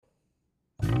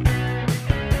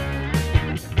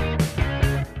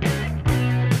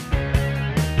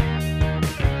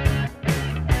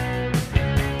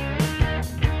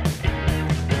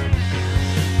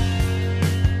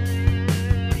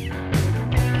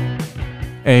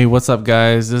Hey, what's up,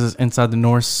 guys? This is Inside the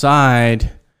North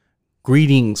Side.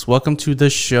 Greetings. Welcome to the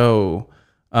show.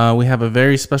 We have a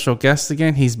very special guest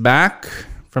again. He's back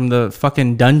from the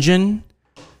fucking dungeon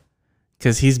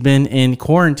because he's been in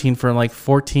quarantine for like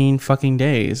 14 fucking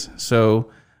days.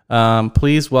 So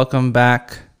please welcome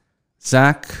back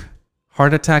Zach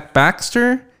Heart Attack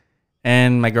Baxter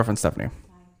and my girlfriend Stephanie.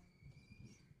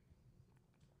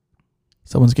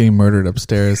 Someone's getting murdered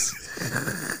upstairs.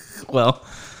 Well,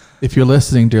 if you're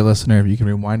listening, dear listener, if you can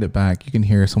rewind it back, you can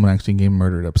hear someone actually getting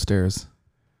murdered upstairs.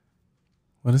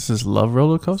 what is this, love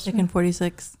roller coaster? Chicken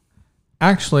 46.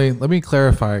 Actually, let me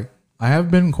clarify. I have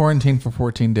been quarantined for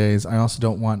 14 days. I also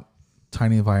don't want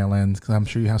tiny violins because I'm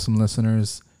sure you have some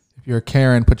listeners. If you're a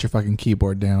Karen, put your fucking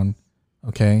keyboard down.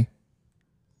 Okay?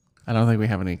 I don't think we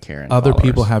have any Karen Other followers.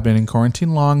 people have been in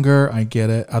quarantine longer. I get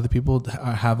it. Other people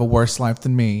have a worse life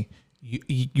than me.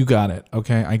 You got it.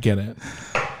 Okay? I get it.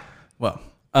 Well,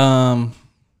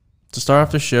 to start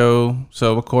off the show,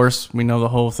 so of course we know the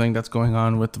whole thing that's going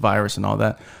on with the virus and all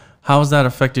that. How has that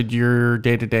affected your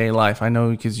day-to-day life? I know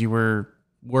because you were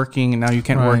working and now you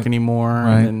can't work anymore.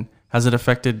 Right. And has it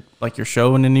affected like your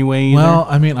show in any way either? Well,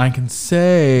 I mean, I can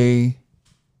say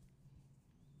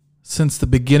since the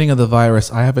beginning of the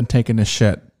virus, I haven't taken a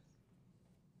shit.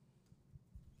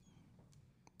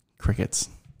 Crickets.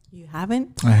 You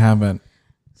haven't? I haven't.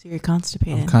 So you're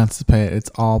constipated. I'm constipated. It's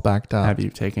all backed up. Have you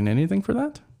taken anything for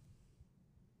that?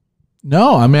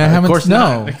 No, I mean, I haven't. Of course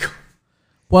no. not.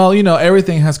 Well, you know,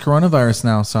 everything has coronavirus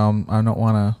now, so I don't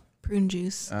want Prune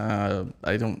juice. I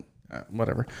don't.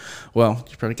 Whatever. Well,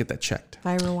 you probably get that checked.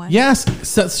 Viral one. to.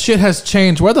 Yes, shit has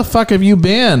changed. Where the fuck have you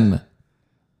been?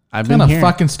 I've What been kind of here.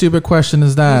 fucking stupid question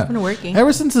is that? It's been working.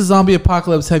 Ever since the zombie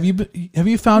apocalypse, have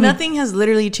you found Nothing has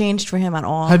literally changed for him at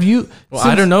all. Have you? Well,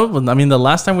 I don't know. I mean, the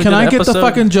last time we Can did I an get the episode-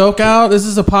 fucking joke out? This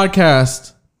is a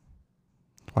podcast.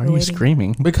 Why are you waiting.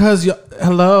 screaming? Because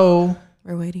hello.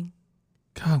 We're waiting.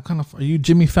 God, kind of. Are you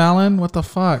Jimmy Fallon? What the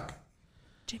fuck?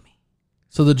 Jimmy.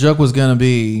 So the joke was gonna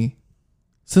be,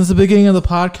 since the beginning of the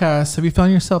podcast, have you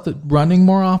found yourself running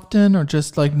more often or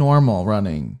just like normal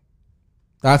running?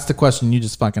 That's the question you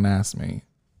just fucking asked me.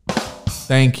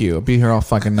 Thank you. I'll be here all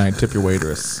fucking night. Tip your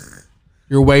waitress.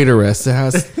 Your waitress. It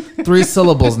has 3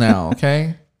 syllables now.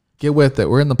 Okay, get with it.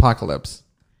 We're in the apocalypse.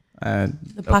 The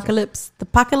apocalypse. The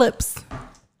apocalypse.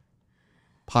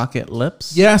 Pocket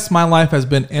lips. Yes, my life has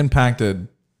been impacted.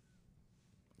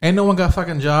 Ain't no one got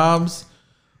fucking jobs.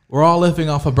 We're all living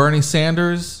off of Bernie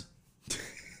Sanders.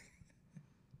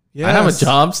 Yes. I have a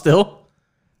job still.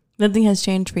 Nothing has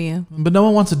changed for you. But no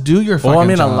one wants to do your fucking Well, I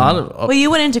mean, job. a lot of. Well,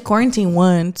 you went into quarantine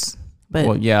once, but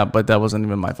Well, yeah, but that wasn't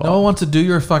even my fault. No one wants to do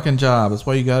your fucking job. That's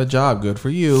why you got a job. Good for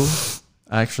you.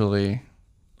 Actually,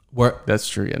 Where? that's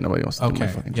true. Yeah, nobody wants to do my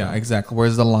Okay. fucking Yeah, job. exactly.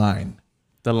 Where's the line?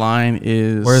 The line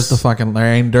is. Where's the fucking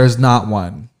line? There's not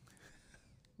one.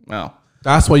 Well,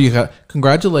 That's why you got.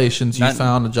 Congratulations, you Not-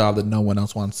 found a job that no one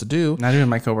else wants to do. not even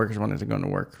my coworkers wanted to go into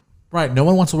work. Right. No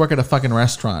one wants to work at a fucking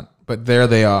restaurant, but there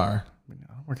they are.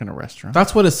 I work in a restaurant.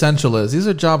 That's what essential is. These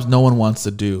are jobs no one wants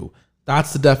to do.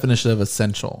 That's the definition of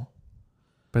essential.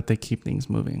 But they keep things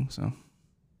moving. So,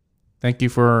 thank you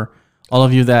for all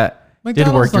of you that did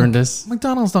work during this.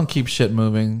 McDonald's don't keep shit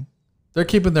moving. They're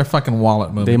keeping their fucking wallet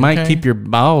moving. They might okay? keep your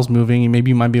bowels moving, and maybe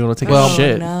you might be able to take Well, a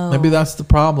shit. no. Maybe that's the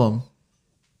problem.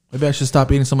 Maybe I should stop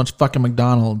eating so much fucking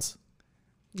McDonald's.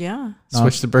 Yeah.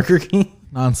 Switch to Burger King.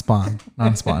 Non-spawn.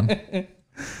 Non-spawn.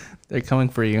 They're coming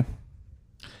for you.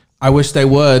 I wish they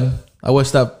would. I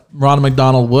wish that Ronald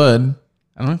McDonald would.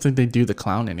 I don't think they do the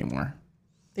clown anymore.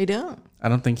 They don't. I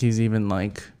don't think he's even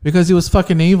like. Because he was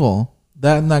fucking evil.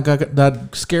 That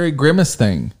scary Grimace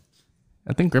thing.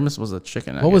 I think Grimace was a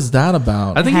chicken. What was that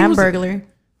about? I think he was a- Hamburglar.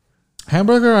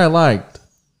 Hamburger I liked.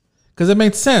 Because it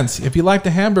made sense. If he liked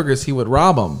the hamburgers, he would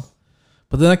rob them.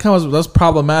 But then that's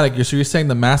problematic. So you're saying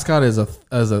the mascot is a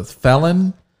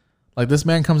felon? Like this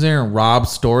man comes in here and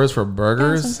robs stores for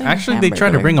burgers? Actually, they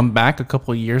tried to bring him back a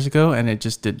couple of years ago, and it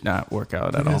just did not work out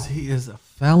at all. Because he is a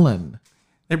felon.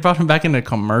 They brought him back in a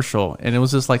commercial, and it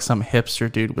was just like some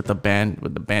hipster dude with the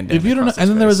bandana. If you don't know, across his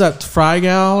and then there was face. that Fry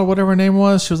gal or whatever her name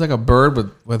was. She was like a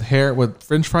bird with hair, with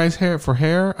French fries hair for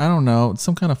hair. I don't know. It's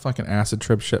some kind of fucking acid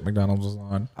trip shit McDonald's was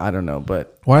on. I don't know,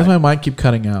 but Why does my mic keep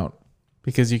cutting out?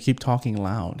 because you keep talking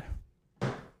loud.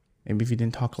 Maybe if you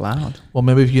didn't talk loud. Well,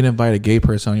 maybe if you didn't invite a gay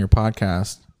person on your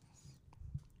podcast.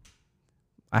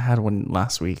 I had one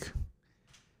last week,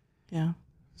 Yeah.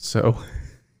 so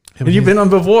and you've been on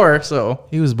before, so.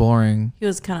 He was boring. He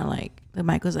was kind of like, the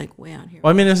mic was like way out here.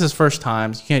 Well, I mean, this is his first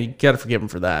time. So you got to forgive him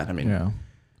for that. I mean, Yeah.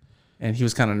 and he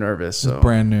was kind of nervous. It's So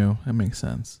brand new. That makes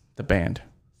sense. the band.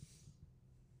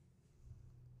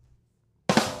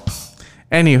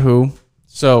 Anywho,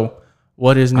 so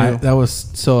what is new? That was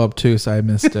so obtuse. I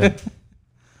missed it.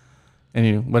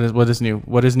 What is new?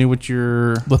 What is new with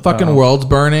your The fucking world's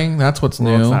burning. That's what's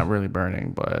world's new. not really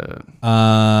burning, but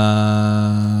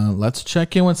Let's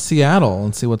check in with Seattle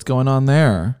and see what's going on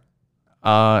there.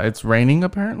 it's raining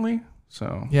apparently.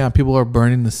 So Yeah, people are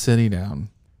burning the city down.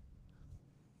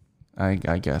 I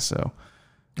guess so.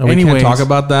 Oh, we can't Anyways, talk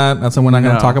about that. That's why we're not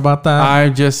going no. to talk about that. I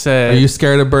just said. Are you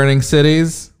scared of burning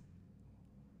cities?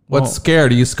 What's Well-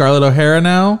 scared? Are you Scarlett O'Hara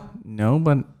now? No,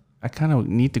 but I kind of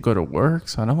need to go to work,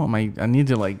 so I don't want I need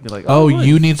to like be like. Oh, look.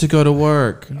 you need to go to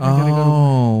work. I gotta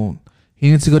go He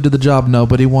needs to go do the job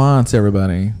nobody wants,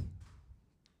 everybody.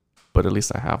 But at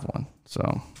least I have one,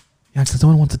 so Yeah, because no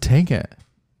one wants to take it.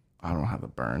 I don't have the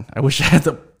burn. I wish I had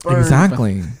the burn.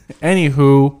 Exactly.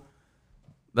 Anywho,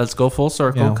 let's go full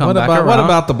circle. Yeah, Come what back about around. what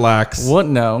about the blacks? What?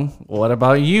 No. What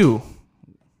about you?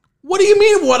 What do you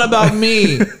mean? What about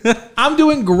me? I'm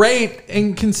doing great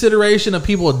in consideration of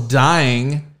people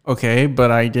dying. Okay,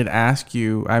 but I did ask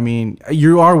you. I mean,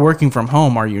 you are working from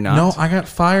home, are you not? No, I got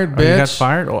fired, Oh, bitch. you got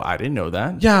fired? Oh, I didn't know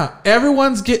that. Yeah,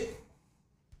 everyone's get.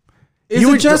 Is You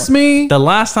it were- just me? The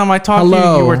last time I talked to you,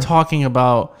 Hello. you were talking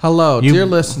about Hello, You- dear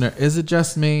listener. Is it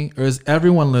just me, or is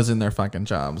everyone losing their fucking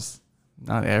jobs?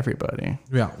 not everybody,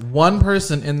 Yeah, one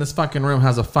person in this fucking room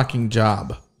has a fucking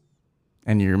job.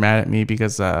 and you're mad at me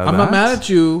because I'm not mad at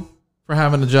you for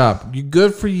having a job. You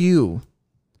good for you.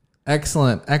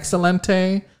 Excellent,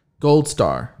 excelente, gold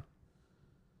star.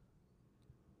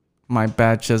 My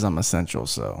badge says I'm essential,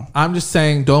 so I'm just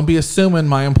saying, don't be assuming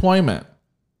my employment.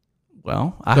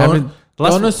 well, I haven't.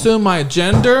 Don't assume my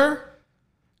gender.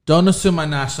 Don't assume my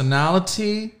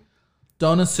nationality.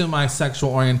 Don't assume my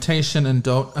sexual orientation, and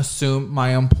don't assume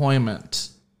my employment.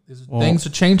 Things are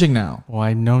changing now. Well,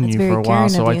 I've known That's you very for a while, caring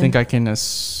so of I you. think I can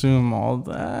assume all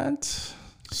that.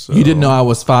 So, You didn't know I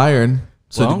was fired,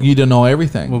 so Well- you didn't know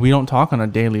everything. Well, we don't talk on a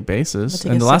daily basis, I'll take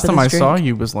and a the last sip of time I this saw drink.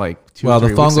 you was like 2 Well, or 3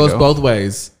 the phone weeks goes ago. both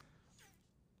ways.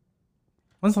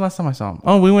 When's the last time I saw him?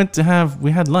 Oh,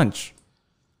 we had lunch.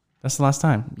 That's the last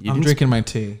time. You I'm didn't drinking my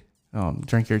tea.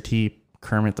 drink your tea,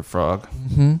 Kermit the Frog.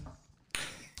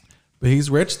 But he's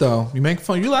rich though. You make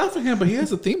fun. You laugh at him, but he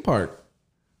has a theme park.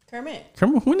 Kermit.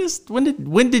 Kermit, when did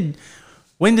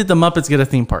the Muppets get a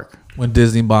theme park? When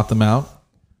Disney bought them out.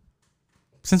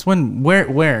 Since when?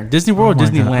 Where? Disney World, Oh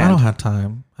or my God, Disneyland? I don't have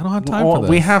time. I don't have time Well, for this.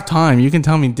 we have time. You can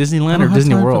tell me I Disneyland don't or have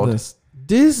Disney time for World. this.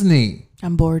 Disney.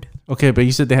 I'm bored. Okay, but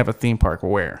you said they have a theme park.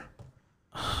 Where?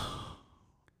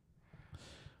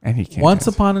 And he can't. Once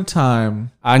answer. upon a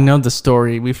time, I know the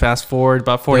story. We fast forward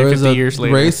about 40, there was 50 a years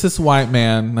later. racist white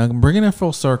man. I'm bringing it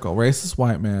full circle. Racist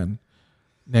white man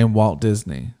named Walt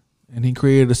Disney, and he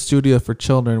created a studio for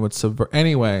children with subvert.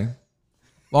 Anyway,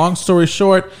 long story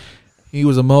short, he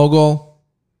was a mogul.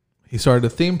 He started a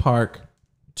theme park,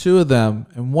 2 of them,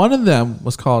 and one of them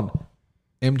was called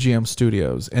MGM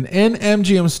Studios. And in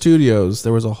MGM Studios,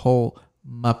 there was a whole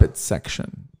Muppet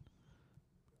section.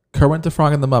 Kermit the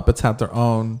Frog and the Muppets had their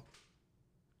own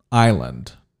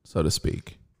island, so to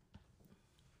speak.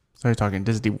 So you're talking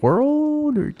Disney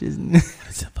World or Disney?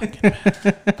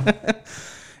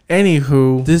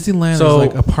 Anywho, Disneyland So, is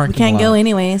like a parking We can't lot. go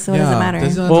anyway, so it Yeah, doesn't matter.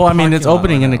 Disneyland's well, a I mean, it's parking lot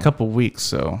opening right in a now. couple weeks,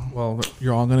 so Well,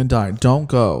 you're all gonna die. Don't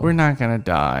go. we're not gonna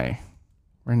die.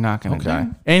 We're not gonna Okay. die.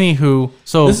 Anywho,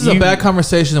 so This is a you- bad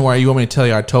conversation where you want me to tell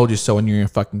you I told you so when you're in your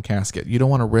fucking casket. You don't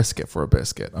want to risk it for a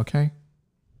biscuit, okay?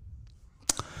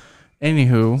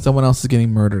 Anywho, Someone else is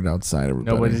getting murdered outside.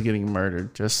 Everybody. nobody's getting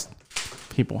murdered. Just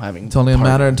people having. It's only a parties.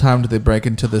 matter of time till they break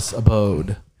into this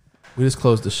abode. We just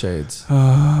closed the shades.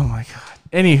 Oh my god.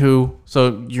 Anywho,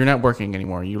 so you're not working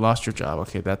anymore. You lost your job.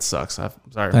 Okay, that sucks. I'm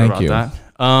sorry Thank about you. that.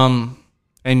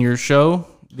 And your show,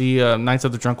 the Knights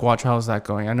of the Drunk Watch, how is that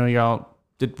going? I know y'all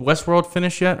did Westworld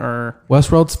finish yet, or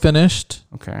Westworld's finished,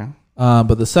 okay?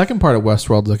 but the second part of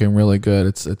Westworld's looking really good.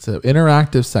 It's an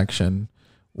interactive section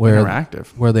where Interactive.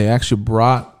 where they actually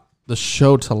brought the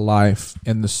show to life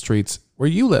in the streets where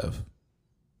you live.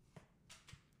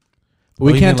 But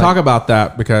we you can't mean talk about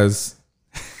that because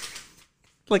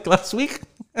Like last week.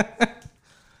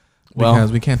 Well,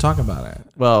 we can't talk about it.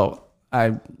 well,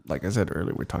 like I said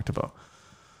earlier, we talked about.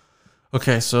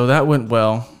 Okay, so that went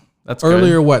well. That's good.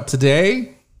 Earlier, what,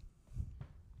 today?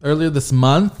 Earlier this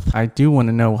month? I do want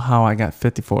to know how I got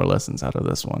 54 lessons out of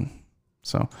this one.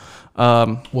 So,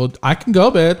 Well, I can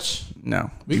go, bitch. no.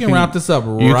 We You can wrap this up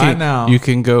you right can- now. You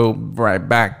can go right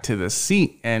back to the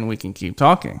seat and we can keep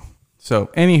talking. So,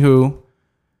 anywho,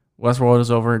 Westworld is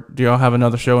over. Do y'all have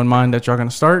another show in mind that y'all going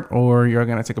to start, or you're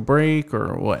going to take a break,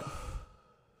 or what?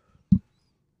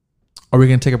 Are we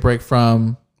going to take a break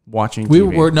from... Watching We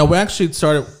TV. were no, we actually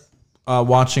started...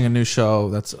 watching a new show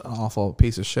that's an awful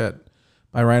piece of shit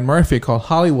by Ryan Murphy called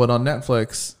Hollywood on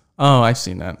Netflix. Oh, I've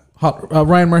seen that.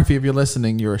 Ryan Murphy, if you're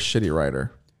listening, you're a shitty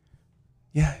writer.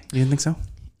 Yeah, you didn't think so?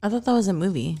 I thought that was a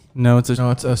movie. No, it's a No,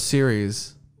 it's a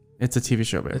series. it's a TV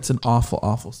show, babe. It's an awful,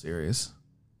 awful series.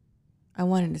 I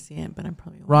wanted to see it, but I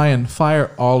probably won't. Ryan,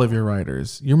 fire all of your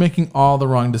writers. You're making all the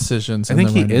wrong decisions. I think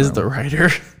he is the writer.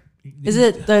 Is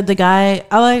it the guy?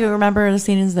 All I remember the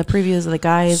scene is the previews of the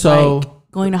guy is So- like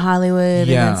going to Hollywood,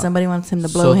 Yeah. and then somebody wants him to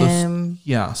blow him.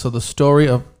 So the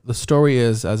story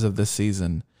is, as of this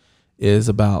season, is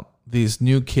about these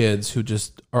new kids who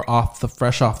just are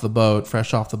fresh off the boat,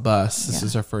 fresh off the bus. This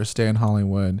is their first day in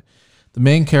Hollywood. The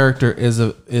main character is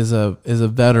a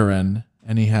veteran,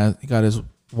 and he got his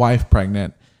wife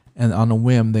pregnant, and on a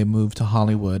whim they moved to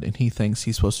Hollywood, and he thinks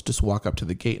he's supposed to just walk up to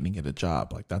the gate and get a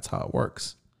job. Like that's how it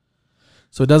works.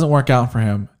 So it doesn't work out for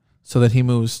him, so that he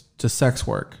moves to sex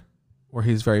work, where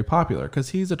he's very popular because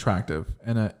he's attractive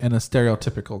in a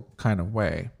stereotypical kind of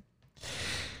way.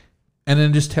 And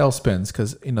then just tailspins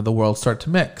because the worlds start to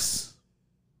mix.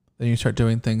 Then you start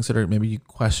doing things that are maybe you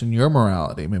question your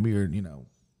morality. Maybe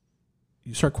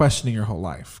you start questioning your whole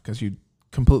life because you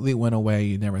completely went away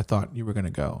you never thought you were going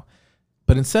to go.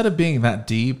 But instead of being that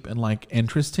deep and like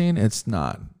interesting, it's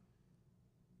not.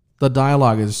 The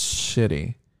dialogue is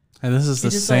shitty. And this is the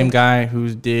just same like- guy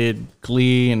who did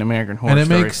Glee and American Horror And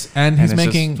Story. he's it's just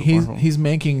making horrible. he's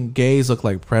making gays look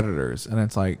like predators, and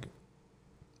it's like,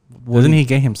 Wasn't he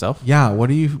gay himself? yeah, what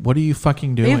are you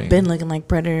fucking doing? They've been looking like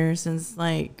predators since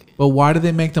like But why do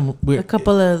they make them a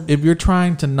couple of if you're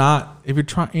trying,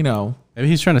 Maybe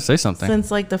he's trying to say something.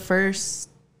 since like the first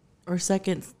or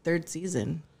second, third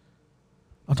season.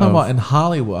 I'm talking about in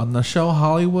Hollywood, on the show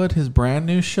Hollywood, his brand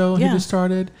new show he Yeah. just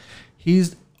started.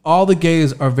 All the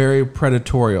gays are very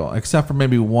predatorial, except for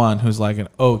maybe one who's like an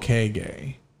okay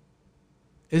gay.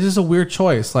 It's just a weird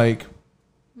choice. Like,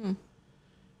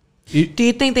 Do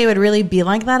you think they would really be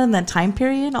like that in that time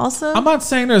period? Also, I'm not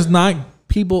saying there's not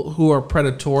people who are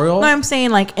predatorial. no, I'm saying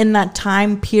like in that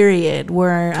time period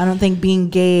where I don't think being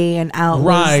gay and out was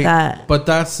Right, that. but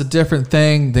that's a different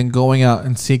thing than going out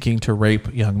and seeking to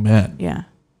rape young men, Yeah.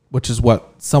 which is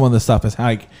what some of the stuff is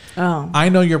like. Oh. I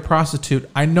know you're a prostitute.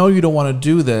 I know you don't want to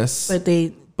do this,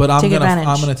 But I'm take advantage.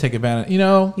 gonna take advantage.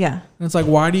 Yeah. Yeah. And it's like,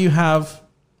 why do you have?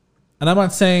 And I'm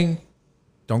not saying,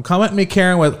 don't come at me,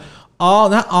 Karen, with, oh,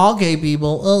 not all gay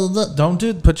people.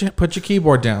 Don't put your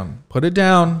keyboard down. Put it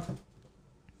down.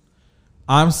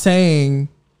 I'm saying,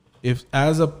 if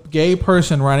as a gay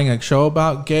person writing a show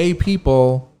about gay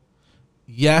people,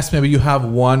 yes, maybe you have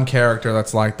one character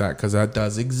that's like that because that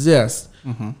does exist.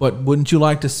 But wouldn't you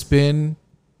like to spin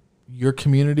your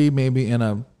community maybe in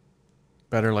a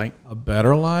Better light.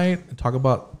 better light and talk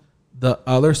about the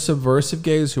other subversive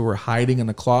gays who were hiding in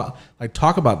the closet? Like,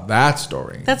 talk about that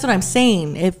story. That's what I'm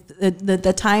saying. If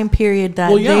the time period that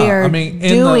Well, yeah, they are I mean,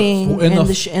 doing in the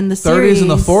 30s series and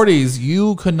the 40s,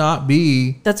 you could not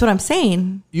be. That's what I'm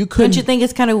saying. You Don't couldn't. you think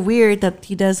it's kind of weird that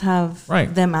he does have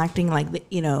Right. them acting like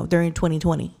during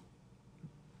 2020?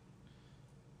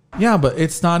 Yeah, but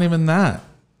it's not even that.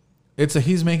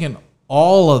 He's making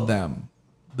all of them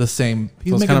the same.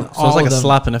 He's So it's, making kind of, so all it's like of a them.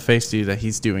 slap in the face to you that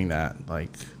he's doing that. Like,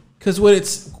 Because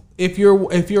if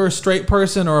you're a straight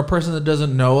person or a person that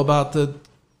doesn't know about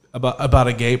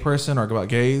a gay person or about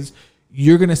gays,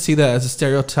 you're gonna see that as a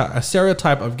stereotype. A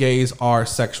stereotype of gays are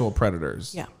sexual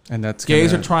predators. Yeah. and that's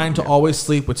Gays gonna- are trying to always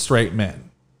sleep with straight men.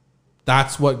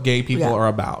 That's what gay people Yeah. are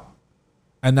about,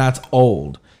 and that's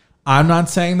old. I'm not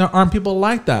saying there aren't people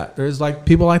like that. There's like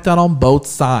people like that on both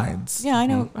sides. Yeah, I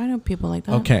know people like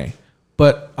that. Okay,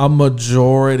 but a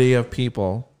majority of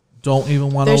people don't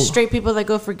even want There's to. straight people that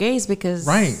go for gays because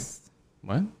Right.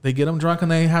 What? They get them drunk and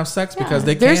they have sex Yeah. because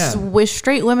they There's can. with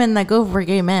straight women that go for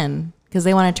gay men because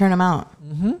they want to turn them out.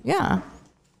 Mm-hmm. Yeah.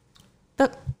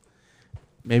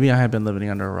 Maybe I have been living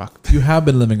under a rock. You have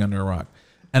been living under a rock.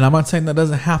 And I'm not saying that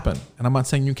doesn't happen. And I'm not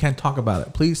saying you can't talk about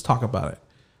it. Please talk about it.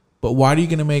 But why are you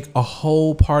going to make a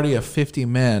whole party of 50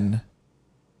 men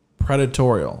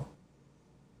predatorial?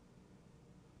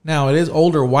 Now, it is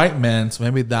older white men, so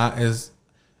maybe that is...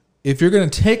 If you're going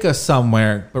to take us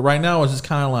somewhere, but right now it's just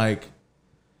kind of like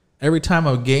every time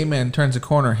a gay man turns a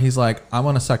corner, he's like, I'm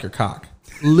going to suck your cock.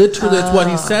 Literally, that's what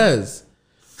he says.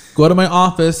 Go to my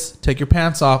office, take your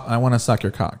pants off, and I want to suck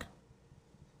your cock.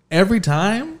 Every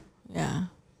time? Yeah.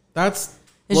 That's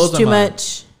It's just too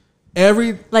much.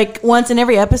 Like once in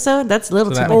every episode, that's a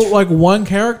little So too that- much. Or like one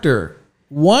character.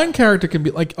 One character can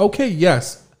be like, okay,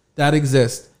 yes, that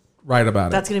exists. Write about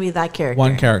it. That's going to be that character.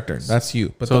 One character. That's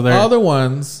you. But So the they're- other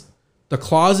ones, the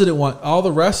closeted one, all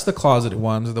the rest of the closeted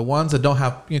ones are the ones that don't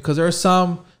have, because there's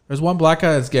There's one black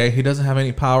guy that's gay. He doesn't have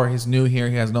any power. He's new here.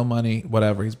 He has no money.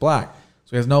 Whatever. He's black,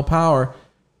 so he has no power.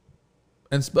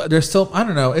 And there's still, I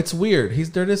don't know. It's weird.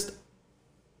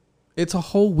 It's a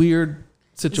whole weird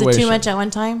situation. Is it too much at one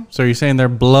time? So you're saying they're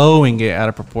blowing it out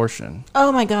of proportion?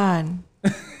 Oh my god.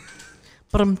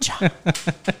 But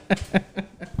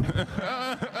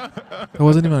It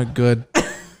wasn't even a good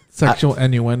sexual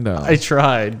innuendo. I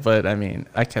tried, but I mean,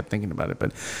 I kept thinking about it.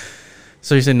 But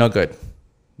so you said no good,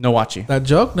 no watching. That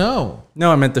joke? No.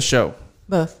 No, I meant the show.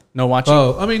 both. No watching.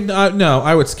 Oh, I mean, no.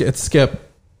 I would skip.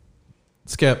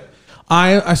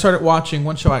 I started watching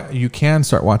one show. You can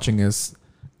start watching is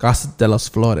Casa de los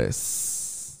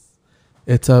Flores.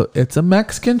 It's a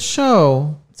Mexican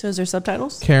show. So is there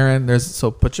subtitles? Karen, so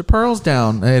put your pearls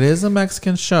down. It is a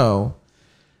Mexican show.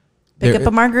 Pick up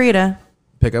a margarita.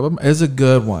 It's a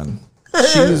good one.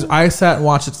 I sat and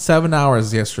watched it 7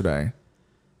 hours yesterday.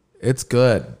 It's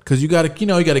good because you got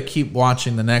to keep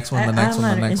watching the next one, the next one, the next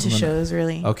one. I'm not into shows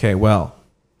really. Okay, well,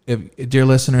 dear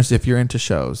listeners, if you're into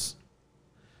shows,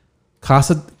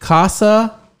 Casa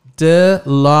de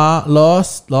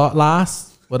las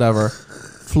whatever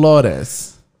Flores.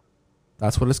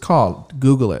 That's what it's called.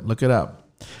 Google it. Look it up.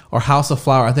 Or House of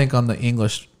Flower. I think on the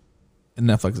English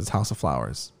Netflix it's House of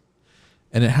Flowers.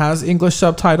 And it has English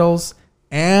subtitles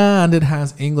and it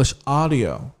has English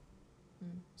audio.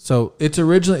 So it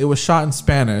was shot in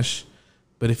Spanish,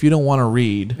 but if you don't want to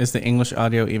read, Is the English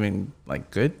audio even like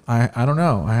good? I don't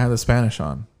know. I have the Spanish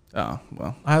on. Oh,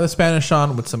 well. I have the Spanish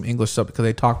on with some English stuff because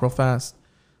they talk real fast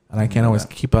and I can't always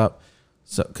keep up.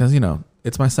 So, because,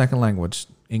 it's my second language,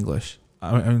 English.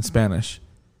 I mean, Spanish.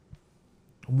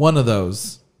 One of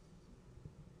those.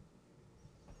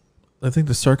 I think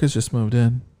the circus just moved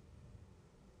in.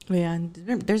 Yeah,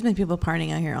 there's been people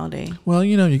partying out here all day. Well,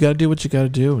 you got to do what you got to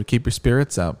do to keep your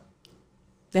spirits up.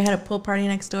 They had a pool party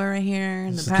next door right here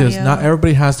in the Because patio. not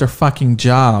everybody has their fucking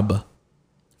job.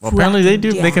 Well, apparently they do.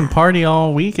 Yeah. They can party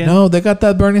all weekend. No, they got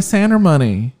that Bernie Sanders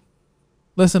money.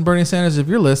 Listen, Bernie Sanders, if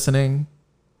you're listening,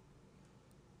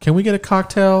 can we get a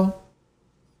cocktail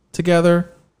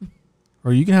together?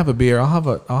 Or you can have a beer. I'll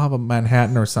have a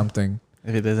Manhattan or something.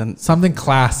 If it isn't, Something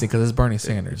classy because it's Bernie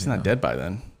Sanders. he's not dead by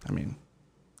then. I mean,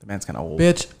 the man's kind of old.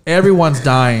 Bitch, everyone's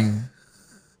dying.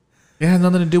 It has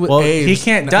nothing to do with Well, AIDS. he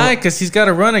can't die because he's got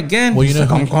to run again. Well, He's like,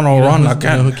 I'm gonna run You know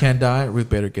again. who can't die? Ruth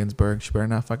Bader Ginsburg. She better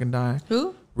not fucking die.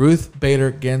 Who? Ruth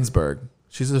Bader Ginsburg.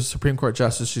 She's a Supreme Court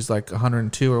justice. She's like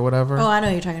 102 or whatever. Oh, I know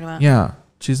who you're talking about. Yeah,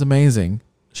 she's amazing.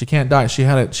 She can't die. She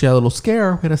had a little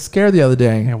scare. We had a scare the other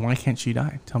day. Yeah, why can't she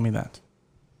die? Tell me that.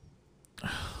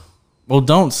 Well,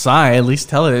 don't sigh. At least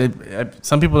tell it.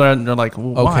 Some people are they're like,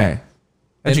 well, Okay. why?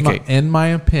 Educate. In my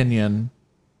opinion,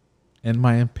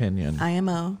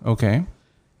 IMO. Okay.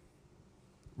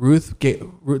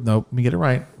 let me get it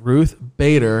right. Ruth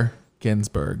Bader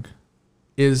Ginsburg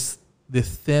is the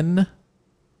thin,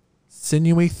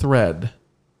 sinewy thread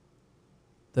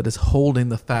that is holding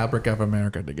the fabric of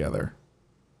America together.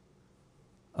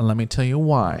 And let me tell you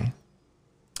why.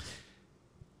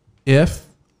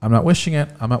 I'm not wishing it.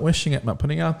 I'm not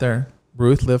putting it out there.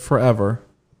 Ruth, live forever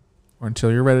or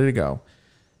until you're ready to go.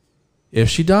 If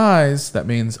she dies, that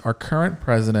means our current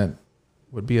president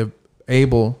would be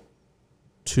able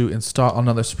to install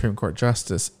another Supreme Court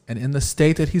justice. And in the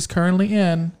state that he's currently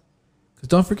in, because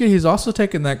don't forget, he's also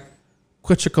taken that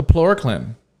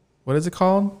quetiapine. What is it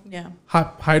called? Yeah.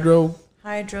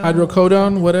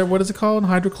 Hydrocodone, whatever. What is it called?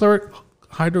 He's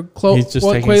just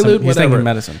taking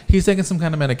medicine. He's taking some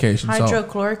kind of medication.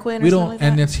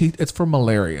 Hydrochloroquine. It's for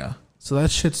malaria. So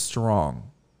that shit's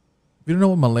strong. If you don't know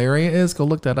what malaria is, go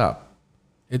look that up.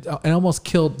 It almost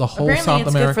killed the whole Apparently South it's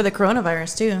America. good for the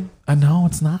coronavirus too. I know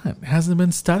it's not. It hasn't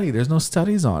been studied. There's no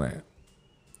studies on it.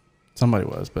 Somebody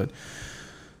was, but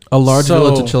A large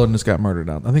village of children just got murdered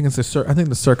out. I think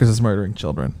the circus is murdering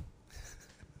children.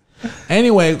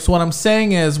 Anyway, so what I'm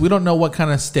saying is we don't know what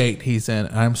kind of state he's in.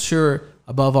 And I'm sure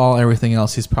above all everything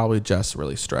else, he's probably just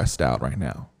really stressed out right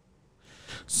now.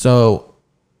 So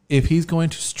if he's going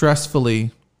to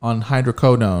stressfully on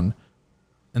hydrocodone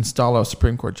install a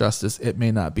Supreme Court justice, it may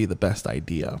not be the best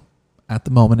idea at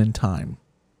the moment in time.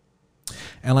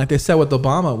 And like they said with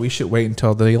Obama, we should wait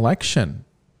until the election.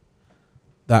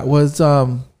 That was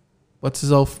what's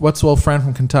his old friend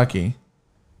from Kentucky?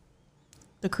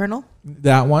 The Colonel?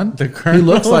 That one. The Colonel? He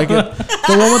looks like it.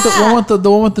 The one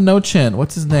with the no chin.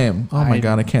 What's his name? Oh my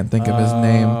god, I can't think of his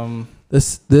name.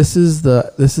 This is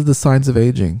the signs of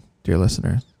aging, dear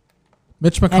listeners.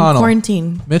 Mitch McConnell. And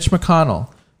quarantine. Mitch McConnell,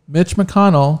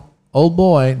 old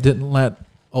boy, didn't let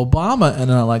Obama in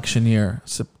an election year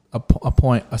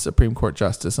appoint a Supreme Court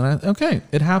justice. And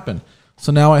it happened.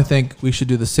 So now I think we should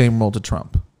do the same role to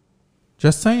Trump.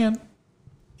 Just saying.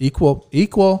 Equal.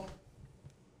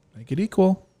 Make it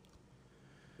equal.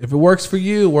 If it works for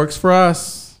you, it works for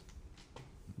us.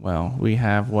 Well, we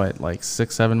have what, like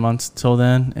 6-7 months till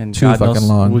then, and Too fucking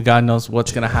long. God knows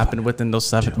what's gonna happen within those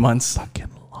 7 months. Fucking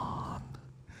long.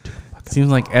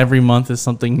 Seems like every month is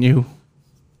something new.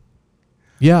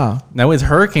 Yeah. Now it's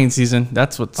hurricane season.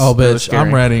 That's what's Oh, really bitch, scary.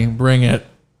 I'm ready. Bring it.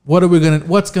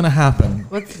 What's gonna happen?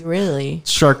 What's really?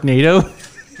 Sharknado.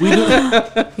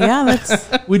 Yeah,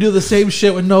 that's. We do the same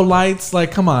shit with no lights.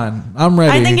 Like, come on. I'm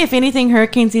ready. I think if anything,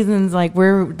 hurricane season's like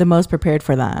we're the most prepared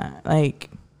for that. Like,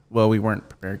 Well, we weren't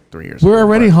prepared 3 years We're ago,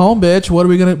 already but home, bitch. What are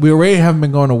we gonna? We already haven't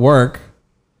been going to work.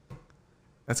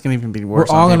 That's gonna even be We're worse.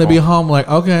 all on gonna be people. home. Like,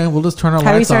 okay, we'll just turn our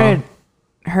have you lights started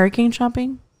on. hurricane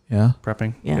shopping? Yeah,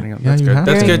 prepping. Yeah. Getting up. Yeah, That's you good. have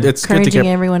That's to. good. It's good to Encouraging get.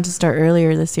 everyone to start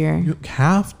earlier this year. you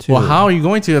have to. Well, how are you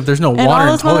going to if there's no And water all and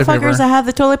those toilet motherfuckers paper? that have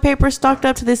the toilet paper stocked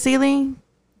up to the ceiling,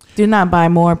 do not buy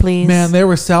more, please. Man, they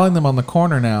were selling them on the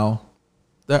corner now,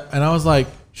 and I was like,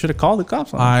 Should have called the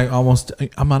cops on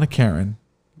I'm not a Karen.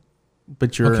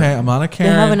 But you're Okay, I'm not a they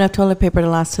Karen. have enough toilet paper to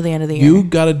last to the end of the year, You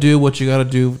got to do what you got to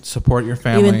do. Support your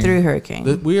family, even through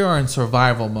hurricane. We are in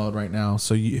survival mode right now.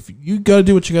 So if you got to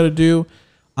do what you got to do,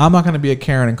 I'm not going to be a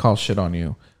Karen and call shit on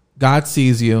you. God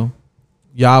sees you.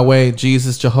 Yahweh,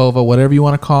 Jesus, Jehovah, whatever you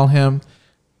want to call him.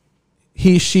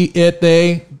 He, she, it,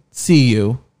 they see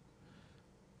you.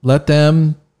 Let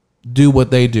them do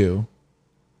what they do.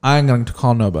 I ain't going to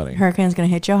call nobody. Hurricane's gonna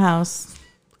hit your house.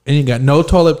 And you got no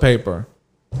toilet paper.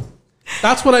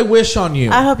 That's what I wish on you.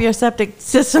 I hope your septic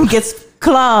system gets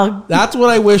clogged. That's what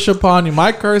I wish upon you.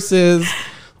 My curse is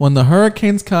when the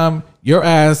hurricanes come, your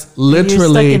ass You're stuck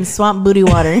literally, in swamp booty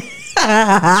water.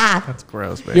 That's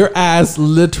gross, baby. your ass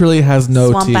literally has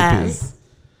no Swamp TP. ass.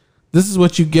 This is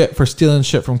what you get for stealing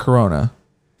shit from Corona.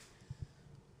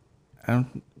 I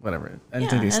don't. Whatever. I didn't Yeah,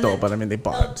 think they and stole, then- but I mean they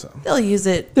bought it. So They'll use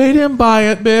it. They didn't buy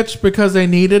it, bitch, because they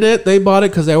needed it. They bought it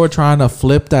because they were trying to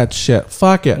flip that shit.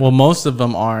 Fuck it. well, most of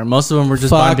them are. Most of them were just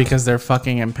Fuck. buying because they're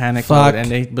fucking in panic Fuck mode and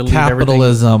they believe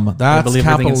capitalism. That's believe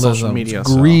everything in capitalism. social media,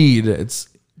 It's so- greed. It's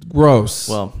gross.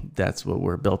 Well, that's what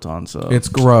we're built on. So it's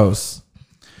gross.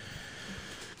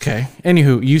 okay.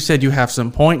 Anywho, you said you have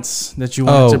some points that you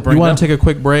wanted Oh, to bring you want up. to take a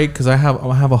quick break because I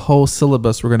have a whole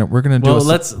syllabus. We're gonna do. Well,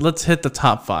 let's hit the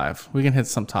top 5. We can hit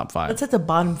some top 5. Let's hit the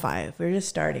bottom 5. We're just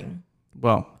starting.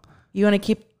 Well, You want to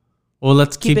keep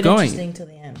let's keep it going. interesting till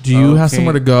the end. Do you have Okay.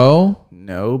 somewhere to go?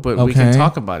 No, but we can Okay.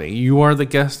 talk about it. You are the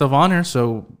guest of honor,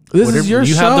 so This is whatever- your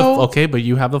you have show. okay, but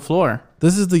you have the floor.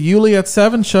 This is the Yuli at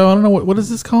 7 show. I don't know what is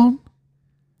this called?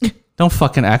 Don't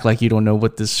fucking act like you don't know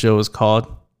what this show is called.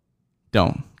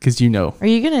 Don't, because you know. Are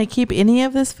you gonna keep any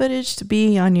of this footage to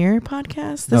be on your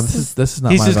podcast? No, this is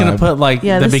not. He's my just gonna vibe. put like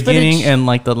Yeah, the this beginning footage- and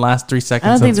like the last 3 I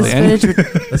seconds. don't think of this the end.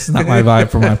 footage. This is not my vibe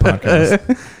for my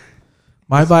podcast.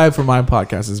 My vibe for my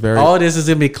podcast is very. All it is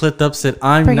gonna be clipped up. Said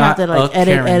I'm Bring not out the like a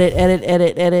edit, Karen.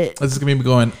 edit. This is gonna be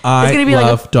going. I gonna be like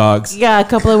love dogs. Yeah, a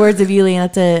couple of words of Yuli and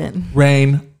that's it.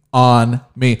 Rain on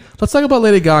me. Let's talk about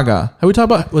Lady Gaga. Have we talked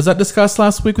about? Was that discussed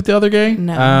last week with the other gay?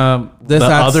 No. The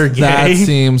other gay. That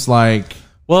seems like.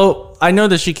 Well, I know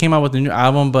that she came out with a new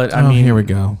album, but I Oh, mean, here we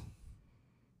go.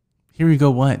 Here we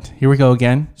go. What? Here we go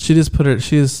again. She just put it.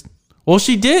 She is. Well,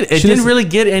 she did. It She didn't just- really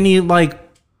get any like,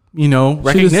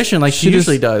 recognition like she she just-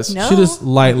 usually does. No. She just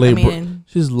lightly. I mean-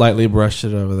 she just lightly brushed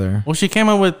it over there. Well, she came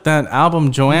out with that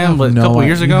album Joanne You have a couple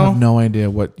years you ago. have no idea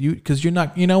what you because you're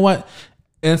not. You know what?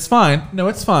 And it's fine. No,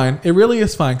 it's fine. It really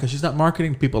is fine because she's not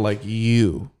marketing to people like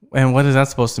you. And what is that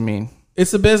supposed to mean?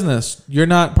 It's a business. You're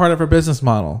not part of her business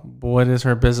model. What is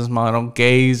her business model?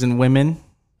 Gays and women.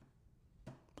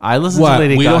 I listen What? to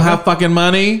Lady We Gaga. don't have fucking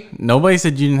money. Nobody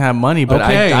said you didn't have money, but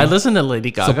Okay. I listen to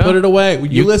Lady Gaga. So put it away. You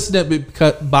You- listen to it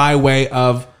because, by way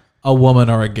of a woman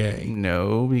or a gay.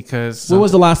 No, because When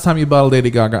was the last time you bought a Lady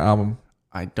Gaga album?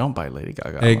 I don't buy Lady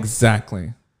Gaga. album.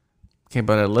 Exactly. Okay,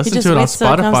 but I He listen just to it on waits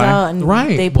till it comes Spotify. out and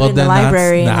Right. they put Well, it in the then that's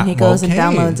library and not then he goes okay.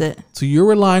 and downloads it. So you're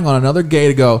relying on another gay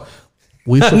to go.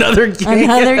 We should Another gay.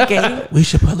 Another game. we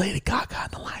should put Lady Gaga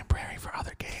in the library for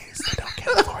other gays that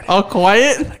can't afford it. All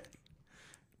quiet.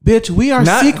 Bitch, we are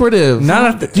Not- secretive. not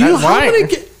at the- Do you how why? many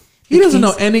gay, he doesn't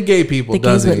know gays- any gay people, The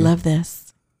does gays he? would love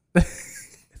this. He's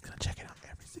gonna check it out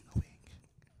every single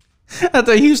week. At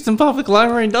the Houston Public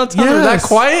Library. Don't tell her that Yes.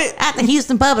 quiet. At the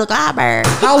Houston Public Library.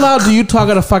 How loud do you talk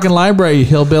at a fucking library, you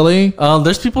hillbilly?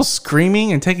 There's people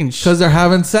screaming and taking shit. Because they're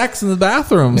having sex in the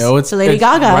bathrooms. No, it's So Lady it's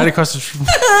Gaga. right across the street.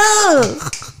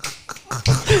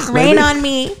 Rain on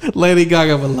me. Lady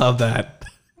Gaga would love that.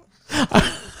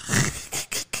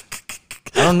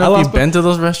 I don't I know if lost you've been to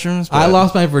those restrooms. But I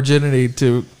lost my virginity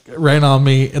to Rain on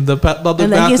Me in the In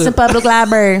the Houston bathroom. Public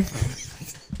Library.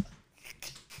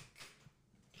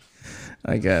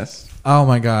 I guess. Oh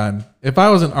my god! If I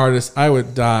was an artist, I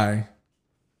would die.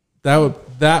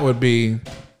 That would be.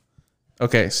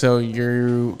 Okay, so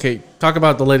you're okay. Talk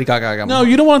about the Lady Gaga album. No,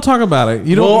 you don't want to talk about it.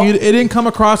 You don't. Well- It didn't come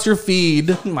across your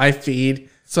feed. My feed.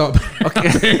 So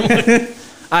Okay.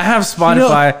 I have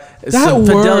Spotify. that So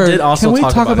Fidel word. did also Can we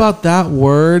talk talk about that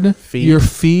word? Feed. Your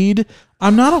feed.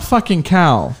 I'm not a fucking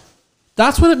cow.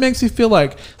 That's what it makes me feel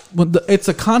like. When it's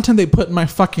a content they put in my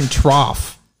fucking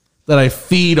trough that I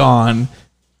feed on.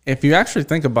 If you actually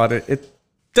think about it,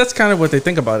 that's kind of what they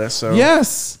think about us. So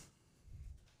Yes.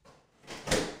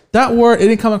 That word, it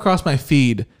didn't come across my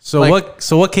feed. So Like,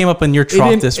 what came up in your it trough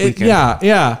didn't- this it- weekend?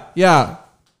 Yeah.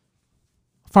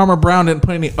 Farmer Brown didn't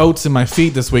put any oats in my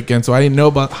feed this weekend, so I didn't know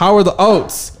about how are the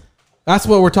oats. That's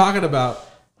what we're talking about.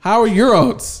 How are your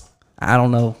oats? I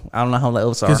don't know. I don't know how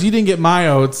those are. Because you didn't get my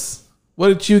oats. What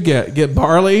did you get? Get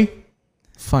barley?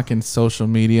 Fucking social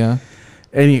media.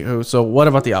 Anywho, so what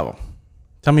about the album?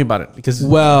 Tell me about it. Because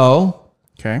Well,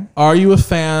 okay, are you a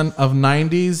fan of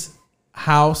 90s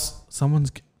house?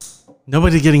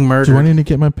 nobody getting Do I murdered. need to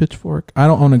get my pitchfork? I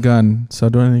don't own a gun, so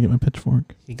do I need to get my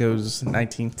pitchfork? He goes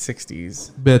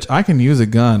 1960s. Bitch, I can use a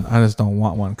gun. I just don't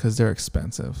want one because they're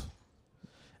expensive.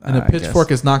 And a I pitchfork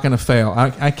guess. is not going to fail.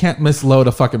 I can't misload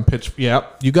a fucking pitch.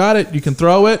 Yep, you got it. You can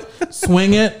throw it,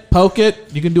 swing it, poke it.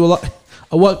 You can do a lot.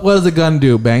 What does a gun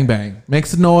do? Bang, bang.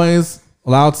 Makes a noise,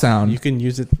 a loud sound. You can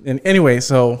use it. And anyway,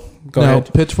 so go no,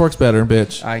 ahead. pitchfork's better,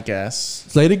 bitch. I guess.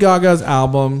 It's Lady Gaga's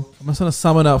album. I'm just going to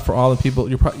sum it up for all the people.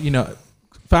 You're probably,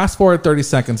 fast forward 30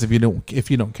 seconds if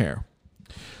you don't care.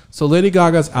 So Lady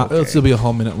Gaga's album, it'll still be a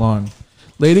whole minute long.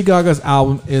 Lady Gaga's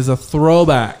album is a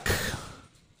throwback.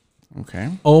 Okay.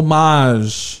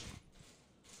 Homage,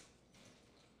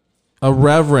 a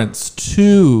reverence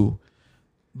to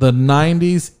the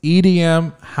 90s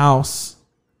EDM house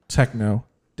techno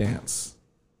dance.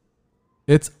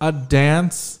 It's a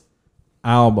dance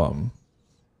album.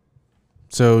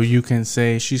 So you can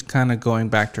say she's kind of going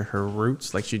back to her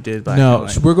roots, like she did back. No, in,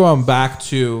 like, we're going back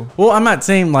to. well, I'm not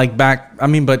saying like back. I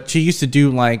mean, but she used to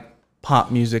do like pop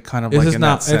music, kind of This like is in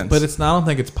not, that sense. but it's not. I don't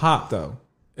think it's pop though.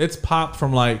 It's pop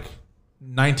from like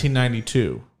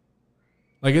 1992.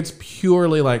 Like it's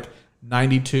purely like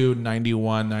 92,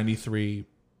 91, 93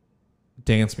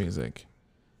 dance music.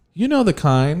 You know the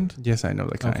kind. Yes, I know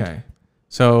the kind. Okay.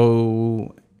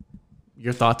 So,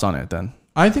 your thoughts on it then?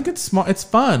 I think it's smart. It's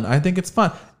fun. I think it's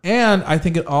fun, and I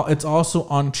think it's also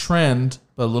on trend.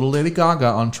 But Little Lady Gaga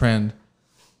on trend.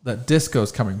 That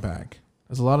disco's coming back.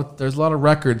 There's a lot of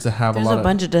records that have There's a lot a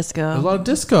bunch of disco. There's a lot of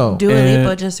disco. Dua And-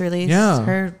 Lipa just released Yeah.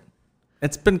 her.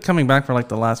 It's been coming back for like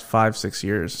the last 5-6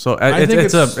 years. So I think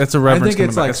it's a reverence. I think coming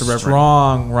it's back. like It's a reverence.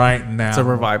 strong right now. It's a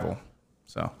revival.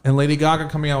 So And Lady Gaga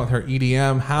coming out with her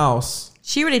EDM house.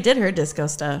 She already did her disco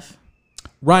stuff.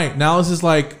 Right now,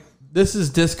 this is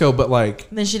disco, but like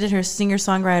And then she did her singer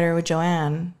songwriter with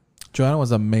Joanne. Joanna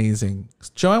was amazing.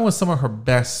 Joanna was some of her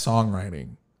best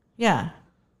songwriting. Yeah,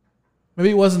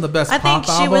 Maybe it wasn't the best. I pop think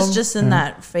she album. was just in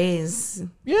that phase.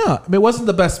 Yeah, I mean, it wasn't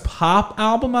the best pop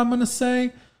album, I'm gonna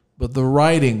say, but the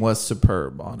writing was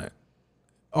superb on it.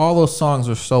 All those songs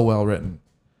were so well written.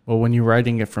 well, when you're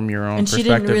writing it from your own And she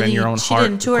perspective didn't really. and your own She heart,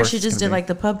 didn't of tour. course She it's just gonna did be- like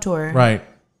the pub tour. Right.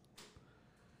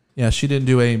 Yeah, she didn't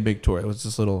do any big tour. It was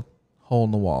just little hole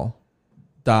in the wall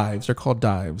dives. They're called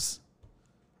dives,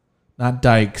 not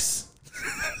dikes.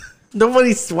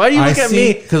 Nobody's. Why do you look at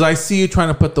me? Because I see you trying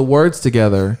to put the words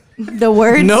together. The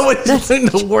words. Nobody's putting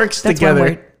the works That's one together.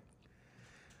 word.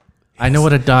 I know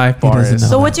what a dive bar doesn't is. know.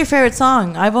 So, what's your favorite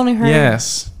song? I've only heard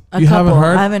Yes. a You couple. haven't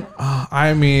heard? I haven't.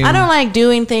 I mean, I don't like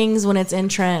doing things when it's in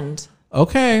trend.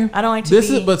 Okay. I don't like to This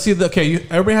be- is, but see,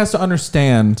 everybody has to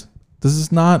understand. This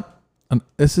is not.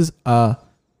 This is a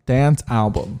dance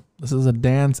album. This is a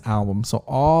dance album. So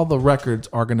all the records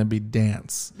are going to be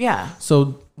dance. Yeah.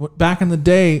 So back in the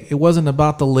day, it wasn't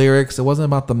about the lyrics. It wasn't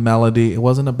about the melody. It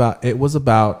was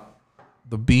about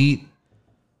the beat,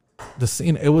 the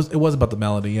scene. It was about the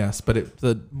melody, yes, but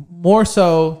more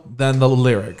so than the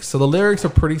lyrics. So the lyrics are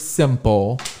pretty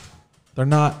simple. They're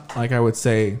not like I would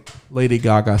say Lady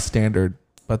Gaga standard,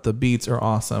 but the beats are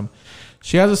awesome.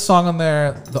 She has a song on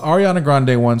there. The Ariana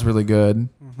Grande one's really good.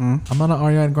 Mm-hmm. I'm not an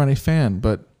Ariana Grande fan,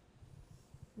 but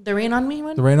The Rain on Me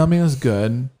one. The Rain on Me was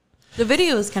good. The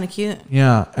video is kind of cute.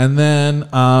 Yeah, and then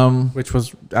Which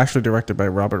was actually directed by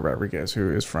Robert Rodriguez,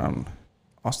 who is from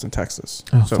Austin, Texas.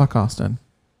 oh So fuck Austin.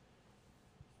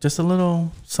 just a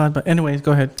little side, but anyways,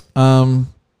 go ahead.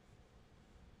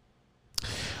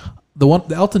 The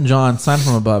Elton John "Sign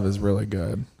from Above" is really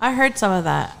good. I heard some of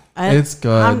that. It's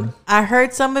good. I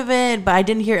heard some of it, but I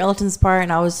didn't hear Elton's part,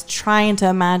 and I was trying to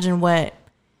imagine what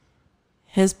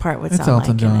his part would It's sound Elton like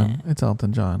in John. it. It's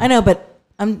Elton John. I know, but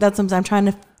I'm trying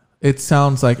to. It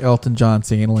sounds like Elton John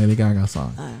singing a Lady Gaga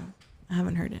song. I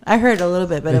haven't heard it. I heard a little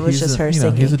bit, but it was just her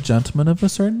singing. He's a gentleman of a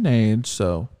certain age,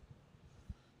 so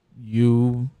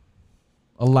you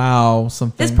allow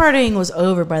something. His partying was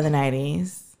over by the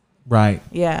 90s. Right.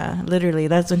 Yeah, literally.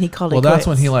 That's when he called it Well, that's quits.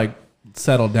 when he like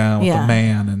settled down with Yeah. the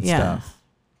man and Yeah. stuff.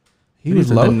 He He was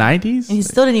was in low. the 90s? And he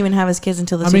still didn't even have his kids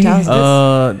until the I mean,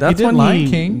 2000s. That's did when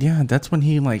Lion King. Yeah, that's when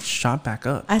he like shot back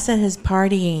up. I said his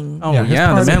partying. Oh Yeah,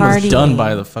 yeah, his the man was partying. done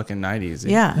by the fucking 90s.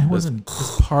 Yeah. It wasn't. His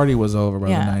party was over by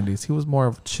Yeah. the 90s. He was more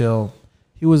of a chill.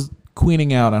 He was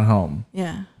queening out at home.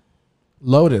 Yeah.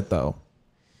 Loaded though.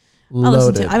 I'll listen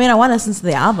Loaded. to. I mean, I want to listen to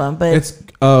the album, but It's good.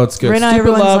 Right now Stupid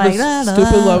everyone's Love like, is da, da,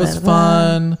 Stupid Love is da, da.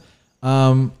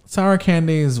 fun. Sour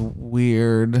Candy is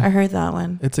weird. I heard that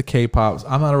one. It's a K-pop.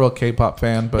 I'm not a real K-pop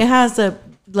fan, but It has a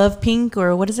Love Pink,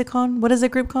 or what is it called? What is the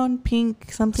group called? Pink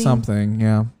something? something.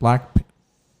 Yeah,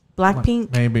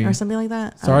 Blackpink, maybe. or something like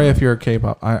that. I Sorry don't if you're a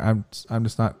K-pop. I'm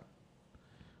just not.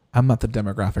 I'm not the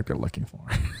demographic they're looking for.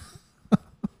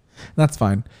 That's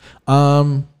fine.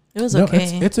 know. It was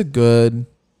okay. It's a good.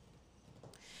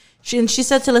 She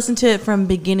said to listen to it from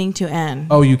beginning to end.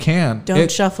 Oh, you can.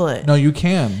 Don't shuffle it. No, you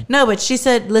can. No, but she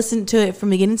said listen to it from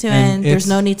beginning to And end. There's it's-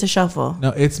 no need to shuffle. No,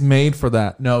 it's made for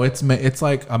that. No, it's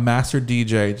like a master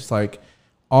DJ. Just like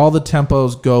all the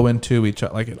tempos go into each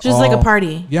other. Like it Just like a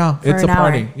party. Yeah, for it's a an hour.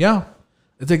 party. Yeah,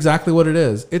 it's exactly what it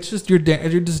is. It's just you're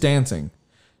just dancing.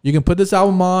 You can put this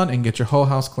album on and get your whole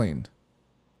house cleaned.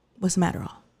 What's the matter?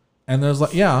 All? And there's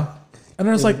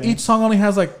like each song only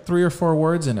has like 3 or 4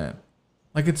 words in it.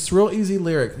 Like it's real easy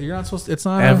lyric. You're not supposed to, it's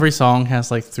not Every song has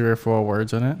like 3 or 4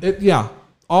 words in it. yeah.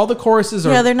 All the choruses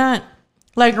are Yeah, they're not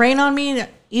like Rain on Me.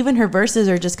 Even her verses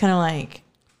are just kind of like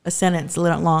a sentence, a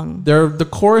little long. they're the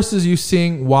choruses you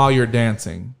sing while you're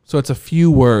dancing. So it's a few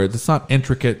words. It's not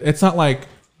intricate. It's not like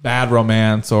Bad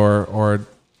Romance or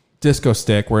Disco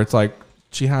Stick where it's like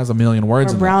she has a million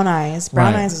words Or in Brown Eyes.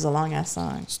 Brown Right. Eyes is a long ass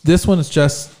song. it. This one is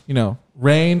just,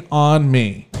 Rain on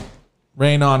Me.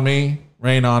 Rain on me.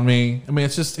 Rain on me. I mean,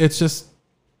 it's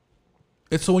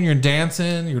so when you're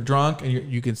dancing, you're drunk, and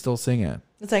you can still sing it.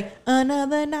 It's like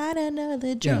another night,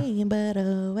 another dream, but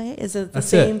away. Is it the That's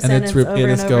same it. And sentence over it and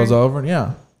just over? goes over. And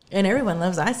yeah. And everyone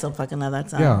loves. I still fucking love that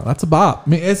song. Yeah. That's a bop. I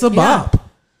mean, it's a bop.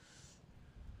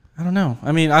 I don't know.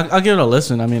 I mean, I'll give it a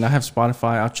listen. I mean, I have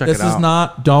Spotify. I'll check This it out. is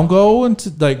not, don't go into,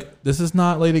 this is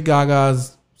not Lady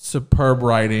Gaga's superb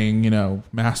writing,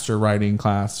 master writing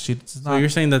class. She's So not, you're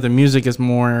saying that the music is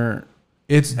more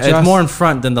it's it's more in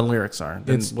front than the lyrics are.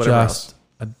 Than it's whatever just else.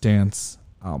 a dance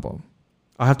album.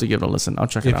 I'll have to give it a listen. I'll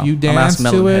check If it out. you I'll dance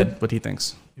ask to Melonhead it- what he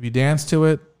thinks. If you dance to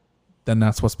it, then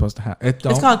that's what's supposed to happen.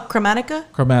 It's called Chromatica.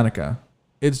 Chromatica.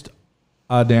 It's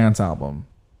a dance album.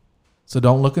 So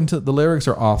don't look into, the lyrics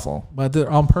are awful, but they're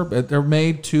on purpose. They're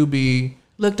made to be,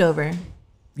 Looked over.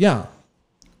 yeah.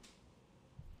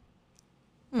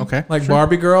 Okay. Like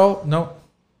Barbie Girl, no.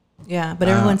 Yeah, but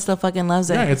everyone still fucking loves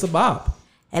it. Yeah, it's a bop.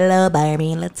 Hello,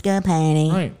 Barbie. Let's go party.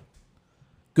 Right.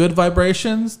 Good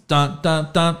vibrations. Dun, dun,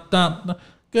 dun, dun, dun.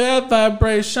 Good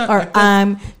vibration. Or Like that.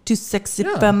 I'm too sexy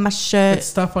Yeah. for my shirt. It's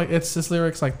stuff like, it's just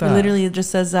lyrics like It that. literally just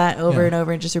says that over Yeah. and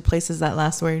over and just replaces that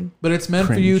last word. But it's meant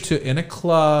for Cringe. you to, in a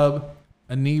club,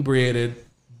 inebriated,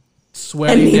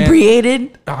 sweaty.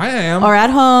 Inebriated. I am. Or at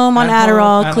home on At home,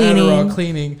 Adderall, on cleaning. Adderall,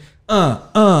 cleaning.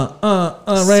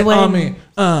 Rain on me.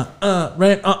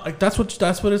 Rain on. Like, that's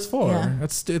what it's for. Yeah.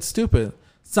 It's stupid.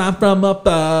 Sign from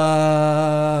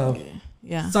above.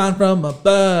 Yeah. Sign from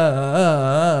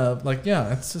above. Like,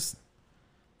 yeah, it's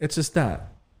just that.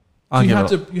 I'll you give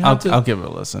have it. to- you have to- I'll give it a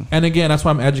listen. And again, that's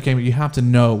why I'm educating. You have to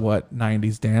know what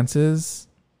 '90s dance is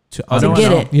to To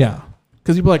get it. Yeah,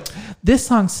 because people are like, this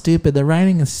song's stupid. The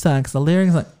writing sucks. The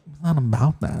lyrics like, it's not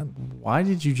about that. Why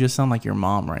did you just sound like your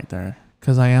mom right there?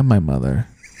 Because I am my mother.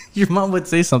 Your mom would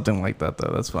say something like that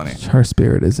though. That's funny. Her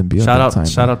spirit is imbued. Shout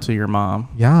out to your mom,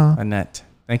 Yeah. Annette.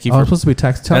 Thank you Oh, for it's supposed to be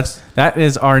text. that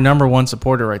is our number one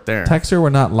supporter right there. Text her we're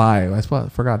not live. I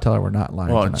forgot to tell her we're not live.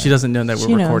 Well, tonight. she doesn't know that She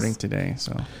we're knows. recording today.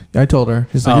 So I told her.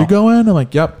 She's like, Oh. "You going?" I'm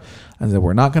like, "Yep." I said,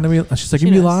 "We're not going to be." She's like, She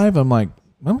 "You be knows. live?" I'm like,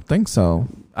 "I don't think so."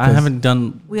 I haven't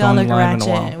done We all gone look live in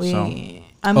a ratchet.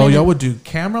 while. So. Y'all would do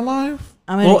camera live?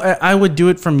 Well, I would do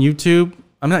it from YouTube.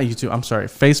 I'm not YouTube. I'm sorry,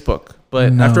 Facebook.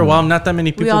 But No. after a while, not that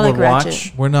many people all would look ratchet.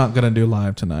 watch. We're not going to do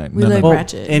live tonight. we None look of- Well,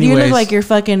 ratchet. You anyways. look like you're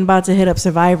fucking about to hit up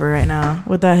Survivor right now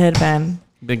with that headband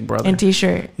Big brother. and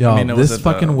t-shirt. Y'all, I mean, it was this at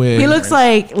fucking the- wig. He looks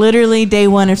like literally day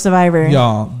one of Survivor.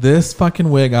 Y'all, this fucking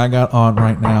wig I got on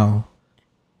right now.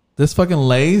 This fucking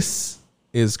lace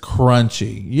is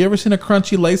crunchy. You ever seen a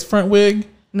crunchy lace front wig?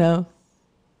 No.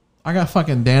 I got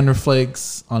fucking dander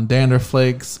flakes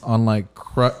on like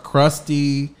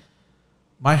crusty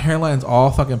My hairline's all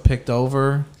fucking picked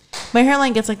over. My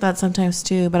hairline gets like that sometimes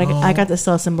too, but I got the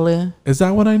Selsun Blue. Is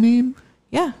that what I need?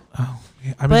 Yeah. Oh,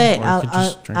 yeah. But or you could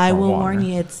just drink I more will water. warn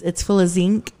you, it's full of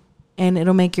zinc, and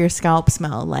it'll make your scalp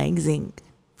smell like zinc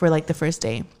for like the first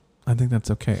day. I think that's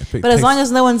okay. But as long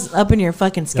as no one's up in your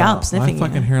fucking scalp sniffing my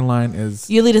fucking it. hairline is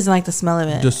Yuli doesn't like the smell of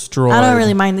it. destroyed. I don't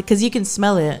really mind it because you can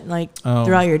smell it like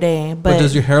throughout your day. But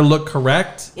does your hair look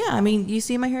correct? Yeah, I mean, you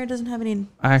see my hair doesn't have any.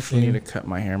 I actually need to cut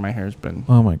my hair. My hair's been.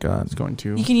 Oh my god. It's going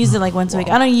to. You can use it like once a week.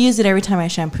 I don't use it every time I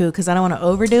shampoo because I don't want to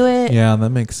overdo it. Yeah,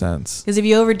 that makes sense. Because if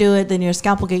you overdo it, then your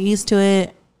scalp will get used to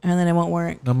it, and then it won't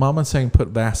work. Now, Mama's saying put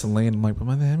Vaseline. I'm like, but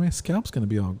my scalp's gonna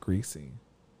be all greasy.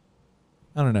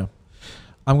 I don't know.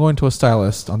 I'm going to a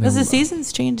stylist on Because the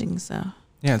season's changing, so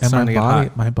Yeah, it's and starting to get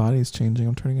hot. my body's changing.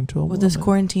 I'm turning into a with woman. this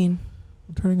quarantine.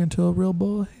 I'm turning into a real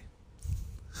boy.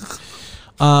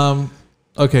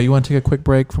 Okay, you want to take a quick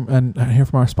break from and hear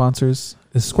from our sponsors?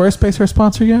 Is Squarespace our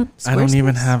sponsor yet? I don't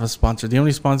even have a sponsor. The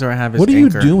only sponsor I have is What are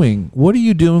Anchor. you doing? What are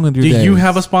you doing with your Do days? you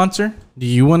have a sponsor? Do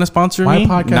you want to sponsor My me?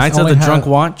 podcast Nights of only the Drunk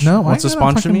Watch No, I wants to ain't got no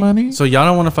sponsor fucking me. money. So y'all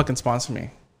don't want to fucking sponsor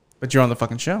me, but you're on the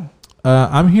fucking show.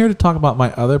 I'm here to talk about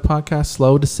my other podcast,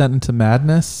 Slow Descent into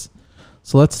Madness.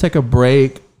 So let's take a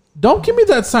break. Don't give me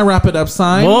that sign. Wrap it up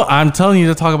sign. Well, I'm telling you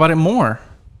to talk about it more.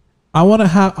 I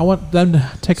want them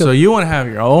to take a. So you want to have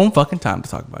your own fucking time to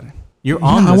talk about it. You're Yeah,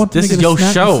 on I this. want them This to is get a your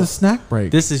snack. show. This is a snack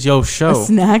break. This is your A show.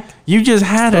 snack. You just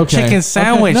had a Okay. chicken Okay,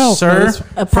 sandwich, no, sir, this-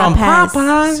 A from Popeyes.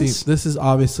 Popeyes. See, this is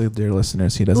obviously, dear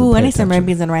listeners, he doesn't. Ooh, I pay need some red attention.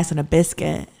 beans and rice and a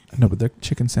biscuit. No, but their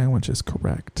chicken sandwich is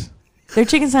correct. Their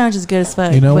chicken sandwich is good as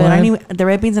fuck. You know but what? I need the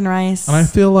red beans and rice. And I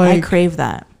feel I like crave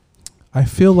that. I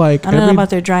feel like I don't know about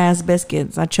their dry ass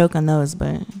biscuits. I choke on those,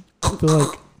 but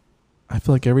I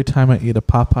feel like every time I eat a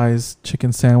Popeyes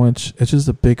chicken sandwich, it's just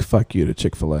a big fuck you to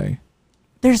Chick-fil-A.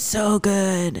 they're so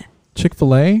good.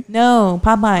 Chick-fil-A? No,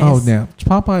 Popeyes. Oh, yeah.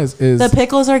 Popeyes is The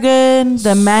pickles are good.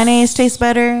 The mayonnaise tastes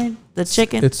better. The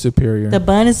chicken, it's superior. the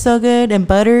bun is so good and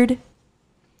buttered.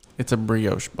 It's a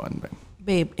brioche bun, babe.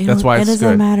 Babe, That's why it it's doesn't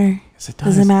good. matter. Yes, it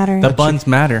Doesn't matter. The buns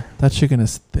matter. That chicken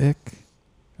is thick.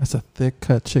 That's a thick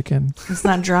cut chicken. It's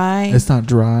not dry. It's not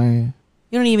dry.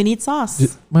 You don't even eat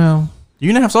sauce. Well, You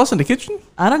didn't have sauce in the kitchen?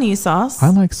 I don't use sauce. I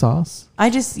like sauce. I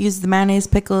just use the mayonnaise,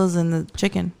 pickles, and the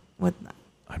chicken. With,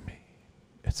 I mean,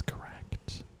 it's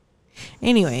correct.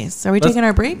 anyways, are we Let's- taking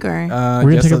our break or? We're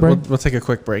gonna Guess take a we'll, break? we'll take a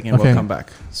quick break and Okay. we'll come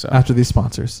back. So, After these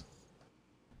sponsors.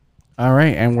 all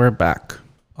right, and we're back.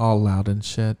 All loud and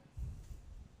shit.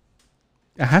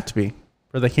 I have to be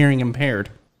for the hearing impaired.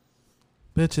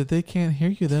 Bitch, if they can't hear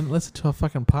you, then listen to a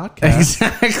fucking podcast.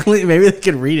 Exactly. Maybe they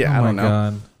could read it. I don't know.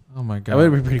 God. Oh my That would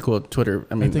god. be pretty cool. Twitter.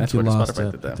 I mean, that's you what lost Spotify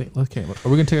it. did that. Okay, are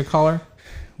we gonna take a caller?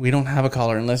 We don't have a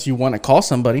caller unless you want to call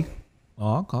somebody.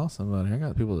 Oh, I'll call somebody. I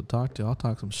got people to talk to. I'll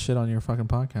talk some shit on your fucking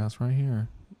podcast right here.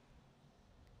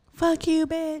 Fuck you,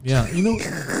 bitch. Yeah, you know,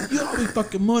 you owe me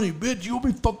fucking money, bitch. You owe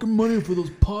me fucking money for those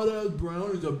pot ass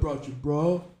brownies I brought you,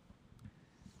 bro.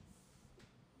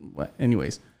 What?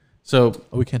 Anyways, so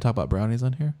Oh, we can't talk about brownies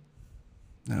on here.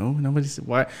 no, nobody's.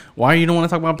 Why you don't want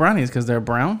to talk about brownies? Because they're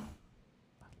brown.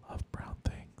 Love brown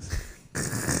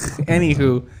things.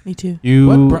 Anywho, Me too.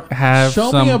 you have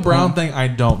Show some me a brown thing I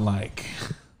don't like.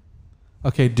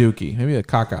 Okay, Dookie. Maybe a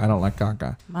caca. I don't like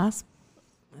caca. Mas.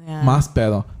 Yeah. Mas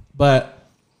pedo. But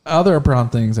other brown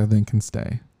things I think can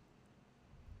stay.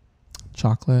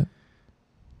 Chocolate.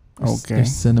 Okay.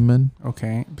 There's cinnamon.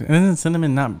 Okay, but isn't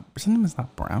cinnamon's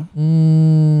not brown?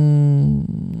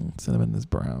 Cinnamon is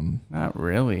brown. Not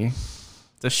really.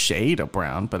 It's a shade of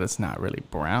brown, but it's not really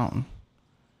brown.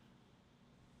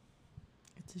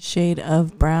 It's a shade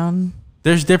of brown.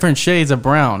 There's different shades of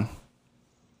brown,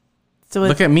 So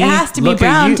Look at me. It has to be Look at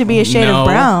brown you. to be a shade No. of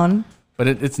brown. but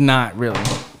it's not really.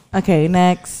 Okay,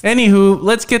 next. Anywho,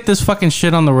 let's get this fucking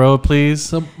shit on the road, please.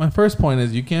 So my first point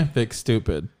is you can't fix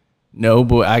stupid. No,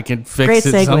 but I can fix Great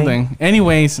it segue. something.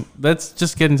 Anyways, let's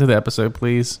just get into the episode,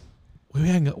 please.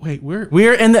 We're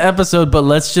We're in the episode, but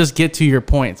let's just get to your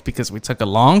points because we took a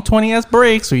long 20-ass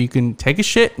break so you can take a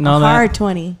shit and all Hard that.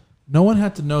 20. no one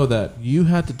had to know that. You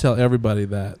had to tell everybody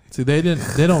that. See, they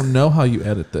don't know how you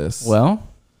edit this. Well,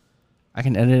 I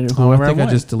can edit it I whoever I think I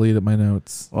want. just deleted my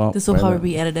notes. Well, This will whatever. probably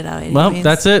be edited out anyways. Well,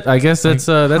 that's it. I guess that's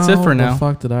it for How now. the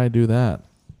fuck did I do that?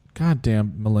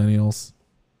 Goddamn millennials.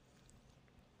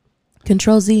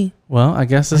 Control Z. Well, I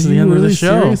guess this Are is the you end really of the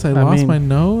show. serious? I lost my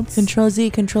notes. Control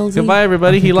Z. Control Z. Goodbye,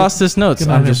 everybody. He Okay, lost his notes. Good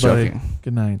night, I'm just everybody. joking.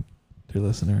 Good night, dear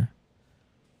listener.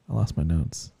 I lost my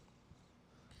notes.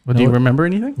 But do you remember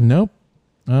anything? Nope.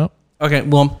 Oh. Okay,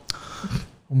 well,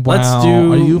 Wow. Let's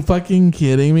do- Are you fucking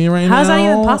kidding me right now? How is that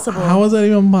even possible? How is that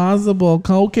even possible?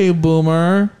 Okay,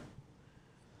 boomer.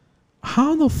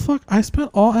 How the fuck? I spent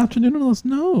all afternoon on those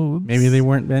notes. Maybe they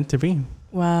weren't meant to be.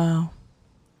 Wow.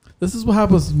 This is what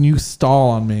happens when you stall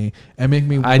on me and make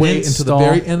me I wait didn't until stall. the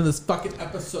very end of this fucking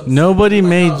episode. Nobody My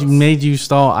made notes. you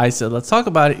stall. I said, let's talk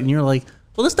about it. And you're like,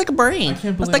 well, let's take a break. I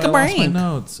can't Let's believe take a I lost my break.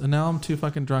 notes, and now I'm too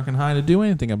fucking drunk and high to do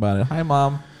anything about it. Hi,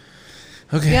 Mom.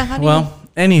 Okay. Yeah, how do well,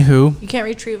 anywho, You can't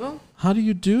retrieve them? How do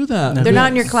you do that? They're Do not you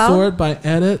in your cloud? Sorted by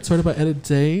edit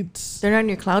dates. They're not in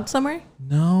your cloud somewhere?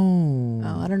 No.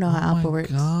 Oh, I don't know how Apple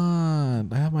works.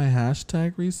 God, I have my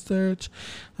hashtag research.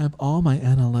 I have all my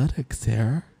analytics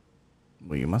there.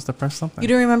 well, you must have pressed something. You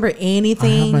don't remember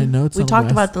anything? my notes We on talked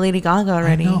West. about the Lady Gaga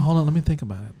already. No, hold on. Let me think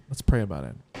about it. Let's pray about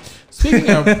it.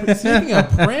 Speaking of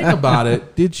praying about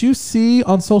it, did you see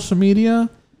on social media?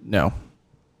 No.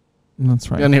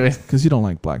 That's right. Anyway. Because you don't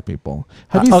like black people.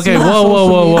 Have you Okay, seen on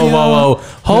social media? whoa.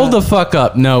 Hold the fuck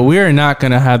up. No, we are not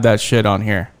going to have that shit on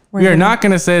here. We're We are gonna- not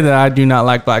going to say that I do not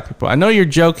like black people. I know you're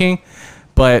joking,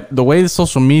 but the way the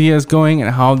social media is going and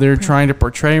how they're trying to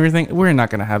portray everything, we're not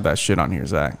going to have that shit on here,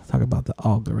 Zach. Talk about the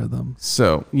algorithm.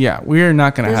 So, yeah, we are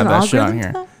not going to There's have an that shit on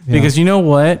algorithm here. stuff? Yeah. Because you know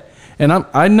what? And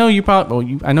I know you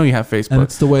probably, I know you have Facebook. And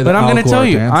it's the way but the I'm going to tell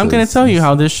you, algorithm I'm going to dances. tell you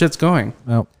how this shit's going.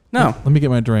 No. No. Let me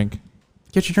get my drink.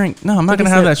 Get your drink. No, I'm not Take a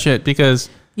going to have sip. that shit because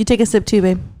You take a sip too,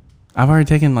 babe. I've already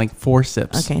taken like 4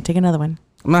 sips. Okay, take another one.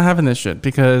 I'm not having this shit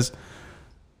because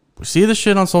we see the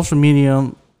shit on social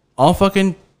media all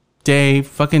fucking day.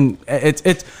 Fucking,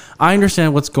 it's. I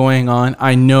understand what's going on.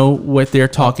 I know what they're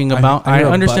talking about. I I, hear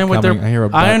a understand butt what their. coming. I hear a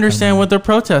butt I understand coming. what their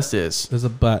protest is, There's a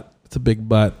butt. It's a big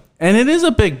butt. and it is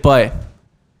a big butt.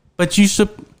 But you should.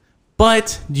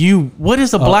 But you. What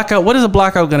is a blackout? What is a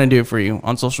blackout gonna do for you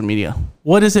on social media?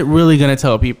 What is it really gonna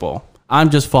tell people? I'm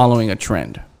just following a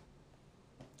trend.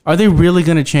 Are they really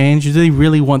gonna change? Do they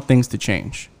really want things to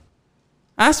change?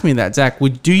 Ask me that, Zach.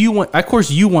 Do you want? Of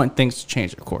course, you want things to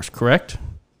change. Of course, correct?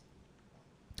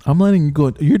 I'm letting you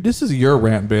go. This is your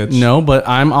rant, bitch. No, but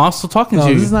I'm also talking No,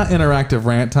 to this you. is not interactive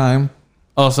rant time.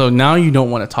 Also, now you don't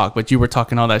want to talk, but you were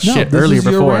talking all that No, shit this earlier is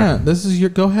your before. rant. This is your.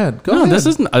 Go ahead. Go No, ahead.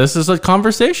 this is a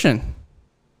conversation.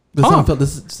 This talk.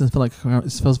 doesn't feel like.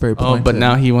 This feels very Oh, pointed. but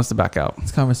now he wants to back out.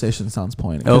 this conversation sounds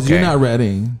pointed. Because Okay. you're not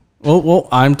ready. Well,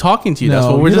 I'm talking to you. That's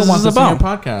No, what you this don't want is this about. on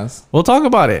your podcast. We'll talk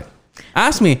about it.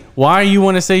 Ask me why you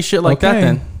want to say shit like that Okay.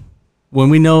 then, when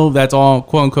we know that's all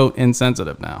quote unquote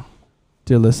insensitive now.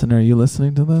 Dear listener, are you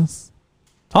listening to this?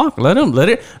 Talk. Let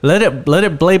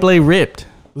it blay ripped.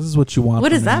 This is what you want.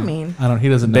 What from does that me. mean? I don't. He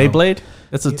doesn't know. Beyblade.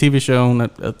 That's a TV show on a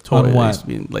toy. On that what? used to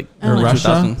be like Oh, early Russia?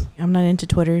 2000s. I'm not into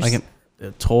Twitters.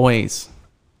 Like toys,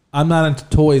 I'm not into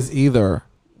toys either.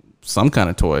 some kind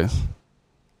of toys.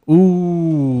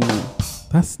 Ooh,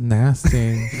 That's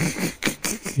nasty.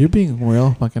 You're being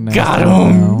real fucking nasty. Got right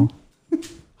him. now.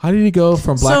 How did you go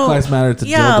from Black So, Lives Matter to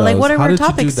yeah, dildos? like what are How our did you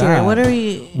do topics here? that? What are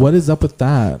we? What is up with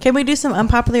that? Can we do some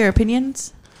unpopular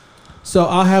opinions? So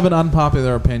I'll have an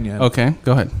unpopular opinion. okay,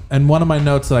 go ahead. And one of my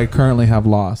notes that I currently have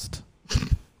lost.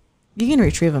 You can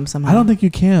retrieve them somehow. I don't think you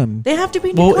can. They have to be.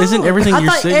 In Well, your cloud. isn't everything I you're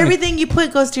thought saying- everything you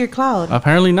put goes to your cloud.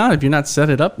 Apparently not. If you're not set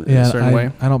it up in a certain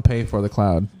way, I don't pay for the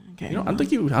cloud. Okay. you know, I don't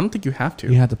think you have to.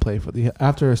 You have to pay for the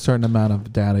after a certain amount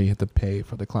of data. You have to pay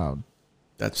for the cloud.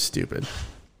 That's stupid.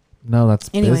 No, that's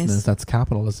Anyways. business. That's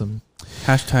capitalism.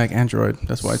 Hashtag Android.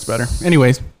 That's why it's better.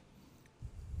 Anyways,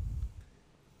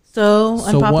 So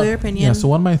unpopular one- opinion. Yeah. So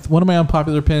one of my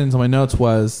unpopular opinions on my notes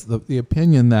was the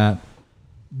opinion that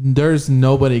there's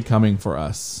nobody coming for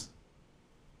us.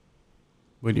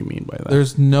 what do you mean by that?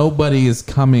 There's nobody is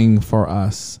coming for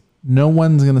us. No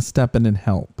one's gonna step in and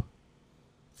help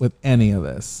with any of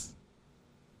this.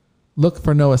 Look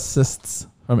for no assists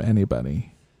from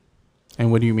anybody.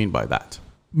 And what do you mean by that?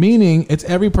 Meaning, it's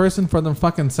every person for them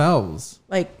fucking selves.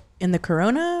 like in the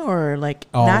corona or like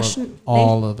All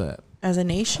national of it. as a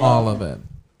nation. All of it.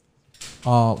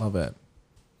 All of it.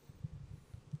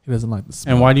 He doesn't like the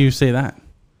smell. And why do you say that?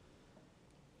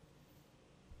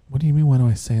 What do you mean? Why do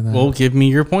I say that? Well, give me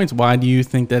your points. Why do you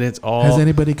think that it's all? Has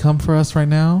anybody come for us right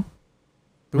now?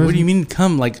 But what do you mean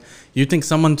come? Like, you think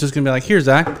someone's just gonna be like, "Here,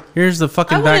 Zach. Here's the I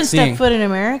fucking wouldn't vaccine." step foot in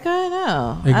America.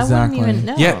 No, Exactly. I wouldn't even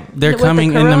know. Yeah, they're With the coming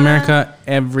in corona America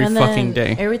every and then fucking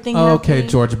day. Everything. Okay, happening.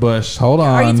 George Bush. Hold on.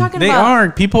 Are you talking They about? are.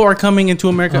 People are coming into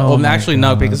America. Oh well, my actually,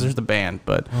 no, God. because there's the ban.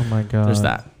 But Oh my god. there's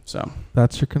that. So,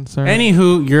 That's your concern.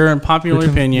 anywho, your unpopular Your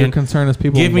opinion. concern is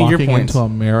people Give me your walking points. into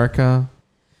America.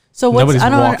 So what's? Nobody's I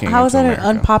don't. walking How is into that an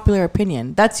America. unpopular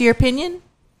opinion? That's your opinion.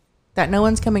 That no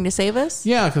one's coming to save us.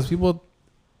 Yeah, because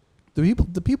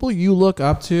the people you look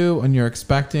up to and you're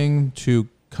expecting to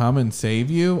come and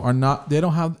save you are not. They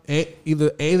don't have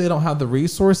either A, they don't have the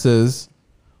resources,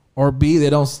 or B, they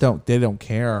don't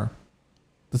care.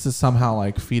 This is somehow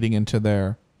like feeding into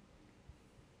their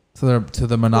to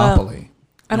the monopoly.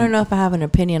 I don't know if I have an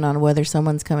opinion on whether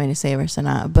someone's coming to save us or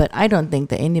not, but I don't think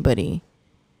that anybody,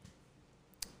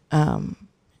 I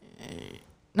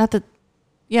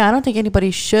don't think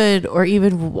anybody should, or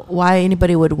even why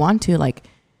anybody would want to. Like,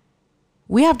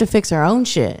 we have to fix our own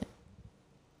shit.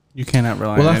 You cannot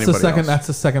rely on Well, anybody else. that's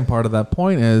the second part of that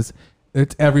point is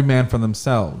it's every man for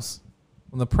themselves.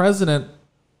 When the president,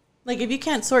 Like, if you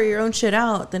can't sort your own shit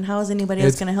out, then how is anybody else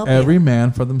it's going to help every you?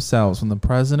 man for themselves. When the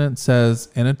president says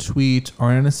in a tweet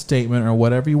or in a statement or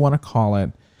whatever you want to call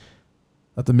it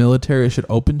that the military should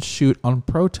open shoot on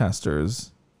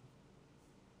protesters,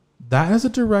 that is a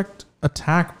direct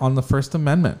attack on the First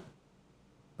Amendment.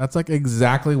 That's like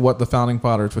exactly what the founding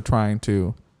fathers were trying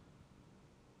to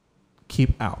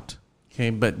keep out. Okay,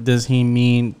 but does he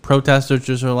mean protesters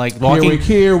just are like walking?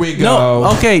 Here we go.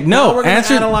 No, okay, no. Now we're gonna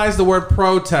Answer- analyze the word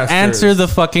protesters. Answer the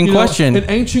fucking question. In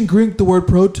ancient Greek, the word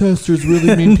protesters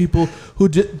really mean people who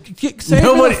did.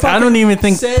 Nobody- I don't even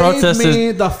think protesters-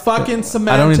 me the fucking I don't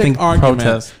semantic even think argument.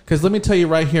 protest- Because let me tell you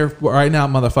right here, right now,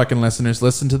 motherfucking listeners,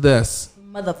 listen to this.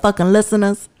 Motherfucking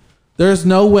listeners. There's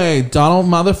no way Donald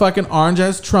motherfucking Orange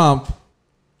as Trump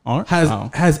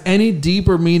has any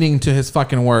deeper meaning to his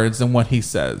fucking words than what he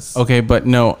says. Okay, but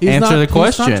no. He's Answer the not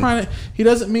question. He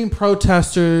doesn't mean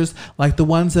protesters like the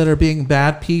ones that are being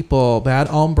bad people, bad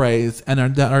hombres, and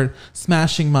that are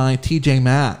smashing my TJ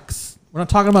Maxx. We're not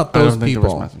talking about I those don't think there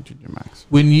people. was messing to your Max.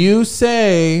 When you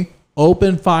say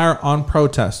open fire on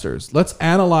protesters, let's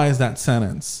analyze that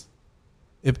sentence.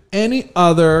 If any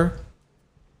other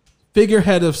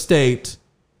figurehead of state,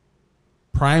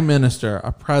 prime minister,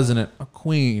 a president, a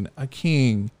queen, a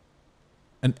king,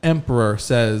 an emperor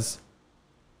says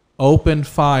open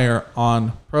fire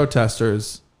on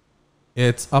protesters,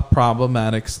 it's a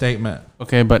problematic statement.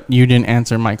 Okay, but you didn't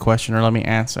answer my question, or let me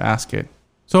ask it.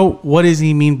 So, what does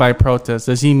he mean by protest?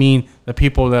 Does he mean the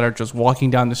people that are just walking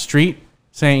down the street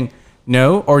saying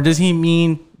no, or does he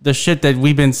mean the shit that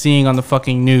we've been seeing on the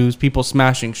fucking news, people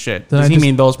smashing shit? Does he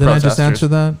mean those protesters? Did I just answer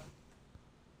that?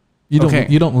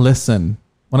 You don't listen.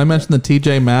 When I mentioned the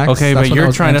TJ Maxx, Okay, that's but when I you're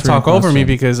was trying to answering talk your over me question.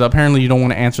 because apparently you don't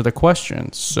want to answer the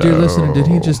question. So, Dear listener, did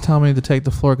he just tell me to take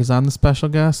the floor because I'm the special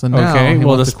guest? And now okay, he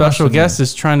well, the wants to special question me. guest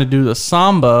is trying to do the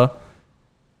samba,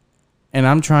 and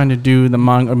I'm trying to do the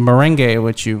merengue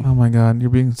with you. Oh my God, you're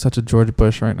being such a George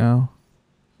Bush right now.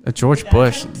 George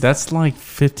Bush. That's like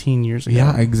 15 years ago.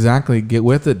 Yeah, exactly. Get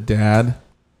with it, Dad.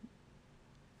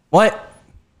 What?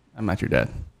 I'm not your dad.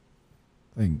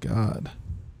 Thank God.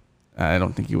 I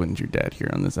don't think you wouldn't your dad here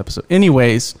on this episode.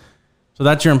 Anyways, so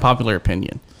that's your unpopular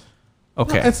opinion.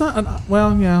 Okay. No, it's not.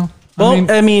 Well, yeah. Well,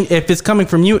 I mean, if it's coming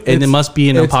from you, it must be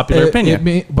an unpopular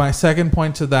opinion. My second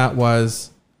point to that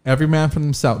was every man for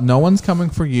himself. No one's coming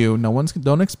for you.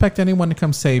 Don't expect anyone to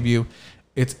come save you.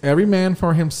 It's every man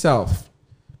for himself.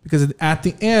 Because at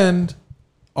the end,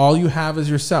 all you have is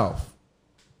yourself.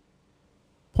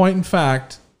 Point in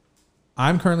fact,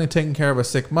 I'm currently taking care of a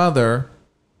sick mother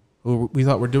who we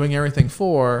thought we're doing everything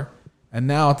for, and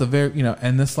now at the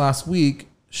and this last week,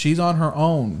 she's on her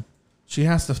own. She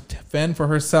has to fend for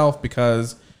herself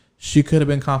because she could have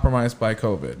been compromised by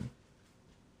COVID.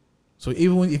 So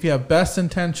even if you have best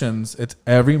intentions, it's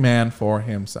every man for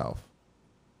himself.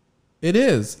 It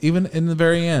is, even in the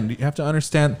very end. You have to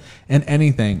understand in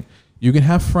anything. You can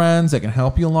have friends that can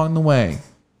help you along the way.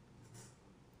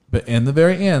 But in the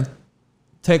very end,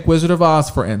 take Wizard of Oz,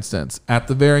 for instance. At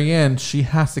the very end, she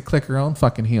has to click her own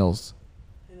fucking heels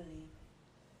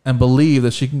and believe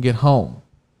that she can get home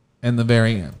in the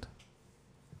very end.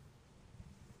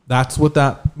 That's what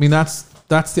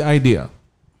that's the idea.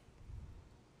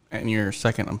 And your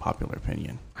second unpopular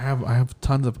opinion. I have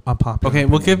tons of unpopular Okay,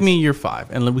 well, give opinions. me your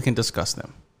 5, and then we can discuss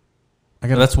them. I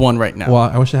got That's one right now. Well,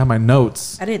 I wish I had my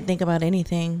notes. I didn't think about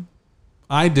anything.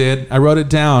 I did. I wrote it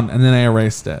down and then I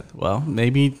erased it. Well,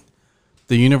 maybe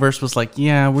the universe was like,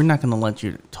 yeah, we're not going to let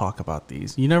you talk about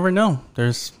these. You never know.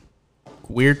 There's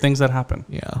weird things that happen.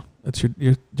 Yeah, it's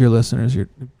your listeners. You're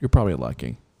probably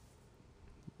lucky.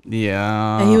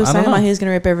 Yeah. And he was I don't talking about know. he was going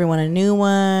to rip everyone a new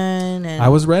one. And I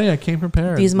was ready. I came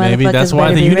prepared. these Maybe motherfuckers that's why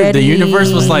better the, be ready. the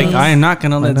universe was like, I am not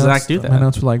going to My let notes- Zach do My that.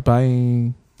 notes were like,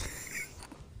 bye.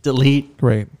 Delete.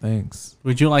 Great, thanks.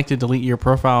 Would you like to delete your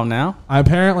profile now? I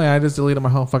just deleted my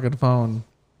whole fucking phone.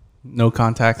 No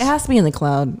contacts. It has to be in the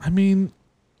cloud. I mean,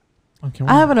 okay.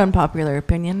 I have an unpopular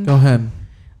opinion. Go ahead.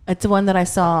 It's one that I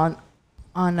saw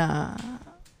on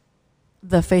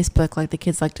the Facebook, like the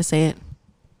kids like to say it.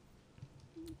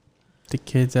 The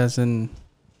kids as in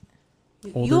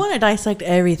older? You want to dissect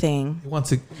everything. He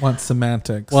wants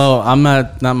semantics. Well,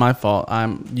 not my fault.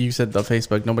 You said the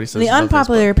Facebook. Nobody says The the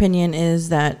unpopular Facebook. opinion is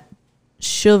that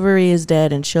chivalry is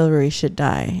dead and chivalry should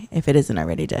die if it isn't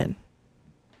already dead.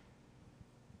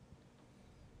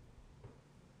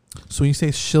 So when you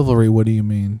say chivalry, what do you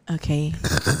mean? Okay,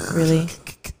 really?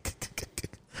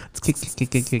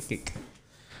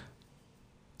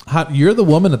 You're the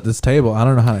woman at this table. I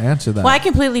don't know how to answer that. Well, I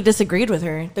completely disagreed with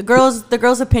her. The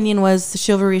girl's opinion was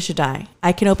chivalry should die.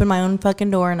 I can open my own fucking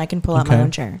door and I can pull out my Okay.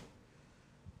 own chair.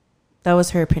 That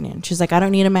was her opinion. She's like, I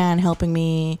don't need a man helping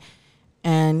me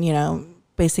and,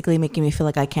 basically making me feel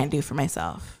like I can't do for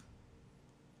myself.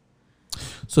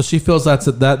 So she feels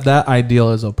that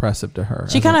ideal is oppressive to her.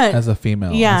 She kinda- as a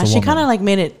female. Yeah, as a she woman. kind of like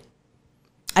made it.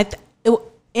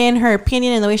 In her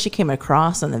opinion and the way she came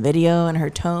across on the video and her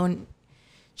tone,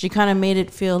 she kind of made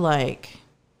it feel like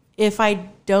if I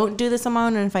don't do this on my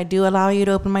own and if I do allow you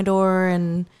to open my door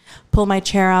and pull my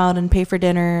chair out and pay for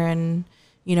dinner and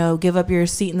give up your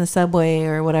seat in the subway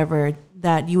or whatever,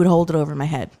 that you would hold it over my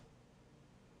head.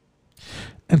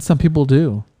 And some people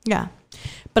do. Yeah.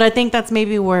 But I think that's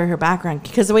maybe where her background,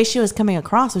 because the way she was coming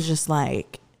across was just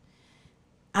like,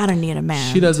 I don't need a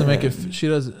man. She doesn't make it.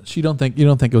 You don't think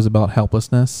it was about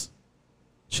helplessness?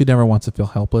 She never wants to feel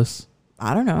helpless.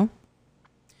 I don't know.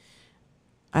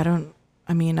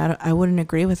 I wouldn't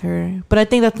agree with her. But I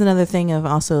think that's another thing of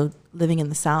also living in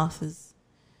the South is.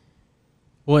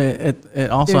 Well, it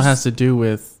also has to do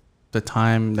with the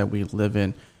time that we live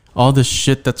in. All the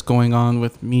shit that's going on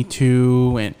with Me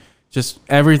Too and just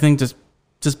everything just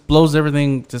blows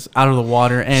everything just out of the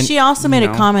water. And she also made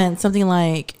a comment, something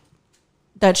like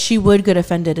that she would get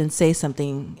offended and say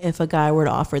something if a guy were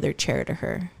to offer their chair to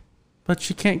her. But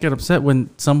she can't get upset when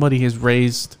somebody is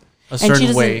raised a certain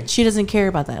and way. She doesn't care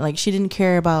about that. Like, she didn't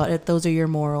care about if those are your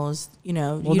morals.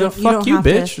 Well, fuck you,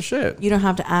 bitch. Shit. You don't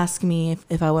have to ask me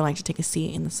if I would like to take a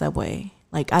seat in the subway.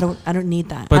 Like, I don't need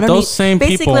that. But I don't those same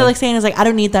people, basically, like saying is like, I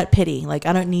don't need that pity. Like,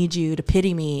 I don't need you to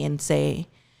pity me and say,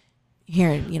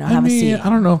 here, have a seat. I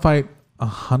don't know if I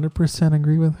 100%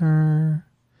 agree with her.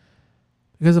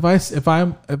 Because if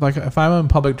I'm in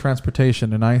public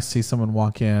transportation and I see someone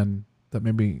walk in that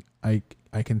maybe I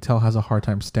can tell has a hard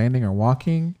time standing or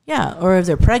walking. Yeah, or if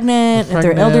they're pregnant, if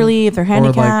they're elderly, if they're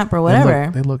handicapped, or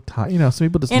whatever. They look tired. Some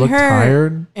people just look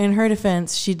tired. In her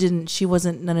defense, she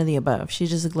wasn't none of the above. She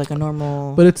just looked like a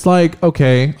normal. But it's like,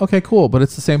 okay, cool. But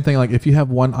it's the same thing. Like, if you have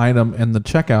one item in the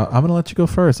checkout, I'm going to let you go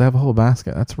first. I have a whole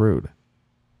basket. That's rude.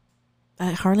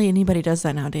 Hardly anybody does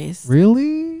that nowadays.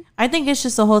 Really? I think it's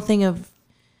just the whole thing of,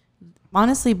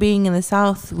 honestly, being in the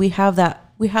South, we have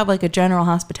like a general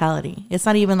hospitality. It's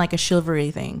not even like a chivalry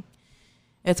thing.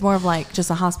 It's more of like just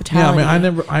a hospitality. Yeah,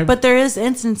 I mean, but there is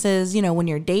instances, when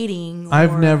you're dating.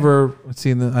 I've never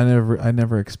seen that. I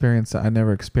never experienced that. I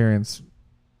never experienced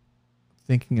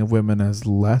thinking of women as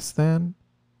less than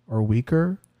or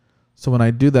weaker. So when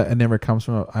I do that, it never comes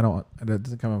from it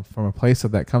doesn't come from a place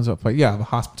of that. It comes up like, the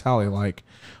hospitality, like,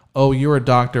 oh, you're a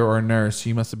doctor or a nurse.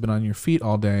 You must have been on your feet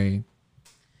all day.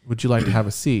 Would you like to have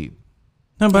a seat?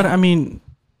 No, but I mean,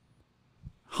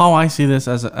 how I see this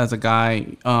as a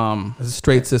guy, as a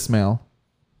straight cis male,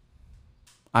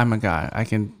 I'm a guy. I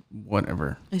can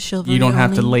whatever. You don't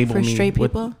have to label for me straight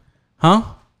with, people. huh?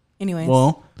 Anyways,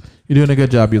 well, you're doing a good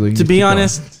job, Yuli. To be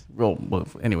honest,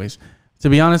 anyways, to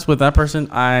be honest with that person,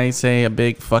 I say a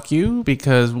big fuck you,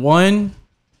 because one,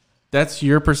 that's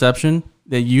your perception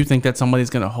that you think that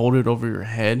somebody's gonna hold it over your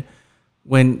head.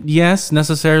 When, yes,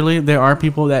 necessarily, there are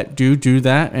people that do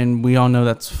that, and we all know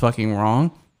that's fucking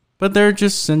wrong. But there are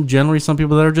just generally some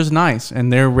people that are just nice,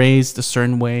 and they're raised a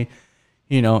certain way.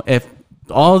 If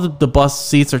all the bus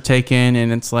seats are taken,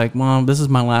 and it's like, Mom, this is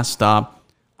my last stop,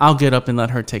 I'll get up and let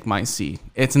her take my seat.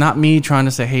 It's not me trying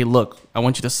to say, hey, look, I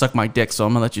want you to suck my dick, so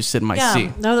I'm going to let you sit in my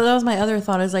seat. That was my other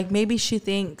thought, is like, maybe she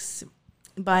thinks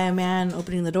by a man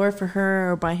opening the door for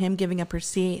her or by him giving up her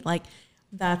seat, like,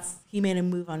 he made a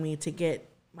move on me to get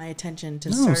my attention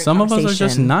to start a some of us are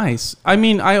just nice. I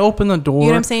mean, I open the door. You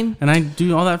know what I'm saying? And I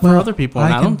do all that for other people,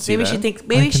 and I don't see that.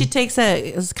 She takes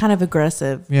it as kind of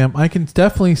aggressive. Yeah, I can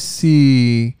definitely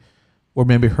see where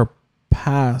maybe her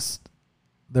past,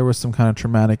 there was some kind of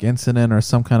traumatic incident or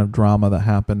some kind of drama that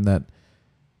happened that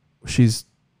she's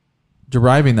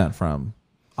deriving that from.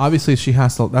 Obviously,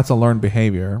 that's a learned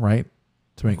behavior, right?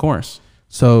 Of course.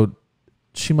 So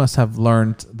she must have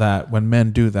learned that when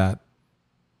men do that,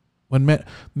 when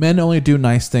men only do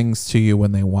nice things to you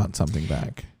when they want something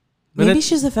back. Maybe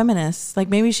she's a feminist. Like,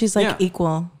 maybe she's like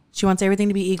equal. She wants everything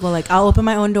to be equal. Like, I'll open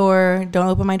my own door. Don't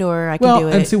open my door. I can do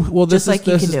it. And see,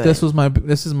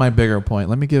 this is my bigger point.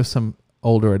 Let me give some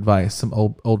older advice,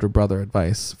 some older brother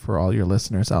advice for all your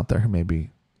listeners out there who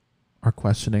maybe are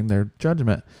questioning their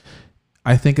judgment.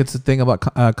 I think it's a thing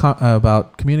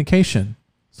about communication.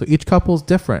 So each couple is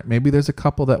different. Maybe there's a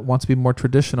couple that wants to be more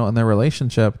traditional in their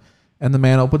relationship, and the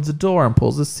man opens the door and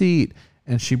pulls the seat,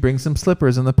 and she brings him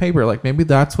slippers and the paper. Like maybe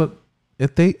that's what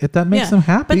if that makes them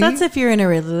happy. But that's if you're in a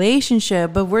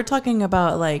relationship. But we're talking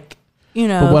about like, you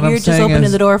But know, what if I'm you're just saying opening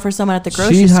is the door for someone at the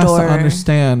grocery she has store. to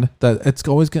understand that it's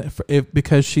always going to,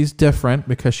 because she's different,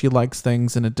 because she likes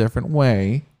things in a different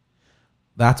way.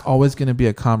 That's always going to be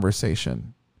a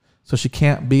conversation. So she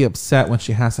can't be upset when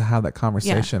she has to have that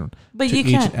conversation But to you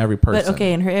each can't. and every person. But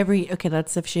okay,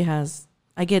 that's if she has.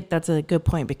 I get that's a good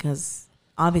point because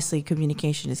obviously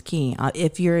communication is key.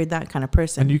 If you're that kind of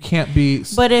person, And you can't be.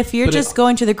 but if you're but just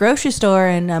going to the grocery store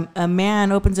and a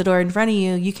man opens the door in front of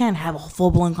you, you can't have a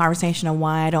full blown conversation on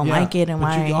why I don't Yeah, like it and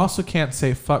but why. you also can't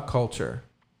say fuck culture.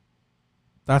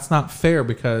 That's not fair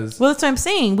because Well, that's what I'm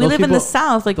saying. We those live in the people-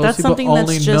 South. Like those that's people something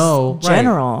only that's just know- right.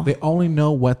 general. They only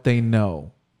know what they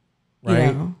know,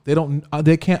 right? Yeah. They don't.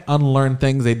 They can't unlearn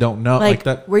things they don't know. Like Like,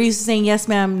 that. we're used to saying yes,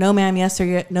 ma'am, no, ma'am, yes,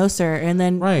 sir, no, sir, and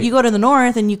then Right. you go to the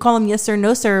North and you call them yes, sir,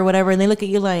 no, sir, or whatever, and they look at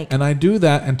you like And I do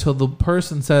that until the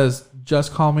person says,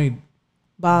 "Just call me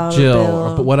Bob, Jill," Bill,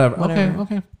 or but whatever.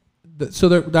 Okay. So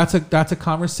that's a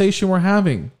conversation we're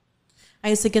having, I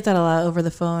used to get that a lot over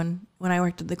the phone when I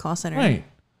worked at the call center. right?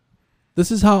 This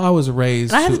is how I was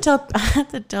raised. And I have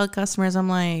to tell customers, I'm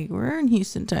like, we're in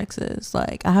Houston, Texas.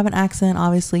 Like, I have an accent.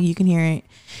 Obviously, you can hear it.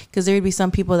 Because there would be some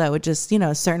people that would just, you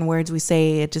know, certain words we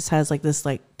say, it just has like this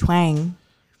like twang.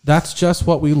 That's just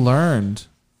what we learned.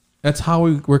 That's how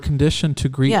we were conditioned to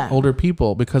greet Yeah. older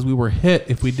people because we were hit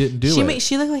if we didn't do it.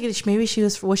 She looked like maybe she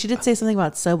was. Well, she did say something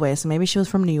about Subway, so maybe she was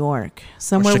from New York,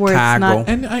 somewhere Or where it's Chicago. not.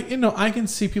 And I can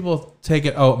see people take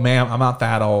it. Oh, ma'am, I'm not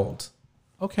that old.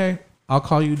 Okay, I'll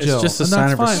call you Jill. It's just a And sign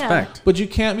that's of fine. respect. But you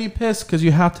can't be pissed because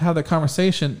you have to have that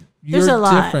conversation. There's You're a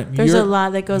lot. different. There's You're- a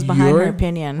lot that goes behind her you're-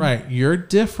 opinion. Right. You're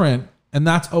different, and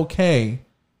that's okay.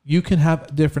 You can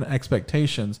have different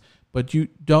expectations, but you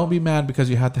don't be mad because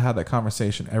you have to have that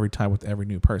conversation every time with every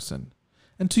new person.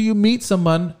 Until you meet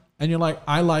someone and you're like,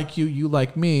 I like you, you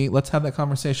like me. Let's have that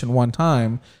conversation one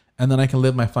time, and then I can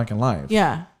live my fucking life.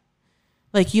 Yeah,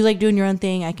 like you like doing your own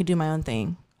thing. I could do my own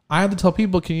thing. I have to tell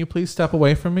people, can you please step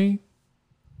away from me?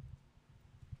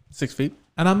 6 feet.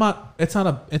 And I'm not. It's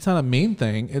not a mean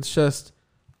thing. It's just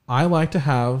I like to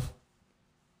have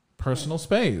personal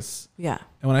space. Yeah.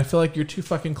 And when I feel like you're too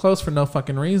fucking close for no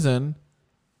fucking reason,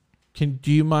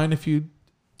 do you mind if you?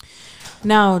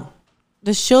 Now,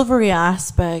 the chivalry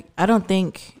aspect, I don't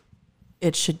think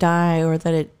it should die or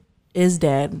that it is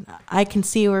dead. I can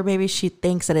see where maybe she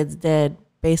thinks that it's dead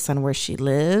based on where she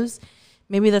lives.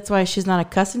 Maybe that's why she's not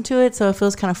accustomed to it, so it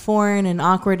feels kind of foreign and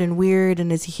awkward and weird.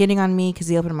 And is he hitting on me because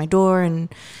he opened my door?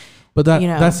 And But that you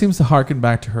know. that seems to harken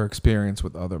back to her experience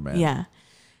with other men. yeah,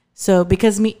 so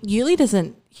because Yuli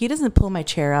doesn't pull my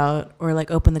chair out or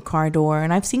like open the car door,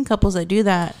 and I've seen couples that do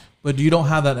that. But you don't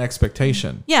have that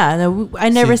expectation. Yeah, no, I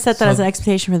never See, set that so- as an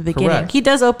expectation from the beginning. Correct. He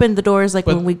does open the doors like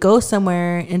But- when we go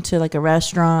somewhere into like a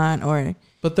restaurant or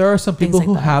But there are some Things people like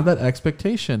who that. have that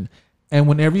expectation. And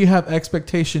whenever you have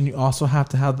expectation, you also have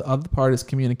to have the other part is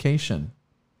communication.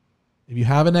 If you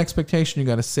have an expectation, you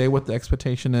got to say what the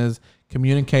expectation is,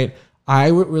 communicate.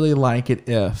 I would really like it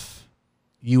if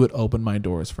you would open my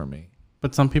doors for me.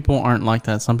 But some people aren't like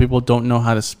that. Some people don't know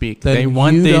how to speak. Then They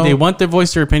want you they don't- want their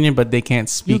voice their opinion, but they can't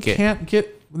speak You it. can't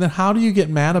get, then how do you get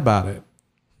mad about it?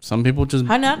 Some people just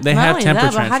how not, they not have only temper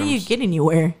that, but how do you tantrums. get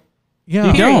anywhere? Yeah.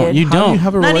 You don't. Period. You How do don't. you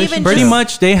have a Not even relationship? Pretty just-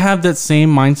 much, they have that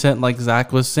same mindset, like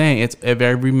Zach was saying. It's of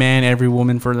every man, every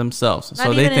woman for themselves. So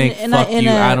Not they even think, in "Fuck you,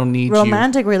 I don't need you."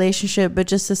 romantic relationship, but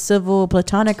just a civil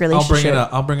platonic relationship.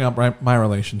 I'll bring up my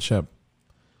relationship.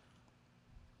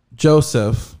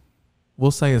 Joseph,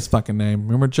 we'll say his fucking name.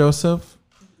 Remember Joseph?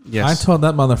 Yes. I told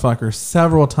that motherfucker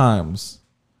several times.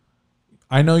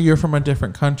 I know you're from a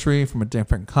different country, from a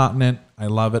different continent. I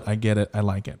love it. I get it. I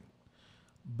like it.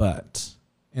 But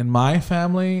in my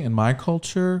family, in my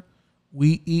culture,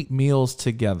 we eat meals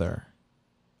together.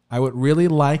 I would really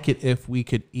like it if we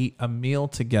could eat a meal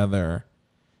together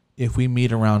if we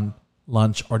meet around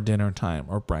lunch or dinner time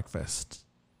or breakfast.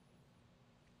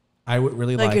 I would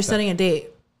really like like you're that. setting a date.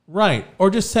 Right. Or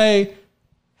just say,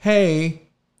 hey,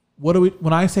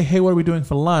 when I say, hey, what are we doing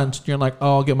for lunch? You're like,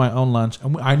 oh, I'll get my own lunch.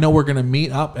 And I know we're going to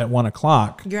meet up at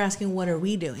 1:00. You're asking, what are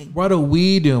we doing? What are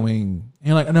we doing? And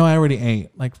you're like, no, I already ate.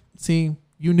 Like, see,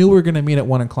 you knew we were going to meet at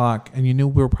 1:00 and you knew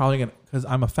we were probably going to, because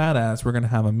I'm a fat ass, we're going to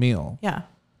have a meal. Yeah.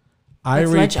 I It's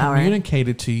already lunch hour.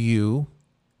 communicated to you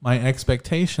my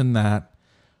expectation that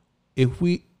if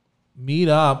we meet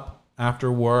up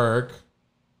after work,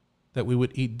 that we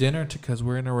would eat dinner because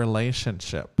we're in a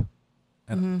relationship.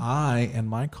 And I and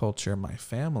my culture, my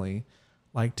family,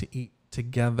 like to eat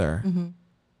together.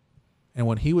 And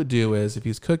what he would do is, if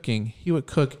he's cooking, he would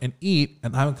cook and eat,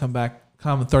 and I would come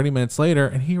 30 minutes later,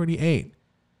 and he already ate.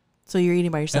 So you're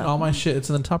eating by yourself. And all my shit, it's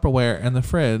in the Tupperware and the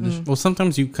fridge. Well,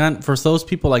 sometimes you can't. For those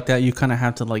people like that, you kind of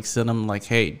have to like send them like,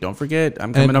 "Hey, don't forget,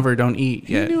 I'm coming And over. Don't eat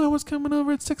He yet." knew I was coming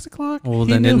over at 6 o'clock. Well,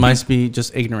 He then knew it he- must be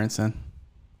just ignorance then.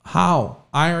 How?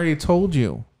 I already told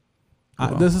you.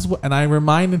 Well. This is what, and I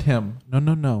reminded him.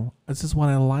 No. This is what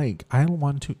I like. I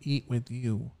want to eat with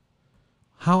you.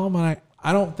 How am I?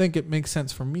 I don't think it makes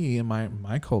sense for me in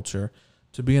my culture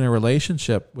to be in a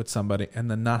relationship with somebody and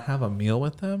then not have a meal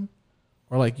with them,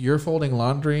 or like you're folding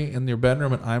laundry in your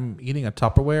bedroom and I'm eating a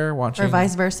Tupperware watching, or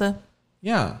vice versa.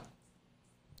 Yeah.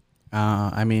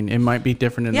 I mean, it might be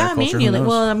different in Yeah, their me culture. and Who you. knows?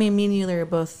 Well, I mean, me and you are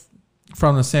both,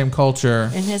 From the same culture,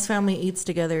 and his family eats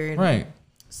together. And right?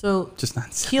 So just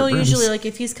not. separate he'll rooms. usually, like,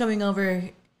 if he's coming over,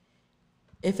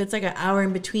 if it's like an hour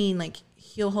in between, like,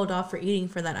 he'll hold off for eating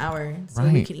for that hour so we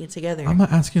Right. can eat together. I'm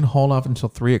not asking you to hold off until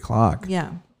 3 o'clock.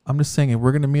 Yeah. I'm just saying if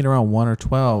we're gonna meet around 1 or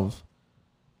 12,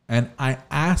 and I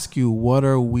ask you, what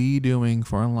are we doing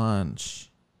for lunch?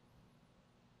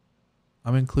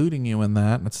 I'm including you in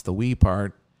that. That's the we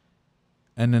part.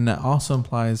 And then that also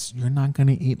implies you're not going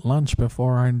to eat lunch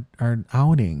before our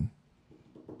outing.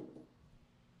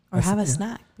 Or have a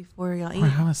snack before y'all Or eat.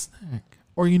 have a snack.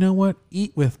 Or you know what?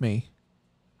 Eat with me.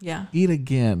 Yeah. Eat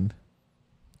again.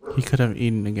 He could have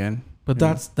eaten again. But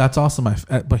that's also my.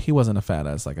 But he wasn't a fat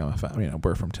ass like I'm a fat.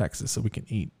 We're from Texas, so we can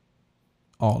eat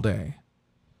all day.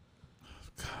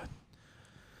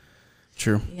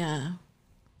 True. Yeah.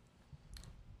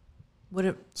 What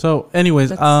if, So, anyways,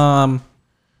 That's-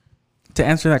 to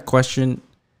answer that question,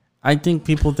 I think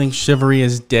people think chivalry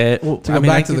is dead. Well, To go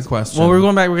back to the question. Well, we're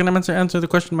going back. We're gonna answer the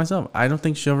question myself. I don't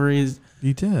think chivalry is.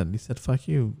 You did. You said fuck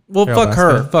you. Well, Carol fuck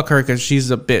her. Baskin. Fuck her because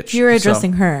she's a bitch. you're So,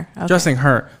 addressing her. Okay. addressing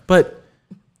her. But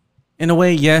in a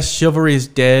way, yes, chivalry is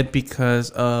dead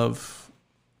because of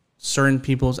certain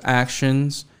people's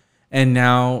actions, and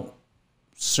now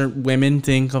certain women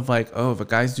think of like, oh, if a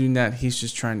guy's doing that, he's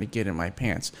just trying to get in my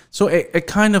pants. So it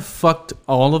kind of fucked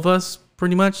all of us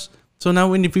pretty much. So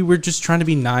now if we were just trying to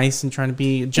be nice and trying to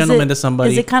be a gentleman to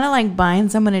somebody, Is it kind of like buying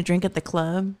someone a drink at the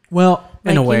club? Well,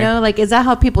 Like, in a way. You know, like, is that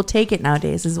how people take it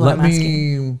nowadays? Is what let I'm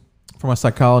asking. me, from a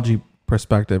psychology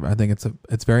perspective, I think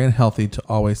it's very unhealthy to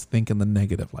always think in the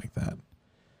negative like that.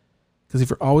 Because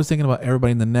if you're always thinking about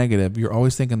everybody in the negative, you're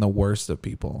always thinking the worst of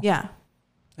people. Yeah.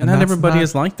 and not that's everybody not-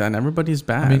 is like that. And everybody's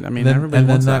bad. I mean, then, everybody and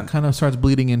then wants that that. kind of starts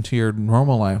bleeding into your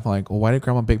normal life. Like, well, why did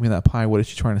Grandma bake me that pie? What is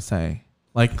she trying to say?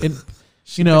 Like, it,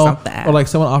 you know, not bad. or like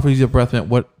someone offers you a breath mint.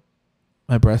 What?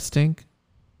 My breath stink?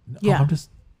 No, Yeah.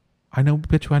 I know,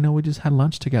 bitch. I know we just had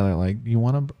lunch together. Like, you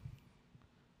want to?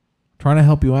 Trying to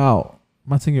help you out.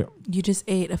 I'm not saying you're. You just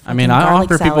ate a I mean, fucking I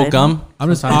garlic offer people salad. gum. I'm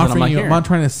just sometimes, and offering like, you. here. I'm not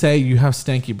trying to say you have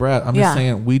stanky breath. I'm Yeah. just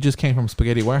saying we just came from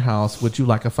Spaghetti Warehouse. Would you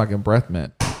like a fucking breath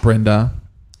mint, Brenda?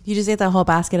 You just ate that whole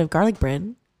basket of garlic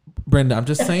bread. Brenda, I'm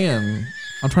just saying.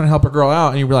 I'm trying to help a girl out,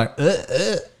 and you'd be like,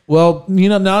 Well, you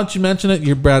know, now that you mention it,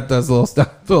 your breath does a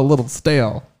little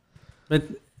stale. But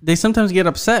they sometimes get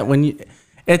upset when you.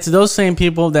 It's those same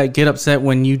people that get upset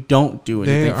when you don't do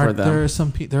anything for them. There are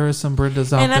some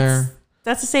Brendas out And there.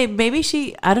 that's to say, maybe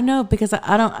I don't know, because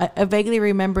I vaguely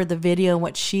remember the video and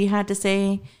what she had to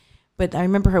say, but I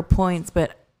remember her points.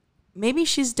 But maybe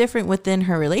she's different within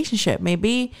her relationship.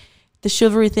 Maybe the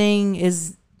chivalry thing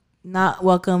is not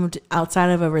welcomed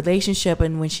outside of a relationship,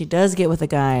 and when she does get with a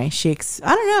guy, I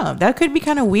don't know. That could be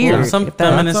kind of weird. Well, some if that-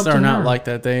 feminists up are to not her. like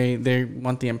that. They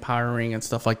want the empowering and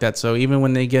stuff like that. So even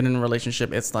when they get in a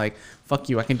relationship, it's like, fuck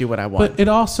you, I can do what I want. But it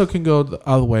also can go the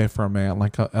other way for a man.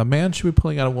 Like a man should be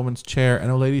pulling out a woman's chair,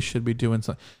 and a lady should be doing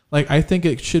something. Like, I think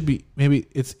it should be, maybe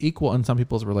it's equal in some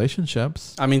people's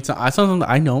relationships. I mean, sometimes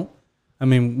I know. I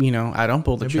mean, you know, I don't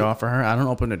pull the Maybe- chair off for her. I don't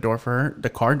open the door for her,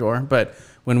 the car door. But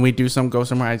when we go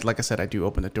somewhere, like I said, I do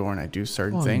open the door and I do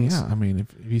certain Well, things. yeah, I mean, if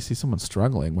you see someone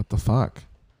struggling, what the fuck?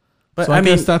 But So I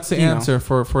mean, guess that's the you know, answer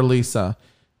for Lisa.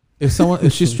 If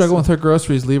she's struggling with her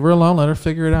groceries, leave her alone. Let her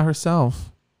figure it out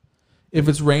herself. If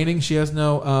it's raining, she has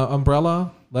no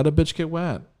umbrella. Let a bitch get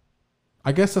wet.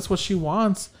 I guess that's what she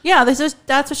wants. Yeah, that's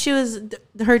what she was.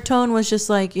 Her tone was just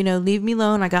like, leave me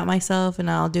alone. I got myself, and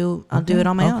I'll do it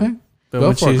on my own. But Go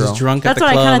when for it, she's girl. drunk That's at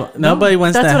the what I club, kinda- nobody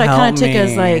wants That's to what I help kind of took me.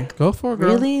 as like, Go for it,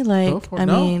 girl. really? Like, Go for it. I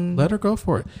No, mean, let her go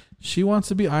for it. She wants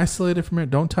to be isolated from it.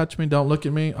 Don't touch me. Don't look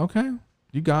at me. Okay,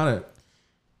 you got it.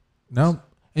 No,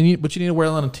 but you need to wear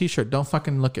it on a t-shirt. Don't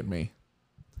fucking look at me.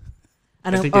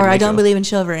 I think don't, they I make don't a- believe in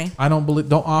chivalry.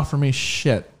 Don't offer me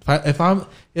shit. If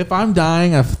I'm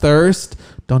dying of thirst,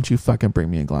 don't you fucking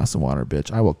bring me a glass of water,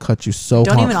 bitch. I will cut you so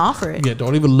Don't hard. even offer it. Yeah,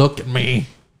 don't even look at me.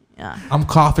 Yeah. I'm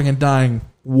coughing and dying.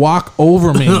 walk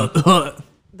over me.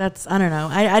 That's, I don't know.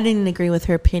 I didn't agree with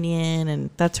her opinion, and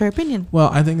that's her opinion. Well,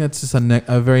 I think that's just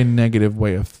a very negative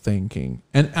way of thinking,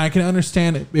 and I can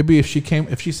understand it. Maybe if she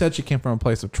said she came from a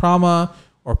place of trauma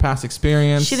or past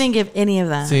experience. She didn't give any of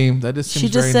that. See, that just seems She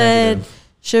just very said, negative.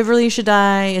 "Chivalry should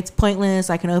die. It's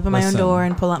pointless. I can open my own Listen, door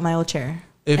and pull out my old chair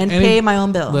if and any- pay my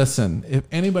own bill." Listen, if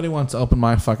anybody wants to open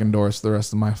my fucking doors for the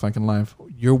rest of my fucking life,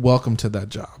 you're welcome to that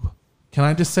job. Can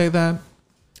I just say that?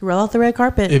 Roll out the red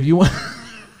carpet. If you want,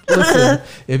 listen,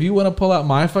 if you want to pull out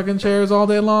my fucking chairs all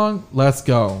day long, let's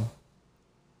go.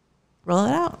 Roll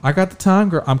it out. I got the time,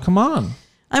 girl. Come on.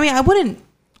 I mean, I wouldn't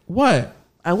What?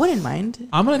 mind.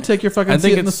 I'm gonna take your fucking I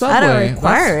think seat in the it's- subway. I don't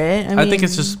require it. I think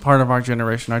it's just part of our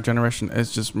generation. Our generation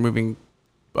is just moving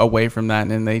away from that,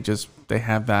 and they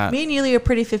have that. Me and Yuli are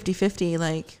pretty 50-50.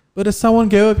 Like, But if someone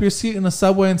gave up your seat in the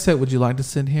subway and said, "Would you like to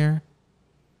sit here?"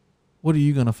 What are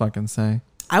you gonna fucking say?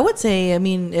 I would say, I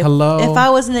mean, if Hello? I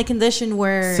was in a condition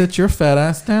where, Sit your fat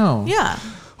ass down. yeah,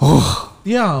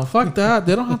 Yeah, fuck that.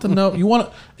 They don't have to know. You want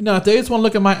to? No, if they just want to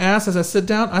look at my ass as I sit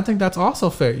down, I think that's also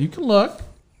fair. You can look.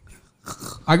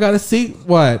 I got a seat.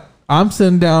 What? I'm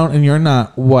sitting down and you're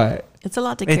not. What? it's a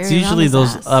lot to carry. It's usually around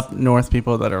those this ass. up north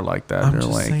people that are like that. I'm They're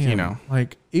just like, saying, you know,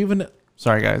 like even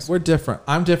sorry guys. we're different.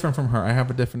 I'm different from her. I have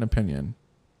a different opinion.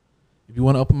 If you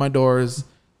want to open my doors,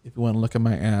 if you want to look at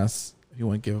my ass, if you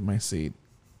want to give up my seat,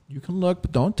 you can look,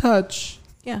 but don't touch.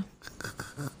 Yeah,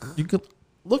 You can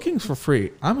looking for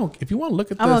free. I'm okay. If you want to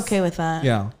look at this, I'm okay with that.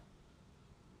 Yeah.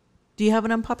 Do you have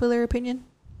an unpopular opinion?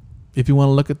 If you want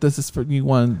to look at this, it's for you.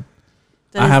 Want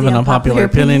That I is have the an unpopular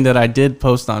opinion that I did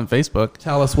post on Facebook.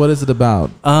 tell us what is it about?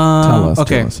 Tell us,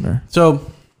 Okay, dear listener. so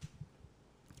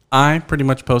I pretty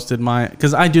much posted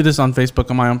because I do this on Facebook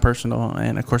on my own personal,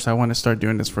 and of course I want to start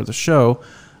doing this for the show.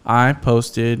 I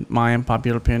posted my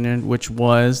unpopular opinion, which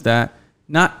was that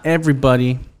not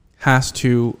everybody has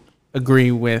to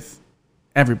agree with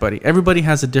everybody. Everybody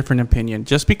has a different opinion.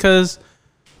 Just because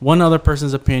one other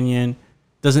person's opinion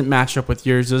doesn't match up with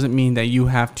yours doesn't mean that you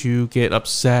have to get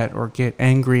upset or get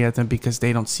angry at them because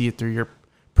they don't see it through your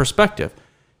perspective.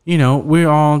 You know, we're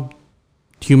all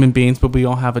human beings, but we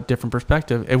all have a different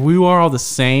perspective. If we were all the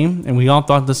same and we all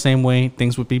thought the same way,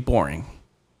 things would be boring.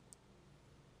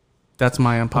 That's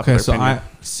my unpopular Okay, so opinion.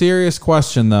 serious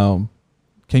question though.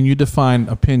 Can you define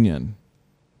opinion?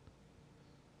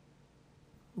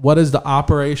 What is the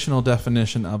operational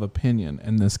definition of opinion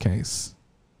in this case?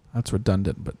 That's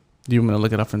redundant, but Do you want me to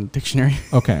look it up in the dictionary?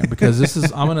 okay, because this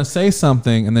is I'm gonna say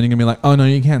something and then you're gonna be like, oh no,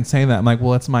 you can't say that. I'm like,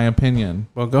 well, that's my opinion.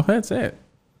 Well, go ahead, say it.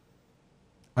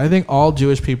 I think all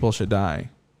Jewish people should die.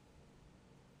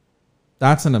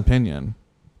 That's an opinion.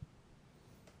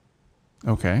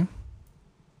 Okay.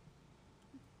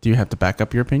 Do you have to back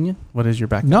up your opinion? What is your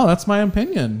back? No, that's my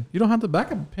opinion. You don't have to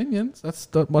back up opinions. That's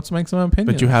what makes them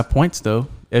opinions. But you have points though.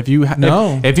 If you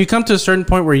No. if you come to a certain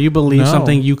point where you believe No.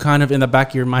 something, you kind of in the back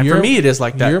of your mind. For me, it is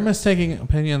like that. You're mistaking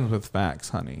opinions with facts,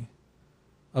 honey.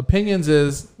 Opinions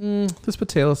is this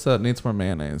potato salad needs more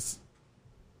mayonnaise.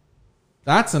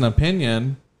 That's an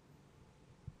opinion.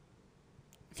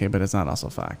 Okay, but it's not also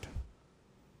fact.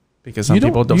 Because You some don't-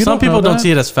 people don't. you Some don't people know don't that?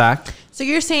 see it as fact. So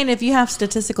you're saying if you have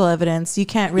statistical evidence, you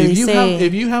can't really if say.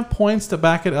 you have points to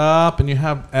back it up and you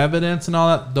have evidence and all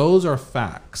that, those are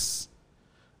facts.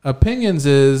 Opinions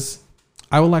is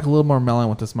I would like a little more melon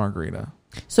with this margarita.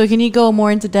 So can you go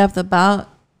more into depth about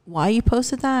why you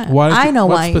posted that? Why did I you- know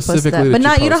what why you posted specifically that, did but you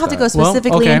not. You don't have post to go that? Well,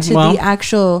 specifically okay, into well- the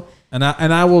actual. And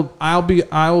I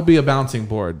will be a bouncing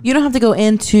board. You don't have to go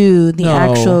into the No.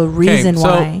 actual Okay, reason so-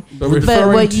 why. But But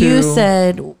referring what you to-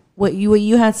 said, what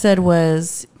you had said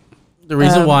was The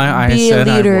reason why I be said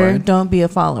a leader, I would. don't be a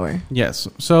follower. Yes.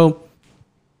 So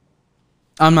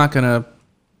I'm not gonna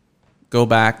go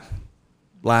back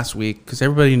last week because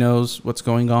everybody knows what's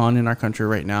going on in our country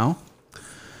right now.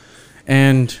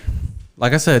 And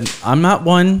like I said, I'm not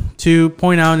one to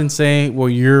point out and say, well,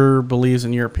 your beliefs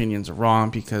and your opinions are wrong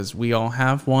because we all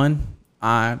have one.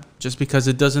 Just because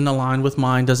it doesn't align with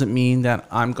mine doesn't mean that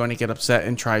I'm going to get upset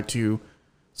and try to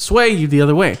sway you the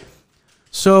other way.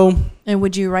 So And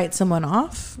would you write someone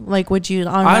off? Like, would you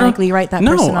automatically write that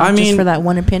no, person off I mean, just for that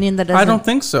one opinion that doesn't I don't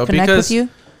think so connect because with you?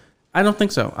 I don't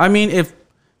think so. I mean, if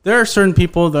there are certain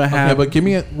people that have, Okay, but give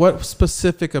me what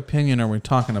specific opinion are we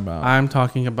talking about? I'm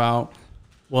talking about.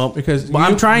 Well, Because well,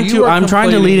 I'm you trying are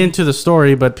to lead conflating- into the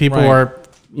story, but people Right. are,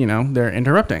 they're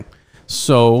interrupting.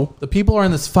 So The people are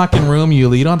in this fucking room,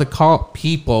 Yuli. You don't have to call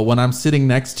people when I'm sitting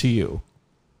next to you.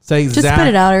 Say Just Zach. spit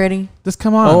it out already. Just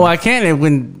come on. I can't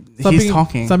when Stop he's being-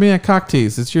 talking. Stop being a cock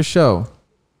tease. It's your show.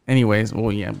 Anyways,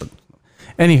 well, yeah, but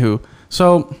anywho,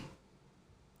 so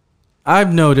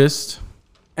I've noticed,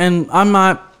 and I'm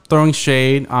not throwing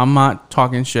shade. I'm not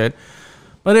talking shit.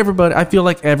 But I feel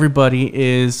like everybody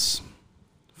is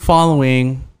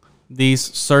following these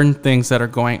certain things that are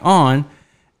going on.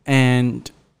 And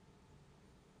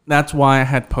that's why I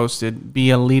had posted, be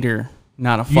a leader,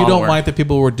 not a follower. You don't like that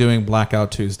people were doing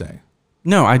Blackout Tuesday.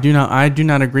 No, I do not. I do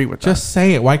not agree with that. Just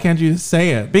say it. Why can't you just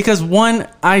say it? Because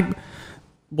what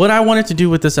I wanted to do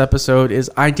with this episode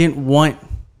is I wanted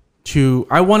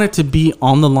to be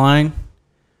on the line.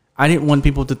 I didn't want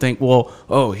people to think, well,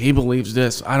 oh, he believes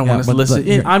this. I don't want to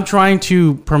listen. I'm trying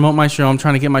to promote my show. I'm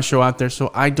trying to get my show out there. So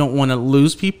I don't want to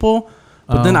lose people.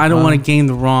 But then I don't want to gain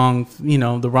the wrong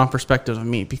perspective of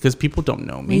me because people don't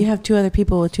know me. You have two other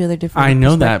people with two other different I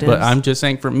know that, but I'm just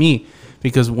saying for me,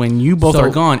 because when you both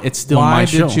are gone, it's still my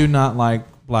show. Why did you not like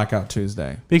Blackout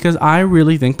Tuesday? Because I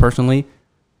really think personally,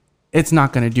 it's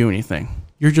not going to do anything.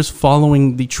 You're just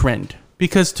following the trend.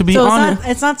 Because to be honest,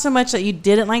 it's not so much that you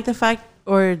didn't like the fact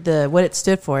or what it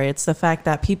stood for. It's the fact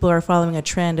that people are following a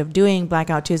trend of doing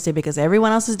Blackout Tuesday because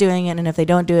everyone else is doing it, and if they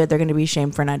don't do it, they're going to be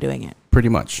shamed for not doing it. Pretty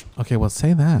much. Okay, well,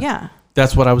 say that. Yeah.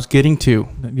 That's what I was getting to.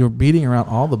 You're beating around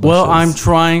all the bushes. Well, I'm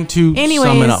trying to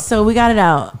sum it up. So we got it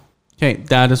out. Okay,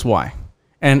 that is why.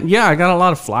 And yeah, I got a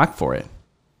lot of flack for it.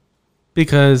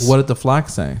 Because... What did the flack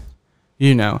say?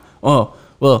 Oh,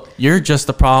 well, you're just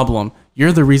the problem.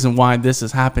 You're the reason why this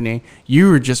is happening. You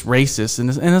were just racist. And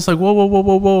it's like,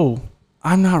 whoa.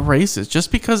 I'm not racist.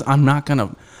 Just because I'm not going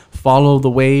to follow the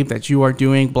wave that you are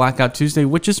doing Blackout Tuesday,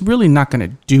 which is really not going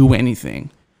to do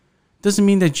anything, doesn't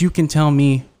mean that you can tell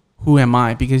me who am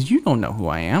I, because you don't know who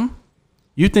I am.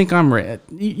 You think I'm red.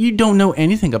 You don't know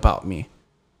anything about me,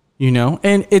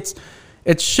 And it's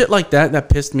shit like that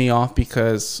pissed me off,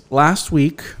 because last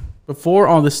week, before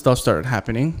all this stuff started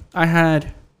happening, I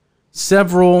had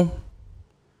several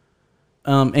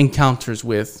encounters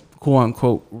with quote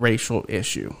unquote racial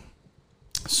issue.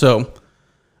 So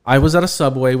I was at a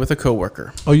Subway with a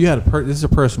coworker. Oh, you had these are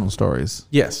personal stories.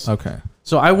 Yes. Okay.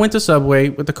 So I went to Subway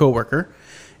with a coworker,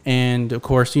 and of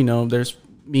course, there's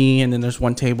me, and then there's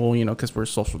one table, because we're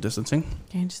social distancing.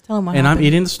 Okay, just tell them what And happened. I'm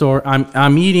eating the store.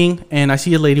 I'm eating, and I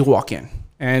see a lady walk in,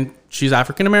 and she's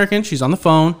African American. She's on the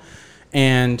phone,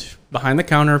 and behind the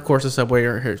counter, of course, at Subway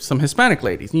are some Hispanic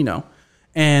ladies,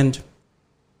 And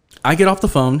I get off the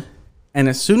phone, and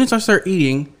as soon as I start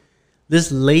eating, this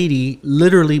lady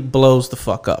literally blows the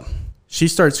fuck up. She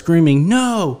starts screaming,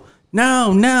 no.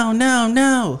 And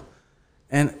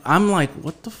I'm like,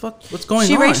 what the fuck? What's going on?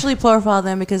 She racially profiled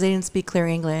them because they didn't speak clear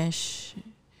English.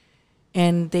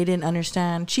 And they didn't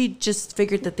understand. She just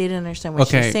figured that they didn't understand what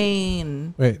she was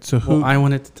saying. Wait, so who? Well, I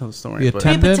wanted to tell the story. The but-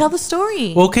 attendant? But tell the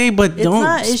story. Okay, but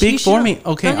don't speak for me.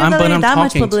 Okay, don't give that lady I'm that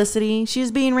much talking. publicity. She's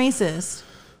being racist.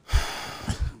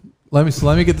 Let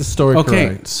me get the story Okay,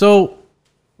 correct. so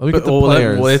Let me get the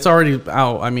players. well, it's already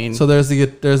out. I mean, So there's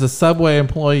a Subway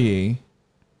employee.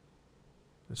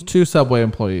 There's two Subway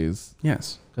employees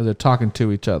yes. because they're talking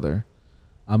to each other.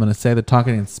 I'm gonna say they're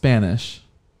talking in Spanish.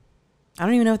 I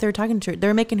don't even know if they were talking to her. They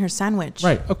were making her sandwich.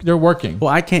 Right. Okay, they're working. Well,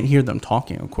 I can't hear them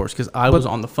talking, of course, because I was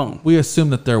on the phone. We assume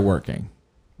that they're working.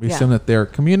 We Yeah. assume that they're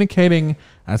communicating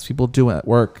as people do at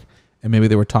work, and maybe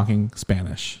they were talking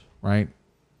Spanish, right?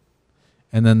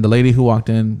 And then the lady who walked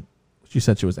in, she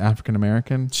said she was African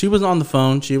American. She was on the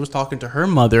phone. She was talking to her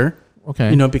mother.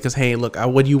 Okay. Because, hey, look,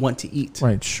 what do you want to eat?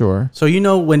 Right, sure. So,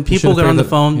 when people should've get on the figured that-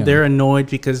 phone, yeah. they're annoyed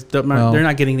because they're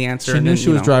not getting the answer. She and knew then, she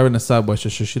was driving the Subway, so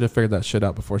she should have figured that shit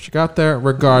out before she got there.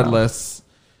 Regardless,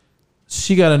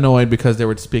 she got annoyed because they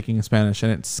were speaking in Spanish,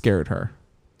 and it scared her.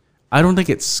 I don't think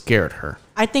it scared her.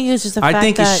 I think it was just the fact I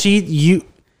think that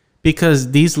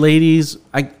because these ladies,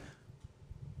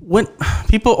 when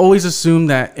people always assume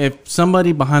that if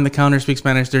somebody behind the counter speaks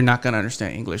Spanish, they're not going to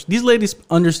understand English. These ladies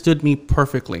understood me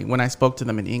perfectly when I spoke to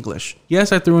them in English.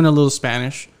 Yes, I threw in a little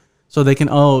Spanish so they can,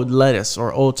 lettuce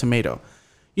or tomato,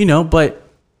 but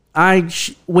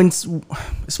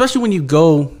especially when you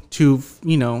go to,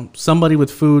 somebody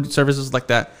with food services like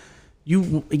that,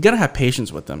 you got to have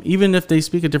patience with them, even if they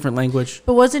speak a different language.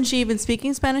 But wasn't she even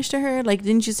speaking Spanish to her? Like,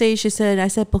 didn't you say she said, I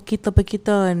said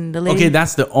poquito, and the lady... Okay,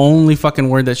 that's the only fucking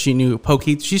word that she knew.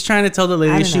 Poquito. She's trying to tell the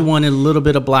lady she wanted a little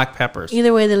bit of black peppers.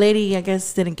 Either way, the lady, I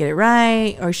guess, didn't get it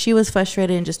right, or she was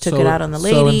frustrated and just took it out on the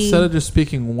lady. So instead of just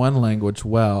speaking one language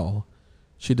well,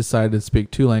 she decided to speak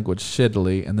two languages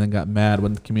shittily, and then got mad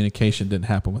when the communication didn't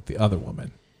happen with the other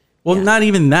woman. Well, not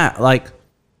even that. Like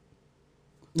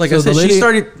So I said, the lady- she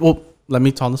started... Well, let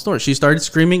me tell the story. She started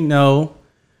screaming no,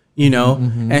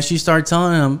 and she started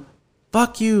telling him,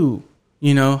 fuck you.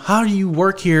 How do you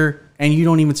work here and you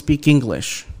don't even speak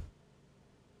English?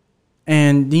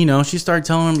 And, you know, she started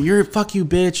telling him, "You're fuck you,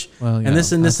 bitch." Well, yeah, and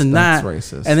this and this and that's that.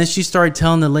 racist. And then she started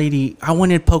telling the lady, "I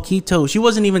wanted poquito." She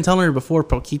wasn't even telling her before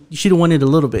poquito. She'd wanted a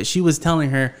little bit. She was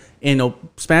telling her in a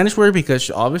Spanish word because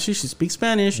obviously she speaks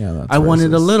Spanish. Yeah, that's I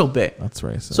wanted a racist. little bit. That's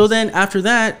racist. So then after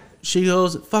that, she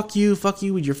goes, fuck you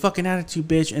with your fucking attitude,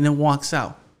 bitch," and then walks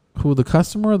out. Who, the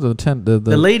customer or the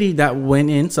The lady that went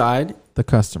inside, the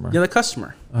customer? yeah, the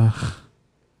customer. Ugh.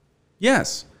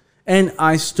 Yes. And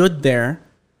I stood there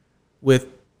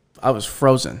I was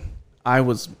frozen. I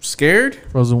was scared.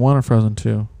 Frozen 1 or Frozen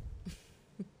 2?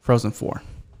 Frozen 4.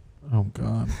 Oh,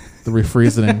 God. The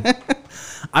refreezing.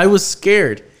 I was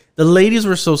scared. The ladies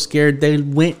were so scared they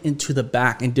went into the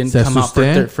back and didn't Se come out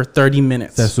asusté? for 30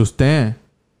 minutes. Se asusté.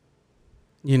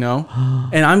 You know,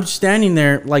 and I'm standing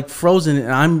there like frozen,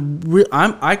 and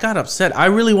I got upset. I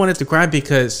really wanted to cry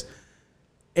because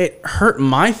it hurt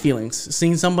my feelings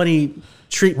seeing somebody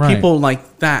treat Right. people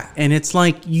like that, and it's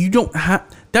like you don't have.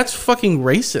 That's fucking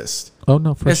racist, Oh,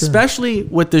 no, for sure. especially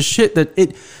with the shit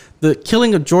the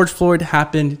killing of George Floyd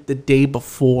happened the day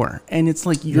before, and it's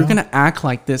like you're Yeah. gonna act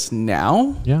like this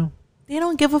now. Yeah. They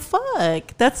don't give a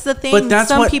fuck. That's the thing. But that's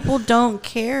Some what- people don't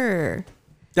care.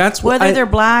 That's what Whether they're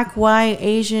black, white,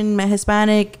 Asian,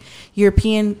 Hispanic,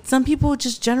 European, some people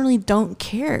just generally don't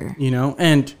care. you know,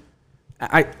 and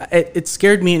it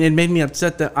scared me and it made me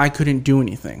upset that I couldn't do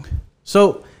anything.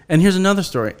 So, and here's another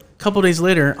story. A couple days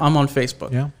later, I'm on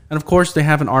Facebook. Yeah. And of course, they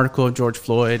have an article of George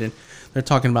Floyd, and they're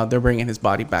talking about they're bringing his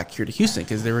body back here to Houston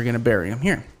because they were going to bury him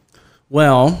here.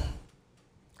 Well,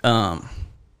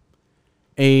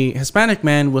 a Hispanic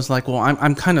man was like, "Well,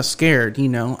 I'm kind of scared, you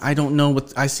know. I don't know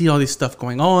what I see all this stuff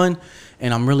going on,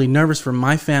 and I'm really nervous for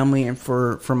my family and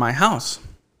for my house."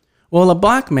 Well, a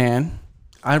black man,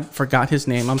 I forgot his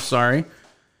name, I'm sorry.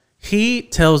 He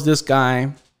tells this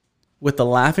guy with the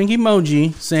laughing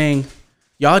emoji saying,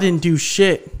 "Y'all didn't do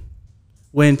shit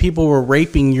when people were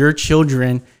raping your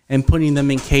children and putting them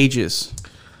in cages."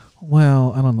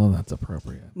 Well, I don't know that's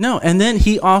appropriate. No, and then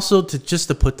he also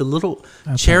to put the little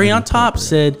That's cherry not on top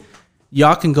said,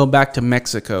 "Y'all can go back to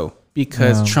Mexico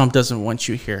because No. Trump doesn't want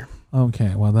you here."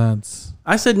 Okay, well, that's...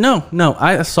 I said, no.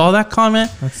 I saw that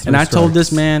comment, That's and I three told this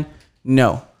strikes. man,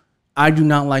 "No, I do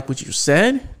not like what you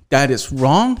said. That is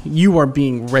wrong. You are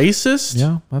being racist."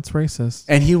 Yeah, that's racist.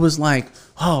 And he was like,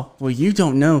 "Oh, well, you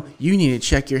don't know. You need to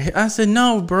check your head." I said,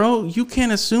 "No, bro. You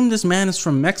can't assume this man is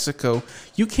from Mexico.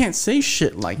 You can't say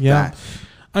shit like Yeah. that."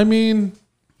 I mean,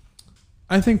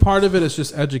 I think part of it is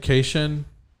just education.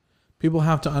 People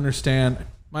have to understand.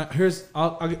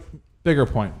 I'll get bigger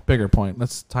point.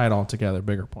 Let's tie it all together.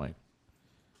 Bigger point.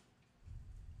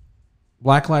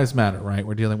 Black Lives Matter, right?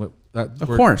 We're dealing with that. Of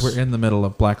course. We're in the middle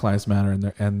of Black Lives Matter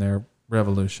and their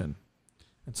revolution.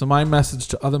 And so my message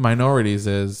to other minorities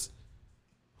is,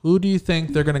 who do you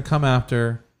think they're going to come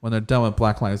after when they're done with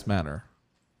Black Lives Matter?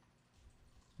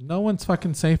 No one's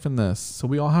fucking safe in this. So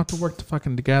we all have to work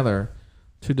together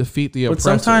to defeat the But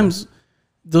oppressor. sometimes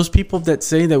those people that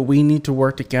say that we need to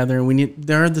work together and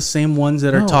they're the same ones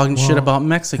that are No, talking shit well, about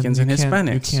Mexicans and you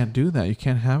Hispanics. can't do that. You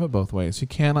can't have it both ways. You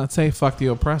cannot say fuck the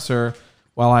oppressor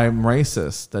while I'm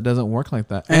racist. That doesn't work like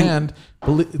that. And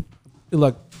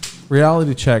look,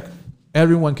 reality check.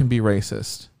 Everyone can be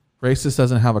racist. Racist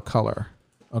doesn't have a color.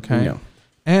 Okay. No.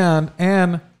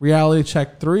 And reality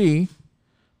check 3.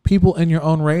 People in your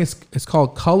own race. It's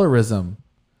called colorism.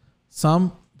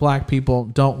 Some black people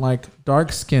don't like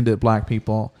dark-skinned black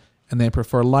people, and they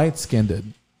prefer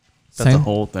light-skinned. That's a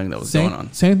whole thing that was going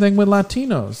on. Same thing with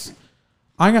Latinos.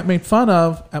 I got made fun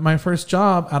of at my first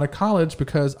job out of college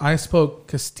because I spoke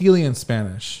Castilian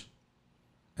Spanish.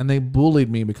 And they bullied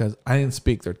me because I didn't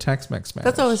speak their Tex-Mex Spanish.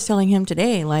 That's what I was telling him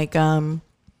today. Like,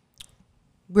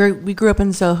 we grew up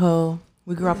in Soho.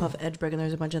 We grew up off Edgeburg, and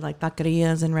there's a bunch of like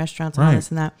taquerias and restaurants and all Right. this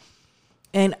and that.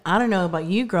 And I don't know about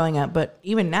you growing up, but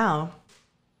even now,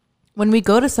 when we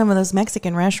go to some of those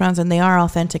Mexican restaurants, and they are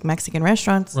authentic Mexican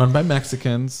restaurants, Run by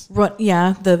Mexicans,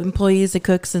 yeah, the employees, the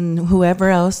cooks, and whoever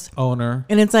else. owner.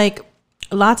 And it's like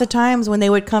lots of times when they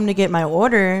would come to get my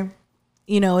order,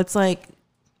 you know, it's like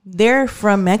they're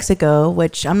from Mexico,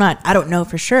 which I don't know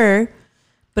for sure,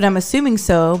 but I'm assuming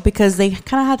so because they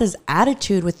kind of have this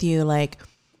attitude with you, like,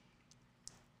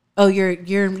 "Oh,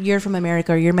 you're from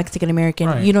America, or you're Mexican American.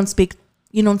 Right. You don't speak,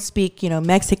 you know,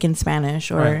 Mexican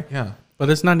Spanish or Right. Yeah. But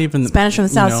it's not even Spanish from the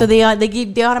South." know, So they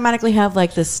automatically have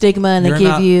like the stigma, and they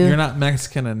give You're not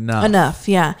Mexican enough. enough,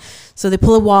 yeah. So they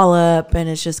pull a wall up, and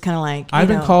it's just kind of like I've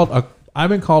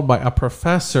been called by a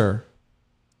professor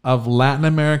of Latin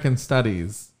American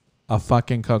studies a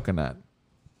fucking coconut.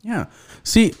 Yeah.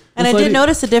 See, And This I did lady-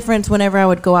 notice a difference whenever I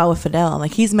would go out with Fidel.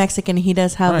 Like he's Mexican, he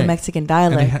does have a Right. Mexican And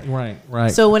dialect.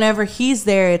 right. So whenever he's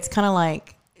there, it's kind of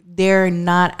like they're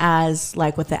not as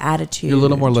like with the attitude. You're a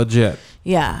little more legit.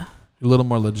 Yeah. You're a little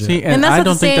more legit. see, And and that's I what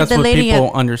don't the think same- that's the what lady people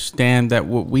at- understand that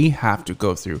what we have to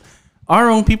go through. Our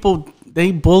own people,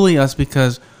 they bully us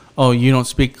because, oh, you don't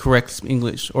speak correct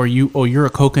English, or you're a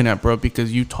coconut, bro,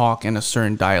 because you talk in a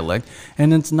certain dialect,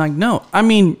 and it's like, no, I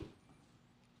mean,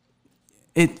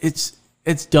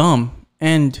 it's dumb,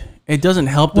 and it doesn't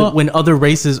help Well- that when other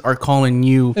races are calling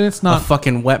you And it's not- a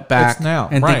fucking wetback It's now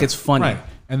and right, think it's funny. right.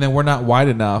 And then we're not white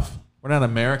enough. We're not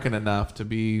American enough to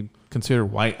be considered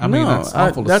white. I mean, that's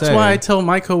awful to that's say. why I tell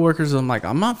my coworkers, I'm like,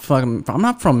 I'm not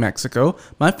from Mexico.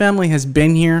 My family has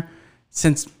been here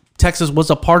since Texas was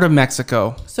a part of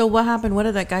Mexico. So what happened? What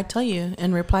did that guy tell you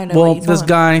in reply to Well, what you told this him?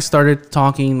 guy started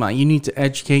talking like, you need to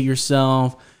educate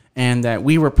yourself, and that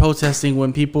we were protesting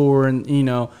when people were in,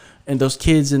 and those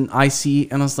kids in IC,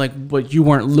 and I was like, but you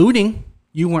weren't looting,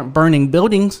 you weren't burning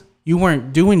buildings, you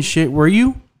weren't doing shit, were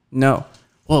you? No.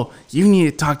 Well, you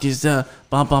need to talk to yourself,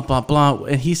 blah blah blah blah.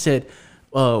 And he said,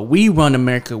 we run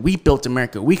America, we built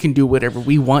America, we can do whatever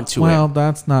we want to Well, it.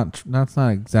 that's not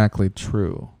exactly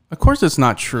true. Of course, it's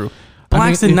not true. I mean,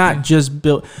 Blacks did if- not just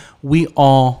build. We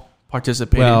all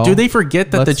participated. Well, Do they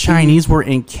forget that the let's be- Chinese were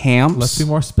in camps? Let's be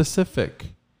more specific.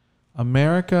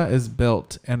 America is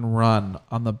built and run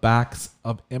on the backs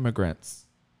of immigrants.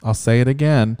 I'll say it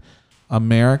again.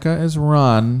 America is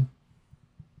run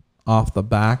off the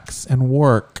backs and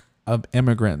work of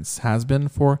immigrants. Has been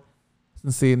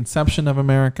since the inception of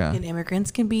America. And immigrants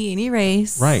can be any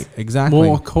race. Right, exactly.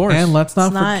 Well, of course. And let's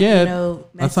not It's forget. let's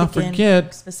let's not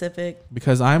forget specific.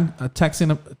 because I'm a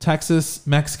Texas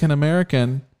Mexican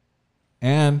American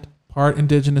and part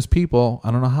indigenous people. I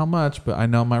don't know how much, but I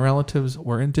know my relatives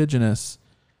were indigenous.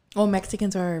 Well,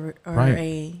 Mexicans are Right.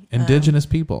 a Indigenous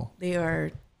people. They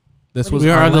are. This was we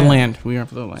our are the land. We are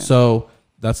for the land. So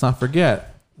let's not forget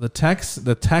the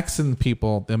Texan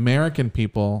people, the American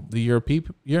people, the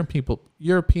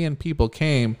European people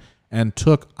came and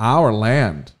took our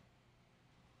land.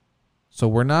 So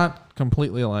we're not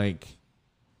completely like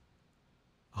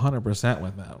 100%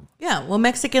 with them. Yeah. Well,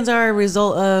 Mexicans are a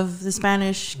result of the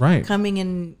Spanish Right. coming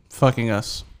and Fucking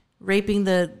us. raping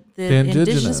the The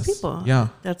indigenous people. Yeah.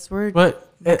 That's where. But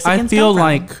I Mexicans feel come from.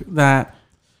 like that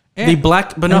the And-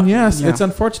 black, but no, And yes, yeah. it's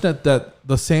unfortunate that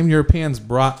the same Europeans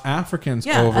brought Africans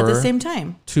Yeah. over At the same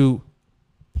time. to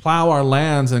plow our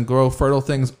lands and grow fertile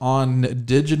things on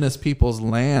indigenous people's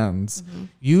lands Mm-hmm.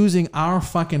 using our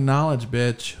fucking knowledge,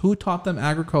 bitch. Who taught them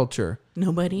agriculture?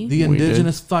 Nobody. The We did.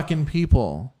 indigenous fucking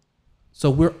people. So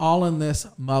we're all in this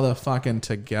motherfucking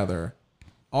together.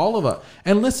 All of us.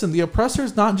 And listen, the oppressor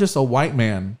is not just a white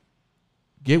man.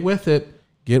 Get with it.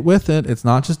 Get with it. It's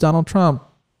not just Donald Trump.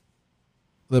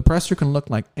 The oppressor can look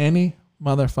like any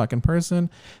motherfucking person.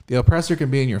 The oppressor can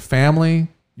be in your family,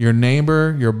 your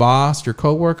neighbor, your boss, your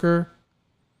coworker.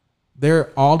 They're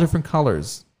all different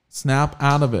colors. Snap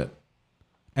out of it.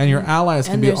 And your allies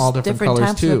can and be there's all different colors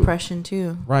types too. of oppression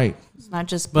too. Right. It's not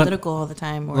just But, political all the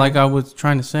time. Or, like I was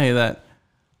trying to say that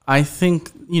I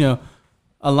think,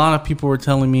 a lot of people were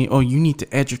telling me, oh, you need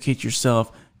to educate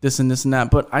yourself, this and this and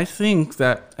that. But I think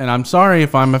that, and I'm sorry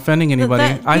if I'm offending anybody,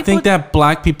 that I think people- that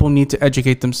black people need to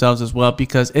educate themselves as well,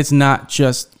 because it's not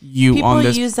just you people on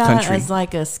this use that country. as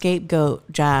like a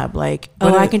scapegoat job. Like,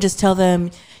 But I it- can just tell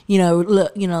them,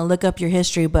 look up your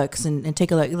history books and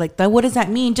take a look. Like that. What does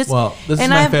that mean? Just Well, this is and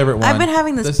my I've, favorite one. I've been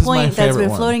having This this is my point that's favorite been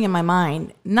one. floating in my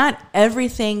mind. Not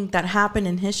everything that happened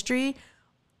in history,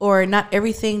 or not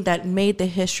everything that made the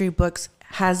history books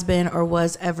has been or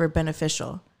was ever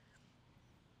beneficial.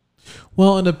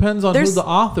 Well, it depends on who There's- the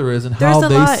author is and there's how a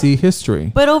they lot- see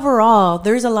history. But overall,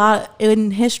 there's a lot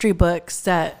in history books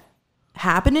that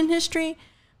happen in history,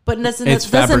 but it's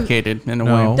fabricated in a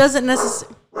No. way. doesn't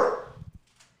necessarily.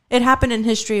 It happened in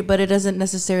history, but it doesn't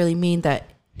necessarily mean that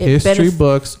it History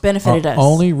books benefited are us.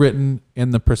 only written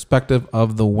in the perspective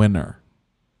of the winner.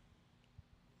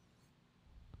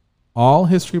 All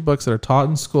history books that are taught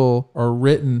in school are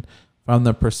written from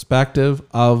the perspective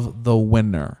of the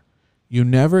winner. You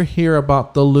never hear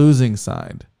about the losing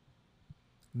side.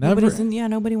 Never.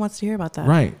 Nobody wants to hear about that.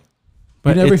 Right.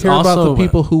 But you never it's hear about the also-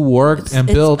 people who worked It's- and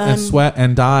it's built and sweat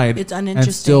and died it's and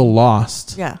uninteresting. still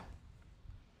lost. Yeah.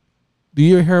 Do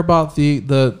you hear about the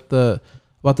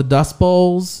about the Dust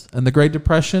Bowls and the Great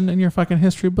Depression in your fucking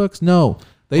history books? No,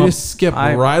 they Well, just skip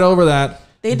I- right over that.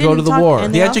 They and didn't go to the talk, war.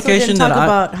 And The they also education didn't talk that I-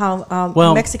 about how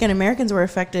Well- Mexican Americans were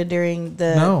affected during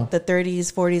the No. the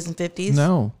 30s, 40s, and 50s.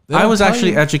 No, they I don't was tell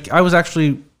actually you. I was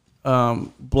actually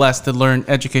blessed to learn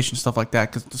education stuff like that,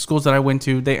 because the schools that I went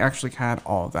to, they actually had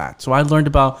all of that. So I learned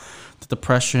about the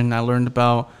Depression. I learned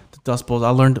about the Dust Bowls. I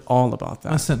learned all about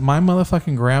that. Listen, my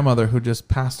motherfucking grandmother who just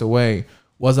passed away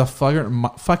was a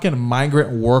fucking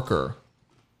migrant worker.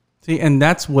 See, and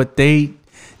that's what they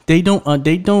don't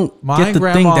My get the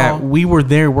grandma- thing that we were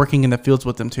there working in the fields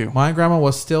with them too. My grandma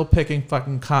was still picking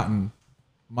fucking cotton.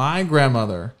 My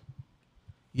grandmother,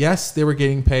 yes, they were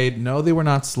getting paid. No, they were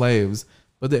not slaves,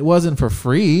 but it wasn't for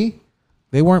free.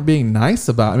 They weren't being nice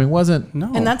about it. I mean, it wasn't.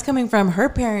 No, And that's coming from her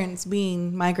parents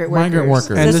being migrant workers. Migrant workers.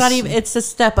 So And it's not this- even. It's a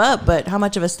step up, but how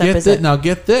much of a step is it? Now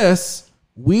get this.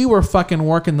 We were fucking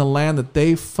working the land that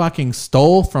they fucking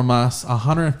stole from us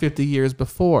 150 years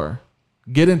before.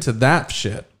 Get into that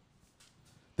shit.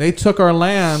 They took our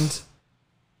land,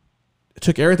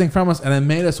 took everything from us, and then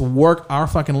made us work our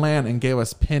fucking land and gave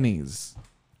us pennies.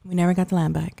 We never got the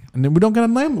land back, And then we don't get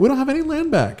land. We don't have any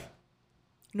land back.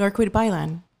 nor could we buy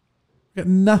land. We got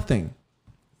nothing.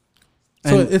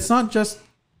 So And- it's not just.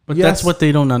 but yes, that's what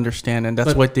they don't understand, and that's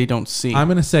But what they don't see. I'm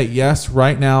going to say. Yes,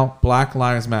 right now, Black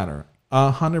Lives Matter.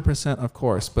 100%, of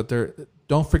course. But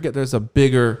don't forget, there's a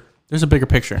bigger There's a bigger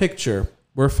picture. picture.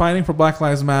 We're fighting for Black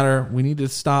Lives Matter. We need to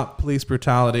stop police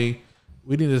brutality.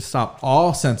 We need to stop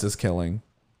all senseless killing,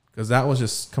 because that was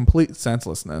just complete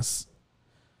senselessness.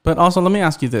 But also, let me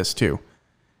ask you this too.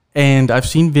 And I've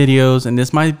seen videos, and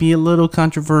this might be a little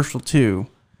controversial too.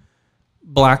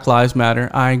 Black Lives Matter.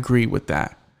 I agree with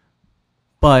that.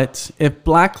 But if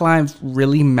Black Lives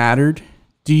really mattered,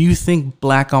 do you think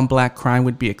black on black crime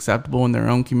would be acceptable in their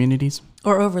own communities?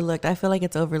 Or overlooked. I feel like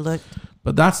it's overlooked.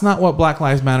 But that's not what Black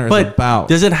Lives Matter is But about.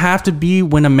 does it have to be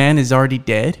when a man is already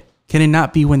dead? Can it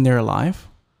not be when they're alive?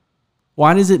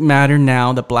 Why does it matter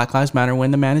now that Black Lives Matter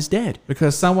when the man is dead?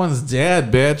 Because someone's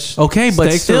dead, bitch. Okay, but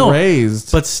Stakes still, are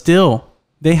raised. but still,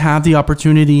 they have the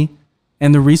opportunity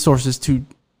and the resources to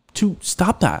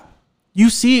stop that. You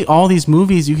see all these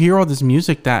movies, you hear all this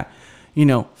music that,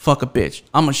 fuck a bitch.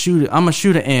 I'm gonna shoot it. I'm gonna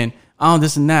shoot it in. Oh,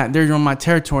 this and that. They're on my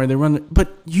territory. They run.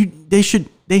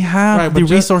 They have right, the but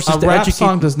resources a to rap educate.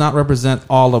 song does not represent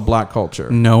all of black culture.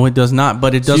 No, it does not.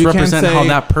 But it does So you can't represent how say,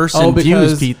 that person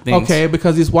views things. Okay,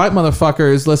 because these white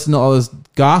motherfuckers listen to all this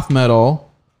goth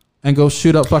metal and go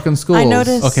shoot up fucking schools. I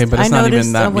noticed. Okay, but it's I not even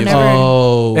noticed, that music. whenever,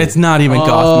 Oh, It's not even goth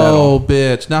oh, metal.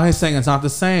 bitch! Now he's saying it's not the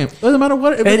same. Doesn't matter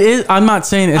what It is. I'm not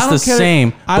saying it's I the don't care-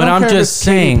 same, I but don't I'm care if just it's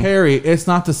Katy saying. Perry, it's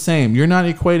not the same. You're not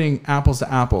equating apples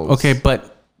to apples. Okay, but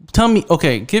tell me.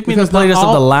 Okay, give me Because the latest not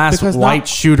of the all- last because white not-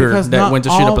 shooter because that not went to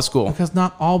shoot all- up a school. Because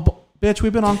not all. Bitch,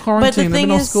 we've been on but the quarantine. There's thing been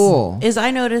no is, school. I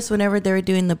noticed whenever they were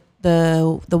doing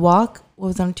the walk, what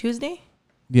was it, on Tuesday?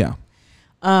 Yeah.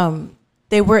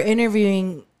 They were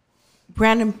interviewing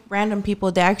random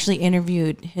people. They actually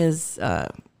interviewed his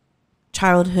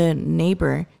childhood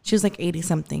neighbor. She was like 80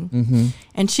 something,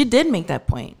 and she did make that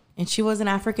point. And she was an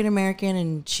African American,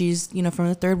 and she's from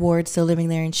the third ward, still living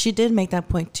there. And she did make that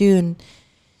point too. And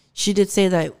she did say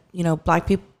that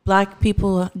black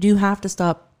people do have to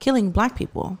stop killing black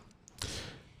people.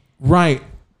 Right.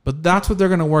 But that's what they're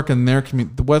going to work in their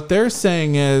community. What they're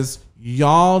saying is,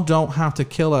 y'all don't have to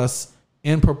kill us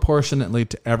in-proportionately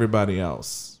to everybody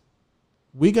else.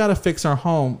 We got to fix our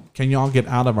home. Can y'all get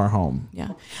out of our home? Yeah,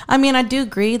 I mean, I do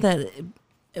agree that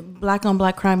black on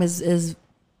black crime is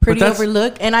pretty that's-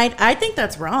 overlooked, and I think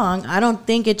that's wrong. I don't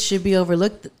think it should be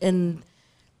overlooked in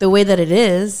the way that it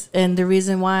is, and the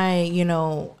reason why,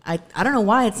 I don't know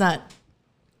why it's not.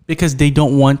 Because they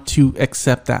don't want to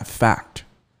accept that fact.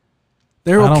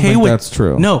 They're I don't okay think with that's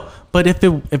true. No, but if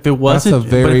it That's wasn't, a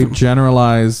very but if-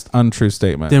 generalized, untrue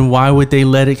statement. then why would they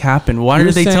let it happen? Why You're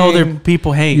do they tell their saying-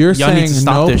 people, "Hey, You're y'all need saying to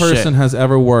stop no this person shit"? has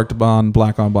ever worked on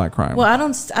black crime. Well, I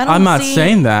don't. I'm not see-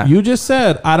 saying that. You just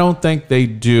said, I don't think they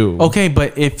do. Okay,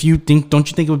 but if you think, don't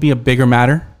you think it would be a bigger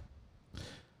matter?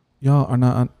 Y'all are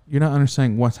not, you're not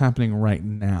understanding what's happening right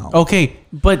now. Okay,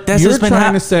 but that's You're just been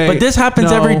trying to say- but this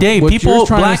happens no, every day. what you're People,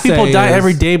 trying to black people say die is-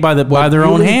 every day by their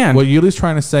own hand. What Yuli's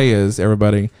trying to say is,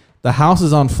 everybody, the house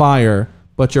is on fire,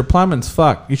 but your plumbing's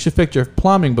fucked. You should fix your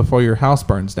plumbing before your house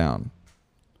burns down.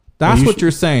 That's you what should-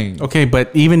 you're saying. Okay, but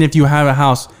even if you have a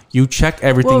house, you check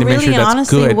everything to make sure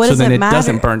that's good, what so does then it it matter?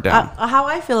 doesn't burn down. How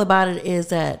I feel about it is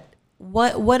that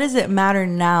what does it matter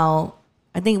now?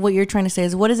 I think what you're trying to say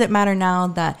is, what does it matter now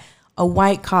that a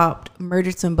white cop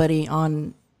murdered somebody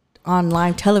on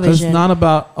live television? It's not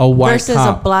about a white versus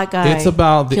cop. a black guy It's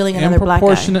about the killing another black guy.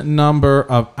 disproportionate number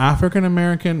of African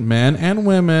American men and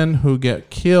women who get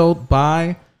killed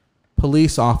by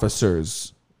police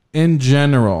officers in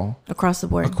general across the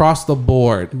board. across the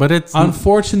board. But it's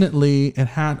Unfortunately,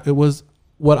 it was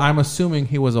what I'm assuming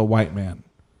he was a white man.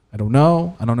 I don't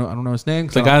know his name.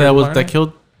 the guy that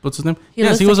killed. what's his name? He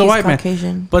Yes, looks he was like a he's white man.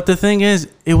 Caucasian. But the thing is,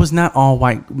 it was not all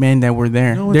white men that were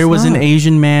there. No, it's There was an not.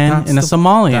 Asian man and a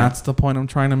Somalian. That's the point I'm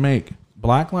trying to make.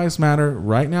 Black Lives Matter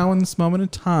right now in this moment in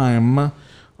time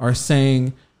are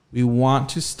saying we want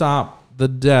to stop the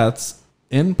deaths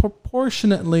in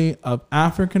proportionately of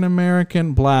African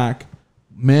American black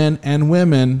men and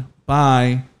women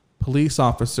by police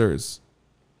officers.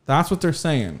 That's what they're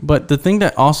saying. But the thing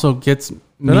that also gets They're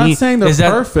me not saying they're is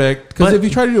that- perfect, because but- if you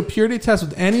try to do a purity test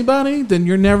with anybody, then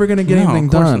you're never going to get No, anything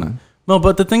of course done. not. No,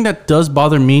 but the thing that does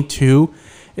bother me too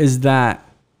is that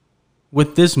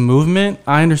with this movement,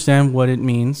 I understand what it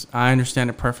means. I understand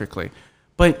it perfectly.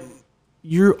 But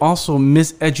you're also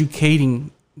miseducating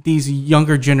these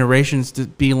younger generations to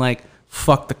be like,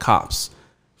 fuck the cops,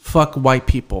 fuck white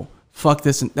people, fuck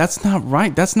this. And that's not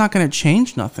right. That's not going to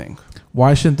change nothing.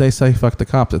 Why shouldn't they say fuck the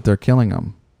cops if they're killing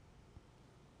them?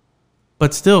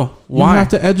 But still, You why? have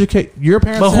to educate your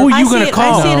parents. But who never- you gonna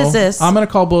call? I see it as this. I'm going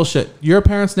to call bullshit. Your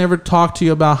parents never talked to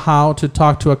you about how to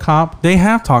talk to a cop. They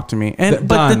have talked to me. And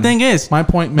but the Done. thing is, My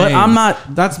point made. But I'm not.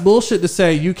 That's bullshit to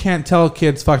say you can't tell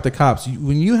kids fuck the cops.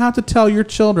 When you have to tell your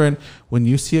children, when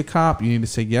you see a cop, you need to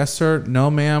say yes sir, no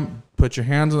ma'am, put your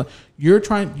hands on. You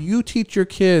teach your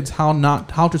kids how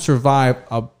to survive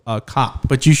a cop.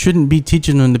 But you shouldn't be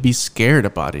teaching them to be scared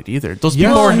about it either. Those Yes,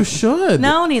 people are. you should.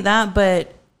 Not only that,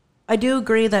 but I do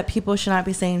agree that people should not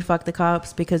be saying "fuck the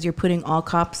cops" because you're putting all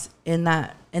cops in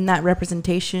that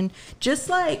representation. Just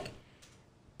like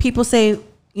people say,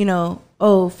 you know,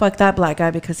 oh fuck that black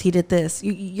guy because he did this.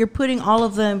 You're putting all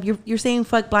of them. You're saying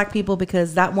fuck black people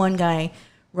because that one guy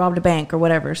robbed a bank or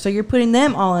whatever. So you're putting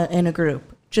them all in a group,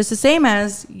 just the same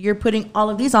as you're putting all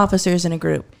of these officers in a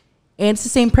group. And it's the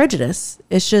same prejudice.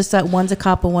 It's just that one's a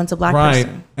cop and one's a black Right.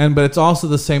 person. But it's also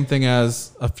the same thing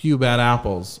as a few bad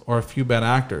apples or a few bad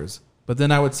actors. But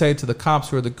then I would say to the cops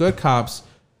who are the good cops,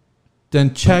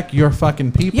 then check your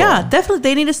fucking people. Yeah, definitely.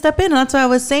 They need to step in. And that's what I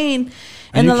was saying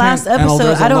And in you the last can't- and episode.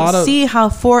 there's a I lot don't of- see how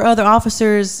 4 other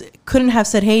officers couldn't have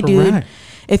said, hey, dude, Correct.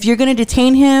 if you're going to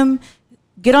detain him,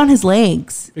 get on his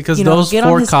legs. Because You know, those get on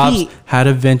 4 his cops feet. had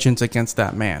a vengeance against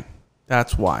that man.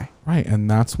 That's why. Right, and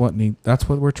that's what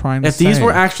we're trying to If say. these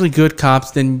were actually good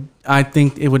cops, then I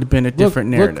think it would have been a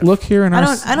different narrative. Look here in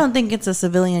our I don't think it's a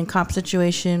civilian cop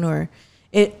situation or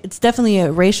it's definitely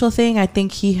a racial thing. I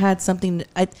think he had something.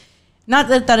 Not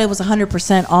that it was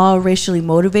 100% all racially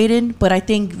motivated, but I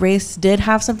think race did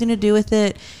have something to do with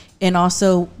it. And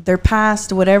also their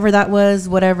past, whatever that was,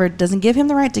 whatever, doesn't give him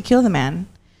the right to kill the man.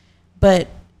 But,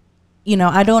 you know,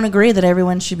 I don't agree that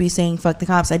everyone should be saying fuck the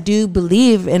cops. I do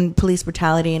believe in police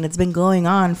brutality, and it's been going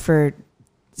on for,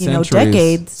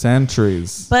 decades.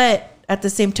 Centuries. But at the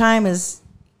same time, is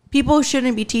people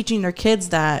shouldn't be teaching their kids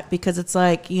that, because it's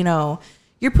like, you know,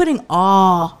 you're putting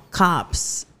all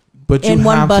cops But you in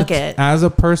one have to- bucket. as a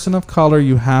person of color,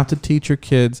 you have to teach your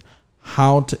kids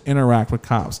how to interact with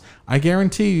cops. I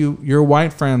guarantee you, your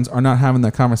white friends are not having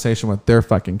that conversation with their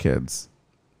fucking kids.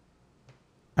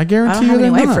 I guarantee I don't you have they're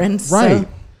any white not. friends, so- Right.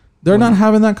 They're not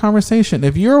having that conversation.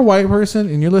 If you're a white person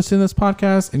and you're listening to this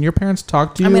podcast and your parents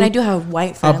talk to you I mean, I do have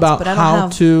white friends, about but I how don't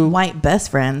have to- white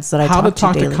best friends that I how to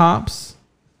talk to daily. cops,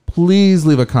 please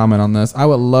leave a comment on this. I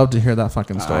would love to hear that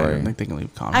fucking I story. don't think they can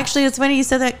leave comments. Actually, it's funny you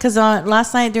said that, because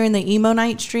last night during the emo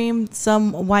night stream,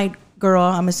 some white girl,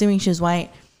 I'm assuming she was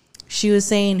white, she was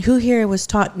saying, who here was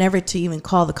taught never to even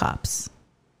call the cops?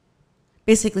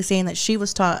 Basically saying that she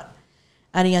was taught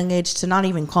at a young age to not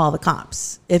even call the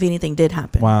cops if anything did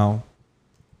happen. Wow.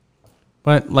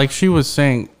 But like she was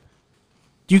saying,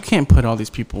 you can't put all these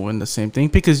people in the same thing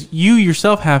because you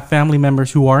yourself have family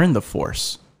members who are in the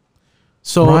force.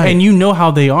 So, Right. and you know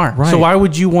how they are. Right. So why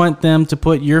would you want them to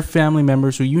put your family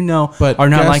members who you know But are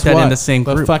not guess like that what? in the same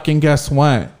But group? fucking guess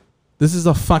what? This is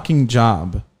a fucking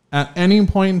job. At any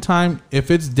point in time,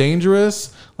 if it's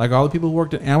dangerous, like all the people who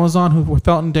worked at Amazon who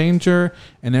felt in danger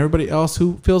and everybody else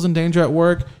who feels in danger at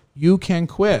work, you can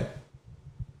quit.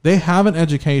 They have an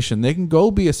education. They can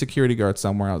go be a security guard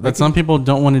somewhere else. But some people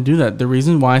don't want to do that. The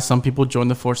reason why some people join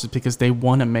the force is because they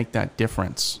want to make that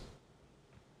difference.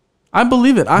 I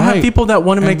believe it. I have Right. people that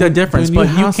want to make that difference, when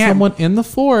but you you have can't. someone in the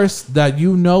force that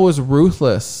you know is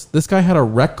ruthless. This guy had a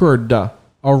record.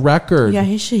 Yeah,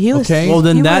 he was. Okay. Well,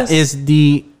 then he that was- is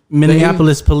the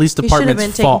Minneapolis Police He should have Department's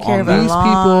been taken fault care on of that. a These long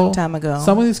people, time ago.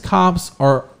 some of these cops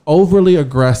are overly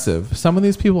aggressive. Some of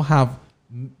these people have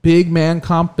big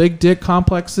dick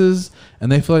complexes, and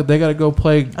they feel like they got to go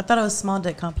play I thought it was small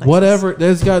dick complex. whatever.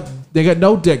 They got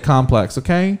no dick complex.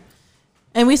 Okay.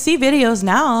 And we see videos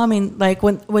now. I mean, like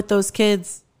when with those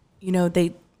kids, you know,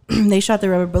 they they shot the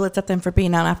rubber bullets at them for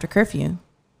being out after curfew.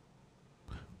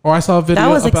 Or I saw a video That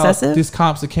was about excessive. these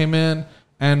cops that came in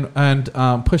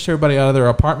and push everybody out of their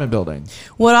apartment building.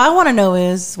 What I want to know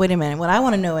is, wait a minute. What I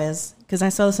want to know is, because I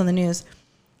saw this on the news,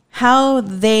 how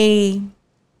they,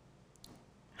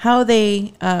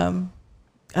 I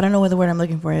don't know what the word I'm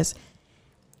looking for is,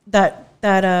 that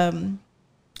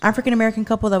African American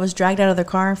couple that was dragged out of their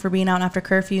car for being out after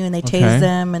curfew, and they tased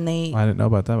them, and they. I didn't know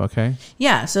about that. Okay.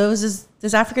 Yeah, so it was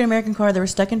this African American car. They were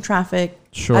stuck in traffic.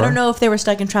 Sure. I don't know if they were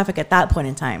stuck in traffic at that point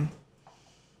in time.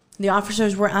 The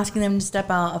officers were asking them to step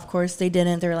out. Of course, they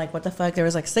didn't. They were like, "What the fuck?" There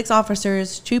was like 6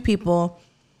 officers, 2 people.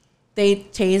 They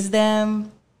tased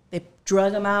them. They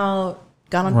drug them out.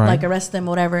 Got them, like arrested them,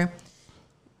 whatever.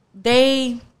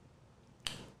 They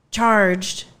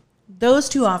charged those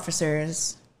 2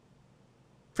 officers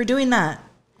for doing that.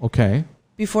 Okay.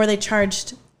 Before they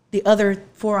charged the other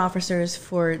 4 officers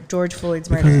for George Floyd's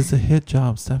murder. Because it's a hit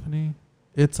job, Stephanie.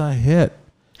 It's a hit.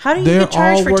 How do you They're get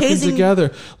charged all for working tasing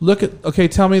together.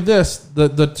 Tell me this.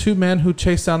 The 2 men who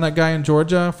chased down that guy in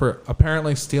Georgia for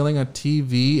apparently stealing a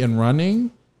TV and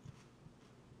running.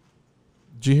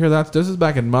 Did you hear that? This is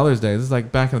back in Mother's Day. This is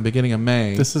like back in the beginning of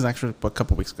May. This is actually a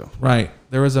couple weeks ago. Right.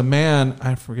 There was a man,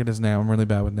 I forget his name. I'm really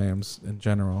bad with names in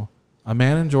general. A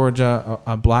man in Georgia,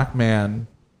 a black man,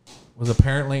 was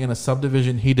apparently in a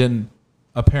subdivision he didn't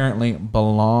apparently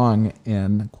belong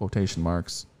in, quotation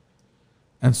marks.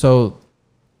 And so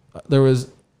there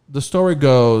was, the story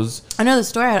goes. I know the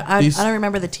story. I don't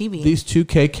remember the TV. These 2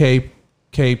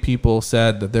 KKK people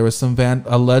said that there was some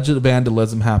alleged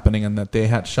vandalism happening and that they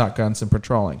had shotguns and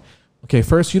patrolling. Okay,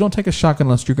 first, you don't take a shotgun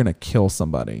unless you're going to kill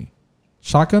somebody.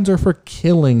 Shotguns are for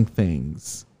killing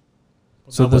things.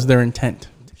 So that was their intent.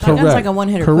 Shotgun's like a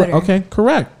one-hitter quitter. Okay,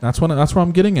 correct. That's where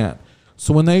I'm getting at.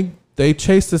 So when they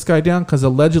chased this guy down because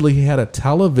allegedly he had a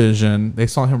television, they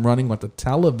saw him running with a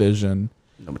television,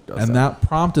 and that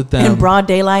prompted them in broad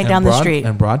daylight down the street.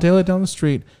 In broad daylight down the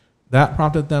street, that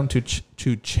prompted them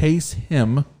to chase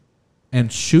him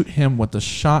and shoot him with a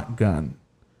shotgun.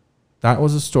 That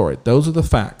was the story. Those are the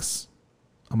facts.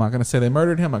 I'm not going to say they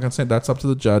murdered him. I'm not going to say that's up to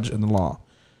the judge and the law.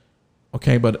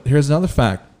 Okay, but here's another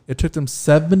fact. It took them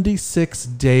 76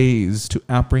 days to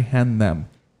apprehend them,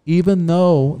 even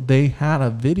though they had a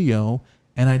video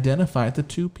and identified the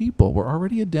 2 people. Were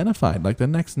already identified like the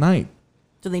next night.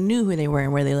 So they knew who they were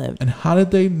and where they lived. And how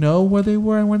did they know where they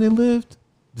were and where they lived?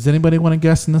 Does anybody want to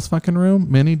guess in this fucking room?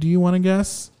 Minnie, do you want to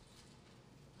guess?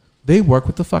 They work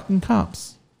with the fucking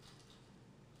cops.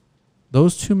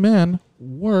 Those 2 men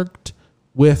worked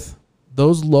with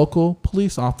those local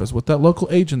police officers, with that local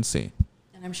agency.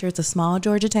 And I'm sure it's a small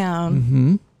Georgia town.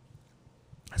 Mm-hmm.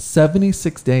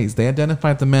 76 days. They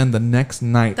identified the men the next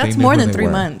night. That's more than 3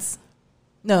 months.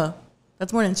 No,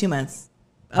 that's more than 2 months.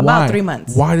 About 3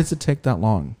 months. Why does it take that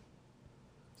long?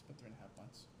 It's been 3.5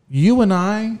 months. You and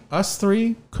I, us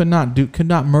 3, could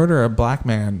not murder a black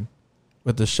man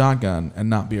with a shotgun and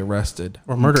not be arrested.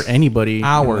 Or murder anybody.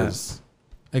 Hours.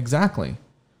 Exactly.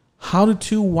 How did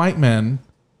 2 white men...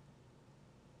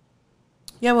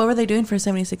 Yeah, what were they doing for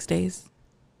 76 days?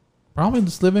 Probably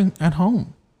just living at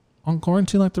home on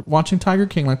quarantine, like watching Tiger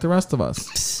King like the rest of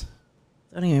us.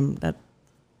 Don't even...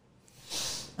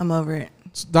 I'm over it.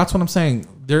 So that's what I'm saying.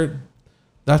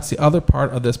 That's the other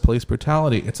part of this police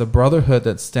brutality. It's a brotherhood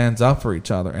that stands up for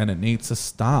each other, and it needs to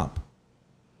stop.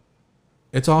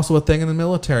 It's also a thing in the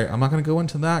military. I'm not going to go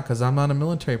into that because I'm not a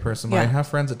military person. But I have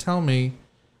friends that tell me,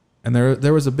 and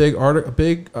there was a big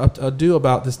ado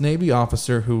about this Navy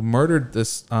officer who murdered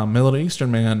this Middle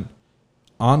Eastern man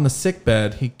on the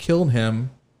sickbed. He killed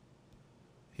him.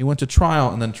 He went to trial,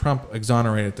 and then Trump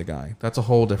exonerated the guy. That's a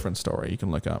whole different story. You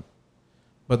can look up.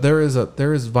 But there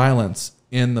is violence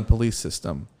in the police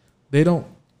system. They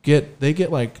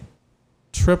get like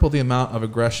triple the amount of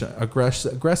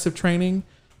aggressive training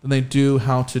than they do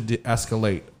how to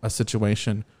de-escalate a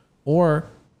situation or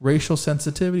racial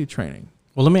sensitivity training.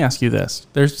 Well, let me ask you this.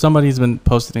 There's somebody who's been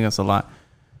posting us a lot.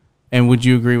 And would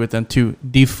you agree with them to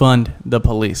defund the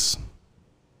police?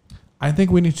 I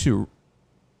think we need to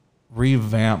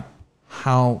revamp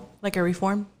how... Like a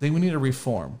reform? We need a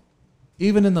reform.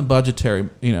 Even in the budgetary,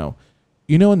 in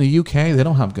the UK, they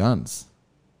don't have guns.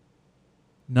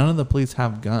 None of the police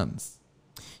have guns.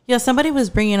 Yeah, somebody was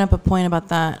bringing up a point about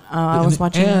that. I was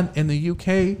watching. And in the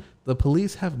UK, the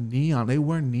police have neon. They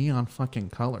wear neon fucking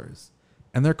colors.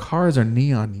 And their cars are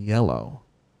neon yellow.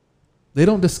 They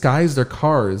don't disguise their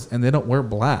cars, and they don't wear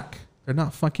black. They're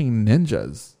not fucking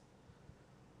ninjas.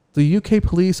 The UK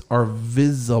police are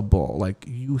visible. Like,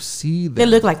 you see them. They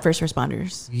look like first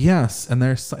responders. Yes, and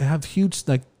they have huge,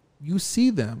 like, you see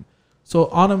them. So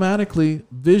automatically,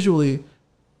 visually,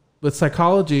 with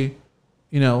psychology,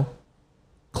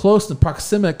 close to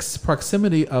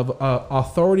proximity of an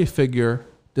authority figure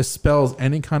dispels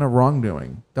any kind of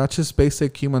wrongdoing. That's just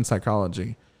basic human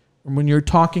psychology. And when you're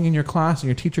talking in your class and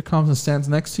your teacher comes and stands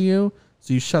next to you,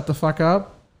 so you shut the fuck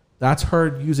up, that's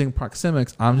her using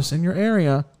proxemics. I'm just in your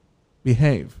area.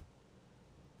 Behave.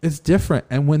 It's different.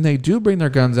 And when they do bring their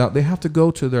guns out, they have to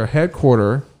go to their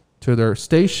headquarters, to their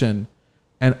station,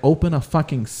 and open a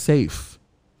fucking safe.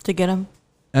 To get them.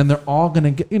 And they're all going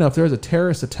to get, if there's a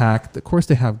terrorist attack, of course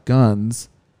they have guns,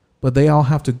 but they all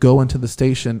have to go into the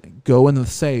station, go into the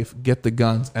safe, get the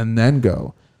guns, and then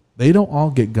go. They don't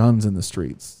all get guns in the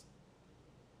streets.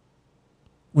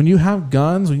 When you have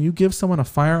guns, when you give someone a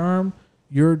firearm,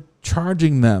 you're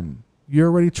charging them. You're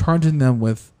already charging them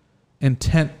with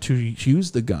intent to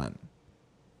use the gun.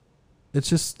 It's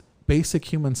just basic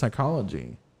human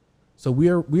psychology. So we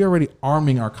are already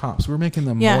arming our cops. We're making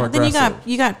them more aggressive. Then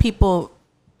you got people,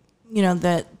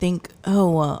 that think,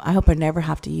 oh well, I hope I never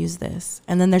have to use this.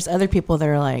 And then there's other people that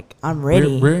are like, I'm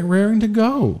ready, raring to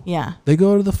go. Yeah, they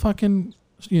go to the fucking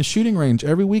shooting range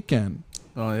every weekend.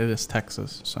 Well, it is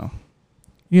Texas, so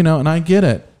and I get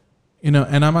it. And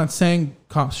I'm not saying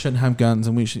cops shouldn't have guns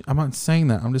and I'm not saying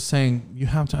that. I'm just saying you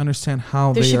have to understand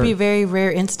how there should be very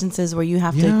rare instances where you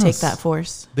have to take that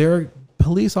force. There are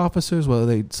police officers, whether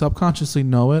they subconsciously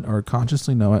know it or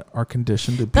consciously know it, are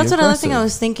conditioned to be That's aggressive. another thing I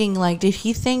was thinking. Like, did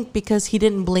he think because he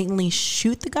didn't blatantly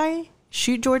shoot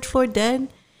George Floyd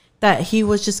dead, that he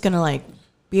was just going to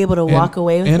be able to walk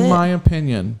away with it? In my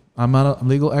opinion, I'm not a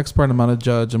legal expert. I'm not a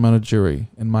judge. I'm not a jury.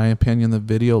 In my opinion, the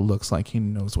video looks like he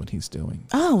knows what he's doing.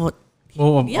 Oh,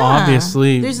 well,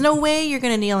 obviously. There's no way you're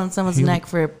going to kneel on someone's neck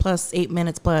for plus 8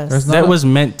 minutes plus. That was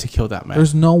meant to kill that man.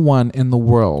 There's no one in the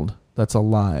world that's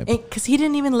alive. Because he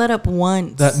didn't even let up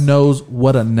once. That knows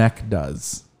what a neck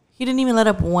does. He didn't even let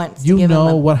up once. You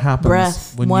know what happens.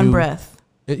 Breath. Breath.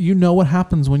 You know what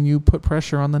happens when you put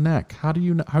pressure on the neck. How do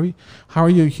you know? How are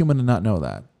you a human to not know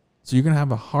that? So you're going to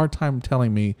have a hard time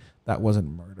telling me that wasn't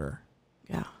murder.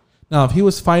 Yeah. Now, if he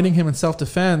was fighting him in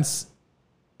self-defense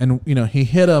and, he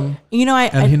hit him he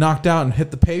knocked out and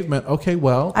hit the pavement, okay,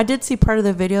 well. I did see part of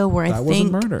the video where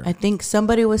wasn't murder. I think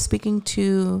somebody was speaking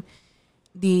to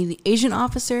the Asian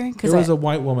officer. There was a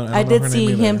white woman. I did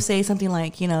see him say something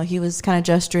like, he was kind of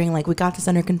gesturing like, we got this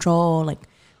under control, like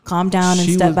calm down and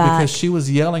step back. Because she was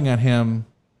yelling at him,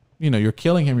 you're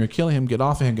killing him, get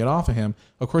off of him.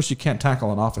 Of course, you can't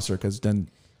tackle an officer because then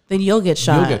you'll get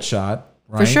shot.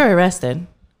 Right? For sure, arrested.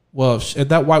 Well, if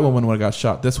that white woman would have got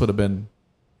shot, this would have been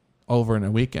over in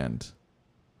a weekend.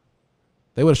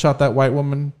 They would have shot that white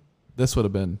woman. This would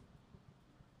have been.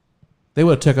 They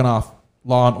would have taken off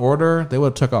Law and Order. They would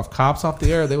have took off cops off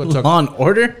the air. They would have took Law and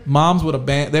Order. Moms would have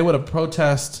banned. They would have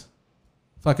protest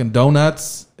fucking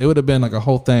donuts. It would have been like a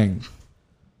whole thing.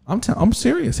 I'm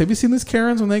serious. Have you seen these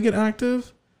Karens when they get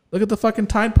active? Look at the fucking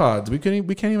Tide Pods. We can't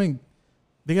even.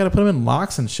 They got to put them in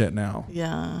locks and shit now.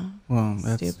 Yeah. Well,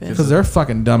 that's stupid. Because they're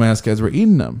fucking dumbass kids. We're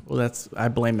eating them. Well, I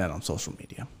blame that on social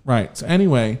media. Right. So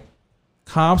anyway,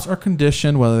 cops are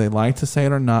conditioned, whether they like to say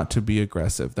it or not, to be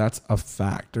aggressive. That's a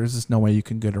fact. There's just no way you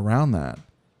can get around that.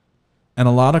 And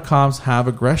a lot of cops have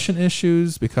aggression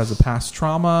issues because of past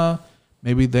trauma.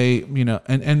 Maybe they,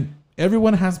 and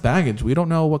everyone has baggage. We don't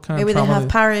know what kind of trauma. Maybe they have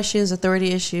power issues, authority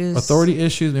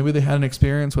issues. Maybe they had an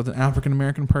experience with an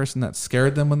African-American person that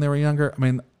scared them when they were younger. I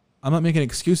mean, I'm not making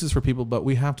excuses for people, but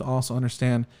we have to also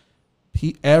understand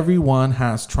everyone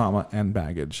has trauma and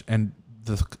baggage. And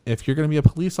if you're going to be a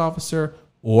police officer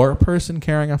or a person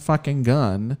carrying a fucking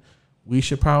gun, we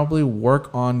should probably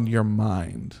work on your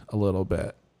mind a little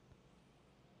bit.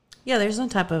 Yeah, there's no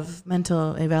type of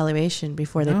mental evaluation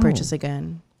before they purchase a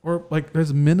gun. Or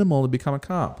there's minimal to become a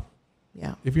cop.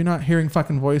 Yeah. If you're not hearing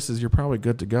fucking voices, you're probably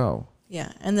good to go.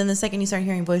 Yeah. And then the second you start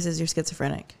hearing voices, you're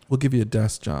schizophrenic. We'll give you a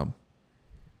desk job.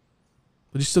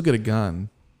 But you still get a gun.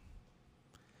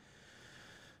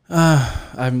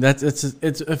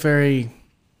 It's a very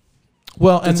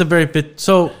well. It's a very bit.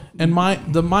 So, and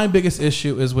my biggest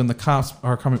issue is when the cops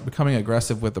are becoming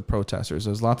aggressive with the protesters.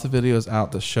 There's lots of videos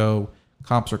out that show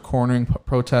cops are cornering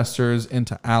protesters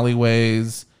into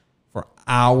alleyways for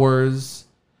hours.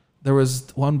 There was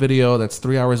one video that's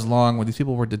 3 hours long where these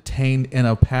people were detained in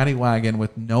a paddy wagon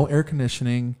with no air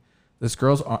conditioning. This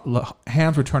girl's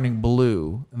hands were turning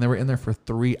blue, and they were in there for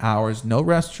 3 hours. No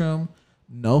restroom,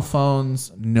 no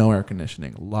phones, no air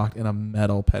conditioning, locked in a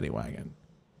metal paddy wagon.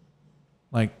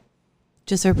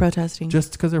 Just for protesting.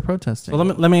 Just because they're protesting. Well,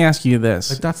 let me ask you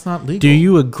this. That's not legal. Do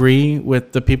you agree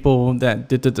with the people that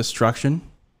did the destruction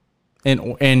in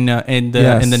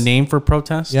the name for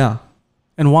protest? Yeah.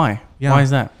 And why? Yeah. Why is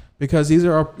that? Because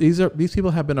these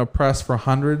people have been oppressed for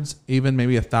hundreds, even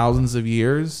maybe thousands of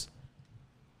years.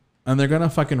 And they're going to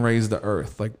fucking raise the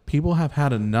earth. People have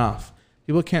had enough.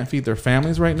 People can't feed their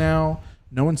families right now.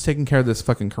 No one's taking care of this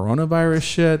fucking coronavirus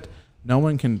shit. No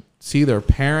one can see their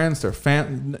parents, their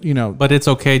But it's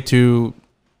okay to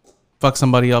fuck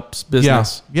somebody up's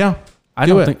business. Yeah. I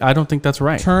don't think that's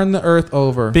right. Turn the earth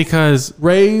over. Because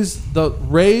raise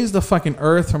the fucking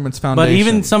earth from its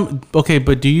foundation.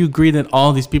 But do you agree that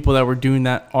all these people that were doing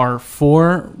that are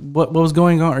for what was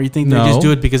going on, or you think they just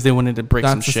do it because they wanted to break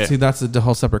some shit? See, that's a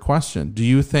whole separate question. Do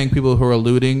you think people who are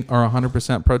looting are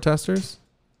 100% protesters?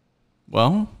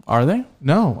 Well, are they?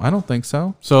 No, I don't think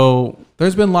so. So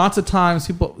there's been lots of times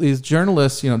these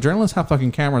journalists have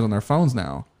fucking cameras on their phones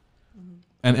now.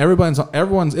 And everyone's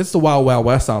it's the wild, wild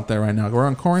west out there right now. We're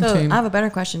on quarantine. So I have a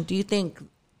better question. Do you think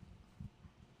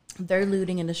their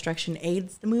looting and destruction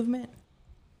aids the movement?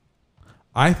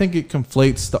 I think it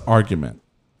conflates the argument.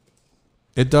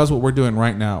 It does what we're doing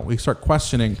right now. We start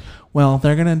questioning, well,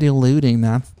 they're gonna do looting,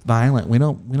 that's violent. We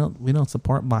don't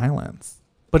support violence.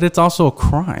 But it's also a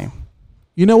crime.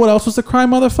 You know what else was a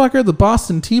crime, motherfucker? The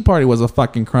Boston Tea Party was a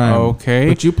fucking crime. Okay.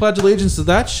 But you pledge allegiance to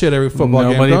that shit every football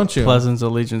game, don't you? Nobody pledges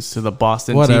allegiance to the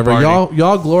Boston Tea Whatever. Party.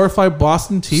 Y'all glorify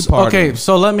Boston Tea Party. Okay,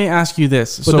 so let me ask you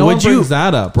this. But no one brings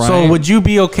that up, right? So would you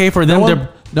be okay for them to...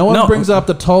 No one brings up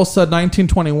the Tulsa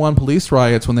 1921 police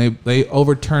riots when they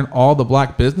overturned all the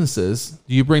black businesses.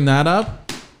 Do you bring that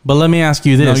up? But let me ask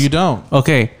you this. No, you don't.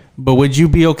 Okay, but would you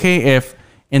be okay if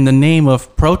in the name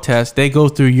of protest, they go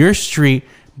through your street,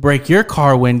 break your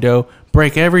car window,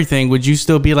 break everything? Would you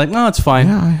still be like, no, it's fine?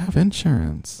 Yeah, I have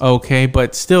insurance. Okay,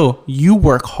 but still, you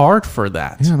work hard for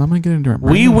that. Yeah, and I'm going to get into it.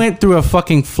 We went through a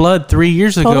fucking flood 3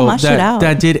 years ago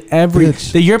that did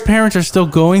that your parents are still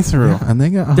going through. Yeah, and they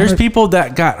got There's people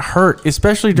that got hurt,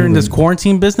 especially during this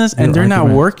quarantine business, and they're not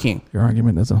working. Your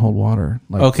argument doesn't hold water.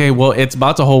 Okay, well, it's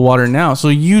about to hold water now. So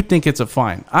you think it's a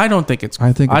fine. I don't think it's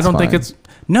I think it's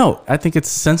no, I think it's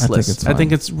senseless. I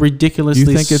think it's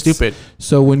ridiculously stupid.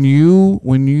 So when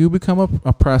you become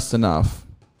oppressed enough,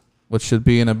 which should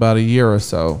be in about a year or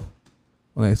so,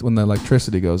 when the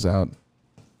electricity goes out,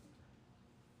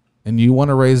 and you want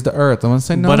to raise the earth, I'm gonna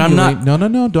say no. But I'm not.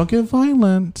 No, don't get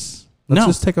violent. Let's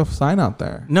just take a sign out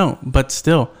there. No, but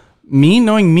still,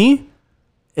 knowing me,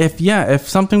 if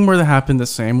something were to happen the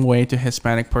same way to a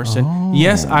Hispanic person,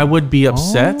 yes, I would be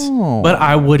upset, but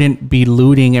I wouldn't be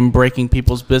looting and breaking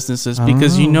people's businesses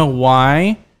because you know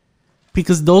why?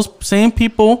 Because those same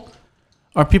people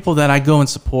are people that I go and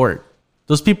support.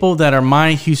 Those people that are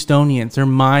my Houstonians, they're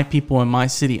my people in my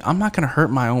city. I'm not going to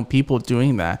hurt my own people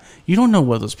doing that. You don't know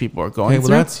what those people are going through.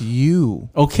 Well, that's you.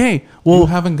 Okay, well, you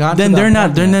haven't gotten. Then they're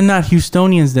not. They're not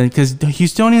Houstonians then, because the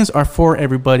Houstonians are for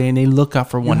everybody and they look out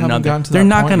for one another. They're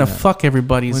not going to fuck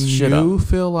everybody's shit up. When you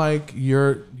feel like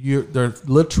their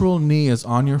literal knee is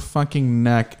on your fucking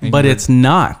neck, but it's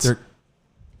not.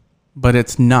 But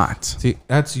it's not. See,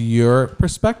 that's your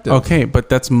perspective. Okay, but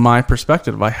that's my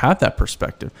perspective. I have that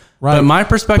perspective. Right. But my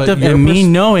perspective and me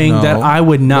knowing that I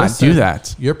would not do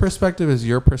that. Your perspective is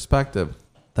your perspective.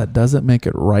 That doesn't make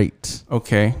it right.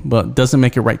 Okay, but it doesn't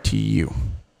make it right to you.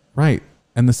 Right.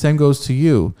 And the same goes to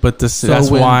you. But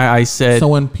that's why I said so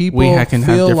when people we can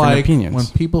have different opinions. When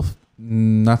people,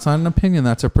 that's not an opinion.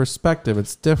 That's a perspective.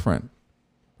 It's different.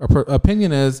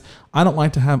 Opinion is, I don't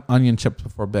like to have onion chips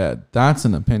before bed. That's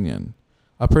an opinion.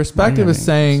 A perspective is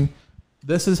saying,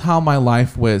 this is how my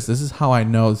life was. This is how I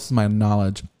know. This is my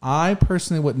knowledge. I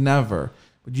personally would never,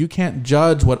 but you can't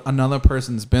judge what another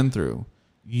person's been through.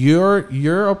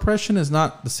 Your oppression is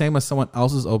not the same as someone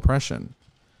else's oppression.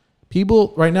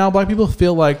 People right now, black people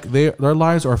feel like their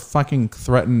lives are fucking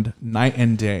threatened night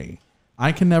and day.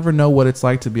 I can never know what it's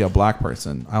like to be a black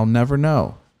person. I'll never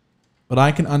know. But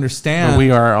I can understand. But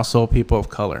we are also people of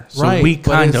color. So right, we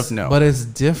kind of know. But it's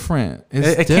different.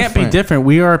 It can't be different.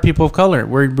 We are people of color.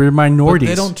 We're minorities.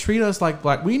 But they don't treat us like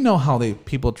black. We know how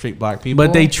people treat black people.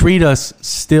 But they treat us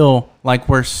still like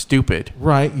we're stupid.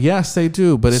 Right. Yes, they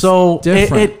do. But it's so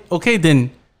different. Okay,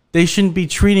 then they shouldn't be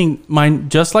treating mine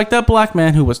just like that black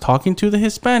man who was talking to the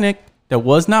Hispanic that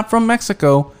was not from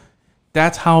Mexico.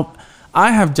 That's how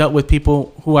I have dealt with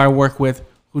people who I work with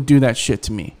who do that shit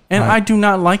to me. And I do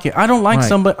not like it. I don't like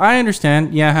somebody. I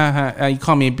understand. Yeah, you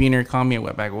call me a beaner, call me a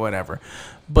wetbag, whatever.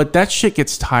 But that shit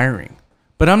gets tiring.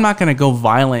 But I'm not going to go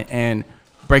violent and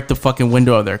break the fucking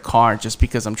window of their car just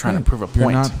because I'm trying to prove a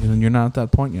point. You're not at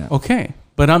that point yet. Okay.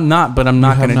 But I'm not going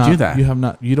to do that.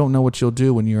 You don't know what you'll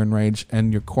do when you're enraged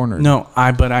and you're cornered. No,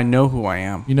 but I know who I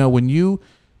am. You know, when you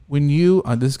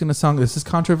this is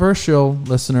controversial,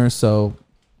 listeners, so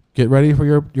get ready for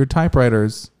your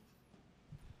typewriters.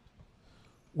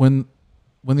 When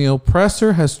the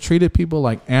oppressor has treated people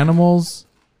like animals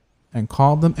and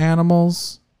called them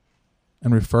animals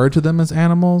and referred to them as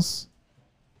animals,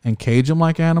 and cage them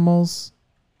like animals,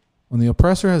 when the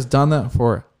oppressor has done that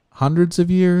for hundreds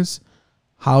of years,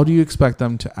 how do you expect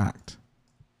them to act?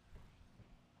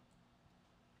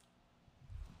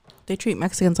 They treat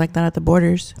Mexicans like that at the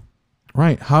borders.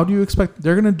 Right. How do you expect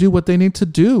they're going to do what they need to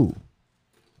do?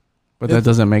 But that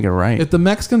doesn't make it right. If the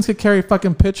Mexicans could carry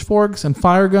fucking pitchforks and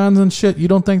fire guns and shit, you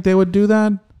don't think they would do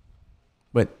that?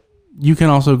 But you can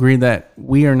also agree that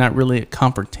we are not really a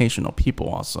confrontational people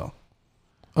also.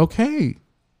 Okay.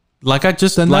 Like I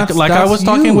just Then like that's I was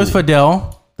talking you. with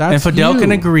Fidel, and That's Fidel can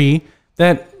you. agree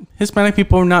that Hispanic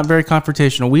people are not very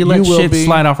confrontational. We let You will shit be.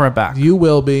 slide off our back. You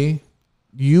will be.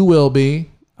 You will be.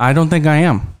 I don't think I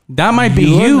am. That might be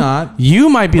You're you. not. You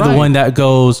might be the Right. one that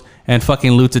goes and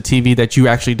fucking loots a TV that you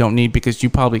actually don't need because you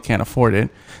probably can't afford it.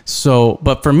 So,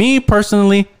 but for me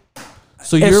personally,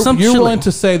 So If you're some you're shit willing like-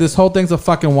 to say this whole thing's a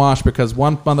fucking wash because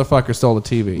one motherfucker stole the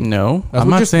TV? no. That's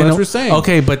I'm what not saying that's no. what you're saying.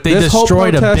 Okay, but they This whole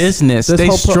destroyed a protest- business. this They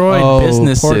whole destroyed Poor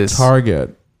businesses.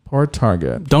 Target. Poor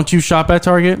Target. Don't you shop at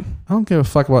Target? I don't give a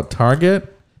fuck about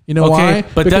Target. You know Okay, why?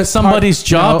 but Because that's somebody's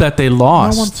job that they No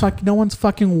lost. no one's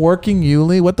fucking working,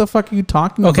 Yuli. What the fuck are you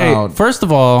talking Okay, about? first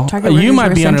of all, Target you workers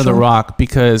might are be under the essential. rock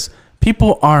because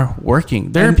people are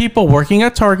working. There are And people working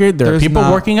at Target. There are There's people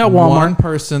not working at one Walmart.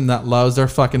 person that loves their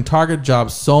fucking Target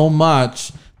job so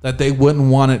much that they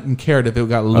wouldn't want it and cared if it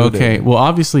got looted. Okay, well,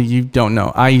 obviously you don't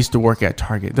know. I used to work at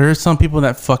Target. There are some people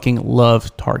that fucking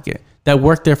love Target that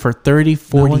work there for 30, No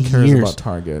 40 one cares years. about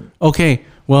Target. Okay,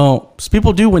 well,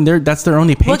 people do when that's their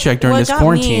only paycheck during this what got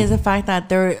quarantine. me is the fact that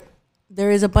there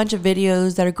is a bunch of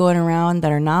videos that are going around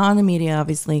that are not on the media,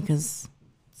 obviously, because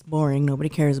it's boring. Nobody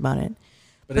cares about it.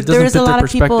 but But it doesn't there's fit a their lot of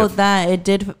people perspective. that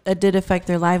it did affect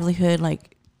their livelihood.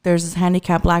 Like there's this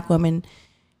handicapped black woman.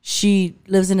 She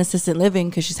lives in assisted living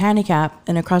because she's handicapped,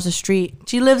 and across the street,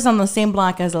 she lives on the same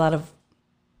block as a lot of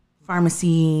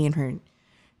pharmacy and her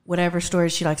whatever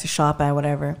stores she likes to shop at,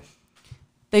 whatever.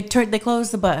 They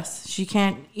closed the bus. She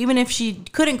can't, even if she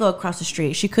couldn't go across the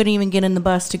street, she couldn't even get in the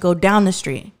bus to go down the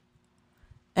street.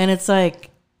 And it's like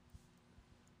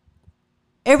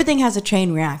everything has a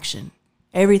chain reaction.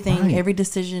 Everything, Right. every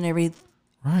decision,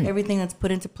 Right. everything that's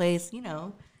put into place, you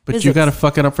know. But you physics. got to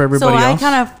fuck it up for everybody So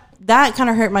else. that kind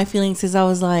of hurt my feelings because I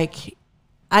was like,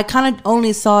 I kind of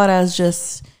only saw it as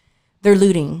just they're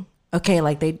looting. Okay,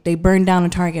 like they burned down a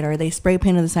Target or they spray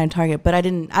painted the sign Target, but I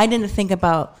didn't think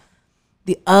about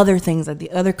the other things, like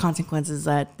the other consequences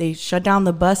that they shut down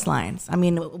the bus lines. I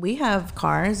mean, we have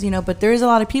cars, you know, but there's a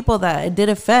lot of people that it did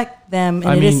affect them,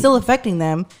 and it is still affecting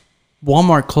them.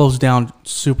 Walmart closed down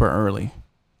super early.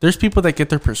 There's people that get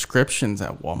their prescriptions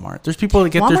at Walmart. There's people that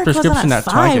get their Walmart closed prescription down at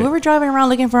at 5. Target. We were driving around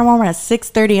looking for a Walmart at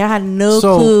 6:30. I had no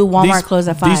clue Walmart closed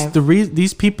at 5.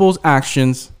 These people's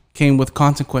actions came with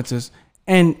consequences,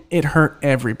 and it hurt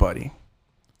everybody.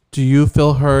 Do you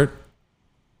feel hurt?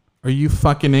 Are you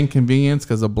fucking inconvenienced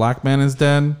because a black man is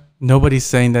dead? Nobody's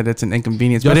saying that it's an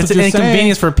inconvenience, but That's it's what an you're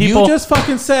inconvenience saying. for people. You just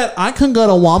fucking said I can go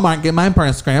to Walmart and get my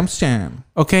prescription.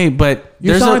 Okay, but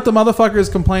You sound like the mother is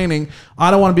complaining. I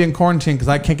don't want to be in quarantine because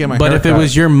I can't get my. But if it haircut."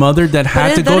 was your mother that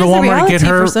had to that go to is the Walmart and get reality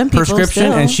her for some people prescription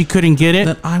still. and she couldn't get it,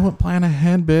 then I would plan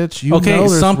ahead, bitch. You okay, know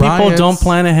there's some people riots. don't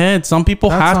plan ahead. Some people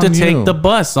That's have to on take you. the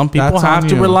bus. Some people That's have on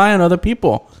to you. rely on other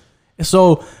people.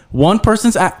 So one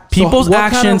person's people's So what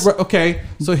kind actions. of- okay,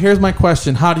 so here's my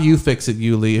question: how do you fix it,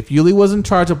 Yuli? If Yuli was in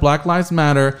charge of Black Lives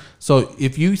Matter, so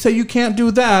if you say you can't do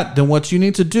that, then what you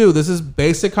need to do? This is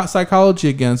basic psychology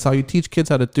again. It's how you teach kids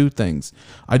how to do things.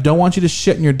 I don't want you to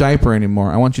shit in your diaper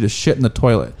anymore. I want you to shit in the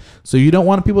toilet. So you don't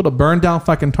want people to burn down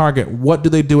fucking Target. What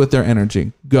do they do with their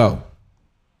energy? Go.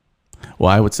 Well,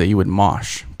 I would say you would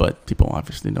mosh, but people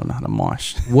obviously don't know how to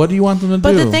mosh. What do you want them to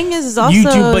But do? the thing is also You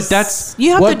do, but that's-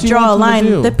 you have What to do you draw a want them to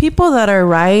line. do? The people that are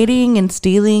rioting and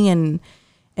stealing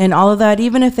and all of that,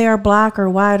 even if they are black or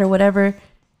white or whatever,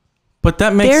 But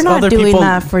that makes they're not other doing people.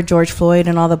 that for George Floyd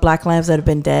and all the black lives that have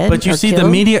been dead. But you or see, the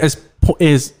killed. media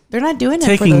is They're not doing it for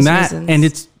taking those that reasons. and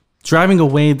it's driving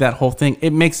away that whole thing.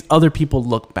 It makes other people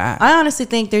look bad. I honestly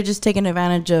think they're just taking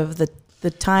advantage of the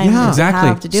time Yeah. that they Exactly.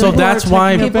 have to do So it. that's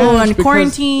why People advantage on because-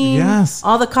 quarantine. yes.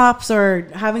 All the cops are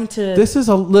having to. This is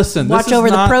a listen. Watch this is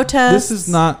over the not, protests. This is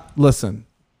not listen.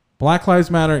 Black Lives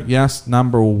Matter, yes,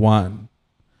 number one,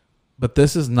 but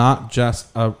this is not just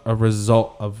a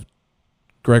result of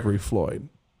Gregory Floyd.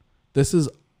 This is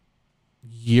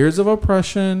years of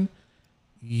oppression,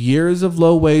 years of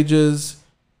low wages,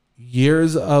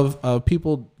 years of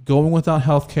people going without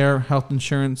health care, health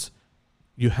insurance.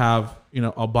 You have,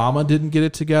 Obama didn't get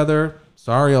it together.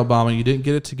 Sorry, Obama, you didn't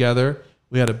get it together.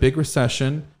 We had a big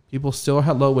recession. People still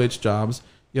had low wage jobs.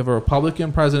 You have a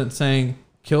Republican president saying,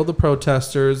 kill the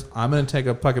protesters. I'm going to take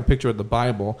a fucking picture of the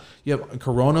Bible. You have a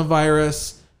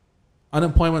coronavirus.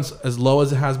 Unemployment's as low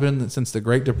as it has been since the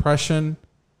Great Depression.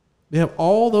 They have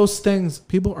all those things.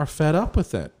 People are fed up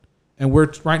with it. And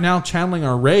we're right now channeling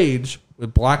our rage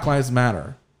with Black Lives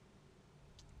Matter.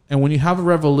 And when you have a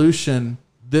revolution,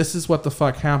 this is what the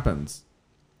fuck happens.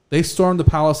 They stormed the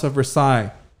Palace of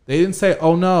Versailles. They didn't say,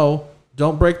 oh no,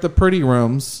 don't break the pretty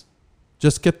rooms.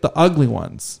 Just get the ugly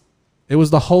ones. It was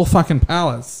the whole fucking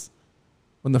palace.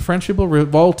 When the French people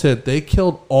revolted, they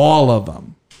killed all of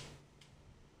them.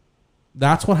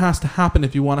 That's what has to happen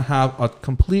if you want to have a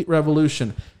complete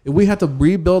revolution. If we had to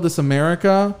rebuild this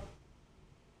America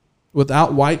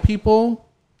without white people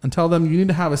and tell them you need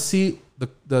to have a seat,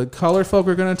 the colored folk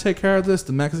are going to take care of this,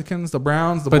 the Mexicans, the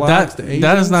browns, the blacks, the Asians.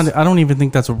 That is not, I don't even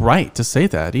think that's right to say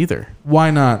that either.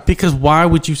 Why not? Because why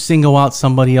would you single out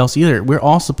somebody else either? We're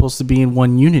all supposed to be in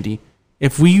one unity.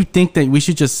 If we think that we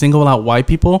should just single out white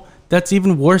people, that's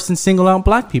even worse than single out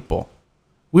black people.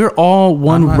 We're all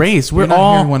one race. We're you're not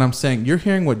all hearing what I'm saying. You're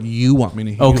hearing what you want me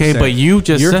to hear. Okay, but you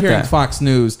just you're said hearing that.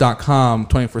 FoxNews.com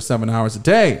 24/7 hours a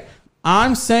day.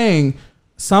 I'm saying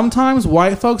sometimes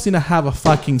white folks need to have a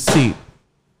fucking seat.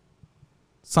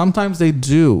 Sometimes they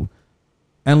do,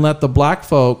 and let the black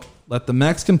folk, let the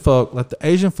Mexican folk, let the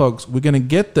Asian folks. We're gonna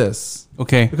get this.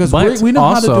 Okay, Because but we know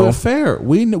how to do also- it fair.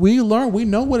 We learn. We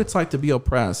know what it's like to be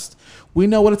oppressed. We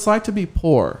know what it's like to be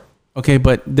poor. Okay,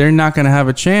 but they're not going to have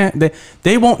a chance.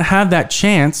 They won't have that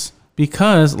chance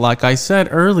because, like I said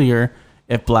earlier,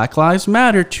 if Black Lives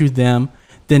Matter to them,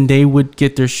 then they would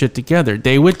get their shit together.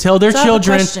 They would tell their So I have a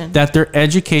children question. that their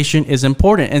education is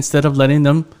important instead of letting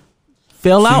them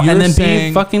fail out you're and then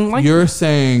saying, be fucking like. You're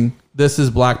saying this is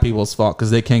black people's fault because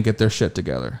they can't get their shit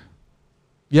together.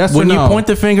 Yes When or no? you point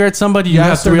the finger at somebody, you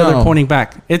Yes have or three other no? pointing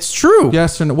back. It's true.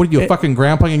 Yes or no? What are you, a fucking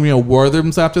grandpa giving me a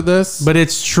Worthams after this? But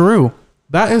it's true.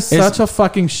 That is such a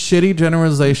fucking shitty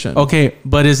generalization. Okay,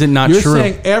 but is it not You're true?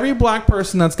 saying every black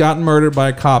person that's gotten murdered by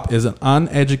a cop is an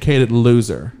uneducated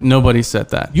loser. Nobody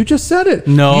said that. You just said it.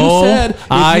 No, you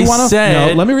said. said.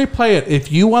 No, let me replay it. If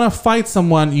you want to fight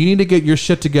someone, you need to get your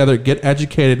shit together, get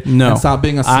educated, No, and stop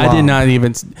being a slob. I did not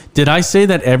even. Did I say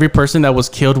that every person that was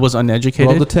killed was uneducated?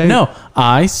 Roll the tape. No,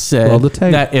 I Roll said the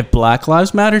tape. that if Black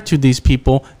Lives Matter to these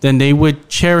people, then they would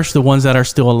cherish the ones that are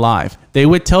still alive. They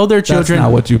would tell their That's children.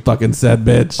 not what you fucking said,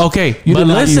 bitch. Okay, you but did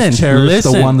not listen, use cherish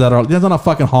the one that are. That's not a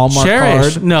fucking Hallmark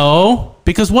cherish. card. No,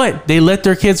 because what? They let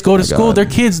their kids go to school. God. Their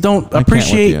kids don't can't with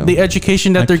appreciate you. the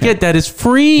education that they can't. get that is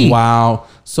free. Wow.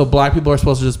 So black people are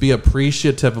supposed to just be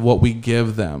appreciative of what we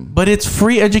give them. But it's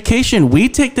free education. We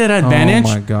take that advantage.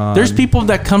 my God. There's people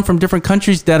that come from different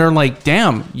countries that are like,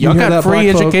 damn, y'all hear got that,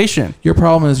 free black folk? education. Your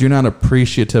problem is you're not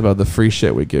appreciative of the free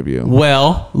shit we give you.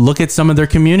 Well, look at some of their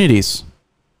communities.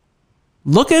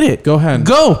 Look at it. Go ahead.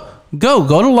 Go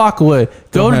to Lockwood.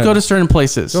 Go ahead. to certain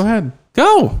places. Go ahead.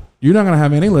 Go. You're not gonna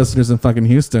have any listeners in fucking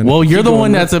Houston. Well, you're Keep the doing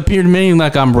one that. that's appeared to me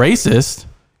like I'm racist.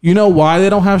 You know why they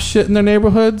don't have shit in their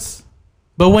neighborhoods?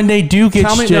 But when they do get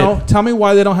shit, Tell me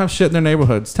why they don't have shit in their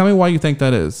neighborhoods. Tell me why you think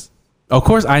that is. of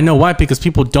course I know why, because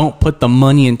people don't put the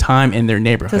money and time in their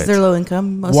neighborhoods. Because they're low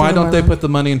income. Most Why of them don't are they low. put the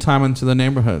money and time into the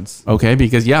neighborhoods? Okay,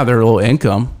 because they're low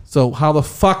income. So how the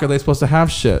fuck are they supposed to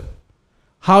have shit?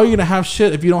 How are you gonna have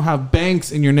shit if you don't have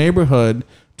banks in your neighborhood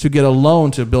to get a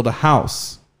loan to build a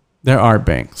house? There are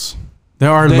banks. There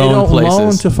are They loan don't places.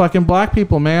 loan to fucking black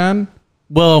people, man.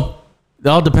 Well, it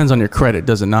all depends on your credit,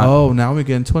 does it not? Oh, now we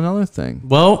get into another thing.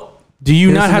 Well, do you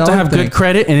Here's not have to another have thing. good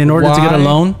credit and in order to get a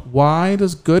loan? Why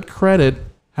does good credit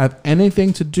have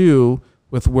anything to do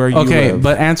with where you Okay, live?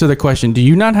 but answer the question. Do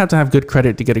you not have to have good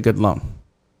credit to get a good loan?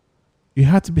 You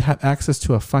have to have access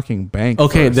to a fucking bank.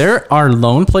 Okay, first. there are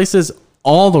loan places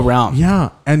all around. Yeah,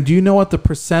 and do you know what the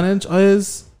percentage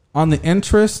is on the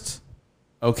interest?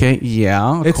 Okay,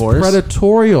 yeah, of It's course.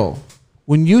 predatorial.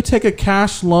 When you take a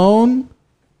cash loan,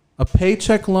 a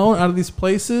paycheck loan out of these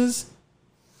places,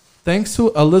 thanks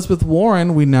to Elizabeth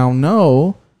Warren, we now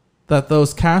know that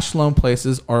those cash loan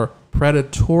places are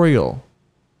predatorial.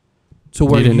 To You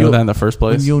didn't know that in the first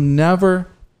place? You'll never.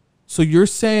 So you're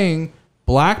saying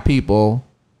black people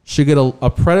should get a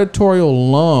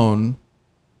predatorial loan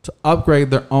to upgrade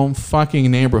their own fucking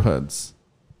neighborhoods.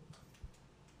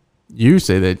 You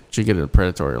say that you get a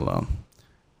predatory loan.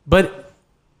 But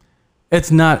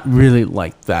it's not really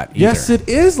like that either. Yes, it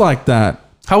is like that.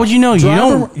 How would you know? You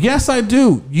don't. Yes, I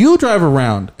do. You drive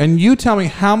around and you tell me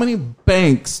how many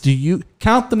banks do you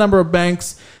count the number of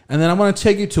banks, and then I'm going to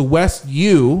take you to West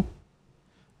U,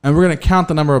 and we're going to count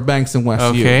the number of banks in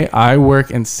West U. Okay, I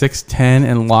work in 610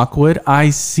 in Lockwood. I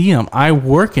see them. I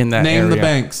work in that area. Name the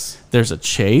banks. There's a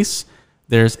Chase.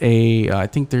 There's a. I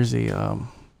think there's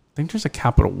a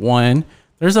Capital One.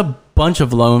 There's a bunch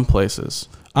of loan places.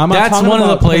 I'm not That's talking one of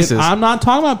about the places. I'm not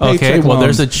talking about paycheck Okay, well,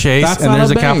 there's a loans. Chase That's and not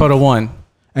there's a bank. Capital One.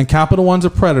 And Capital One's a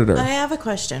predator. I have a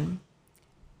question.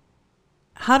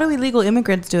 How do illegal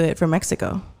immigrants do it from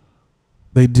Mexico?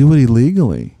 They do it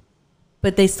illegally.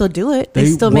 But they still do it. They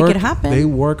still make it happen. They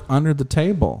work under the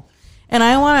table. And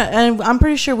I'm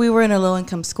pretty sure we were in a low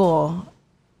income school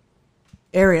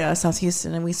area, South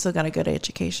Houston, and we still got a good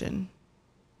education.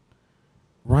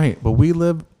 Right, but we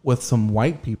live with some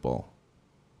white people.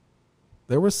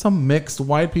 There were some mixed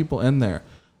white people in there.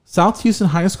 South Houston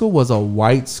High School was a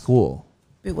white school.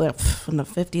 It went from the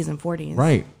 50s and 40s.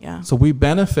 Right. Yeah. So we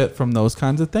benefit from those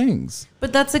kinds of things.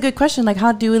 But that's a good question. Like,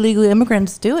 how do illegal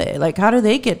immigrants do it? Like, how do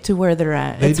they get to where they're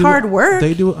at? They It's do hard it- work.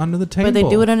 They do it under the table. But they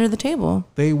do it under the table.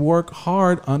 They work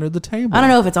hard under the table. I don't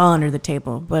know if it's all under the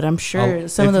table, but I'm sure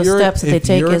some of If those you're- steps that they if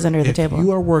take you're- is under the if table.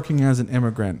 you are working as an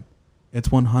immigrant, it's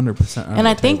 100% under And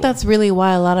I the think table. that's really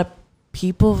why a lot of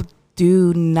people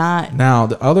do not Now,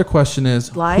 the other question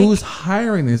is, Like- who's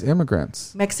hiring these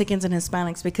immigrants? Mexicans and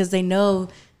Hispanics, because they know,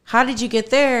 how did you get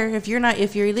there if you're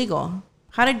illegal?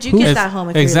 How did you Who- get that home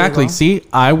if Exactly. you're illegal? See,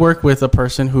 I work with a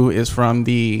person who is from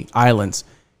the islands.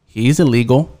 He's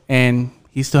illegal and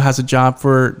he still has a job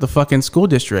for the fucking school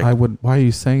district. Why are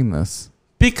you saying this?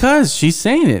 Because she's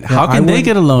saying it. How I can they wouldn't-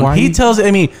 get a loan? why He you- tells, I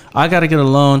mean, I got to get a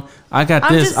loan. I got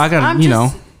this. I got, you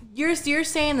know. You're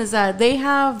saying is that they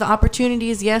have the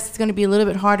opportunities. Yes, it's going to be a little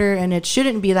bit harder, and it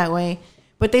shouldn't be that way,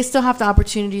 but they still have the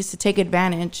opportunities to take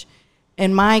advantage.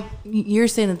 And you're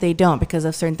saying that they don't because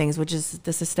of certain things, which is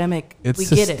the systemic. We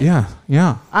get it.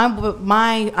 Yeah. But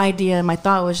my idea and my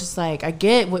thought was just like, I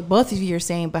get what both of you are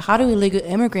saying, but how do illegal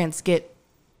immigrants get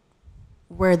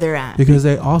where they're at? Because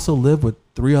they also live with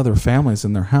 3 other families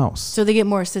in their house. So they get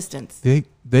more assistance.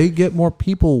 They get more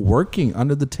people working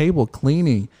under the table,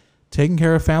 cleaning, taking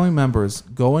care of family members,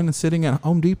 going and sitting at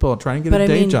Home Depot, trying to get a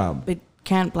day job. But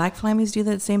can't black families do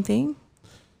that same thing?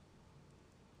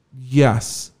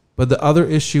 Yes. But the other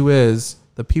issue is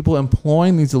the people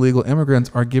employing these illegal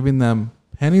immigrants are giving them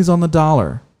pennies on the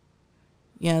dollar.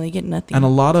 Yeah, they get nothing. And a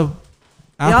lot of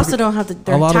they also don't have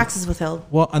their a lot of- taxes withheld.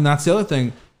 Well, and that's the other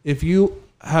thing. If you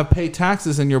have paid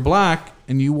taxes and you're black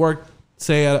and you work,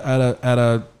 say, at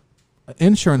a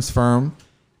insurance firm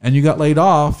and you got laid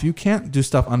off, you can't do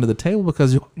stuff under the table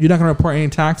because you're not going to report any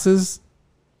taxes.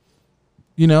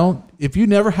 You know, if you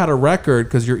never had a record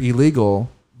because you're illegal,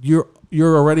 you're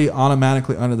already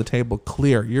automatically under the table,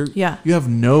 clear. You have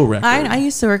no record. I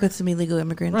used to work with some illegal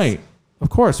immigrants. Right. Of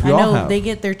course, we I all know have. they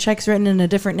get their checks written in a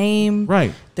different name.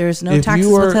 Right. There's no if taxes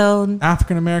you are withheld.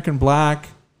 African American, black,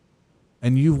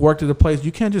 and you've worked at a place,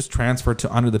 you can't just transfer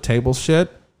to under the table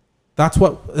shit. That's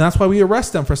why we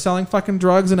arrest them for selling fucking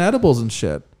drugs and edibles and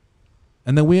shit.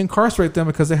 And then we incarcerate them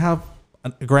because they have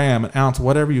a gram, an ounce,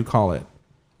 whatever you call it.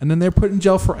 And then they're put in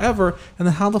jail forever. And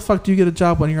then how the fuck do you get a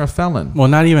job when you're a felon? Well,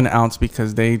 not even an ounce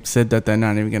because they said that they're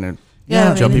not even going to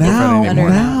Yeah, jump they people did. for Now- it anymore.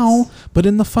 Now, but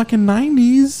in the fucking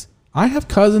 90s, I have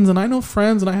cousins and I know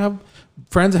friends and I have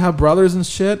friends that have brothers and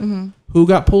shit who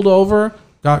got pulled over,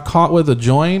 got caught with a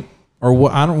joint or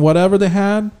whatever they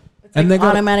had. It's And like they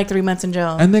got automatic 3 months in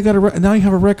jail. and they got now you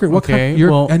have a record. What Okay, kind,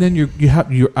 well- and then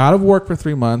you're out of work for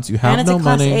 3 months. You have And it's no a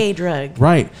class money. A drug.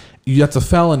 Right. That's a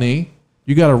felony.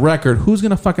 You got a record. Who's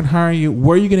gonna fucking hire you?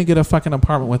 Where are you gonna get a fucking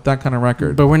apartment with that kind of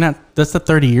record? But we're not, that's the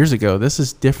 30 years ago. This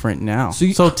is different now.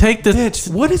 So take this.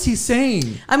 Bitch, what is he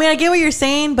saying? I mean, I get what you're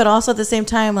saying, but also at the same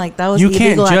time, like that was You can't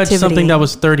illegal judge activity. something that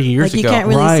was 30 years like, ago. You can't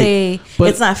really say But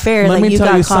it's not fair. Let Like me you tell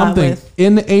got you caught something. with.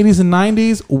 In the 80s and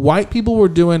 90s, white people were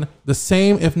doing the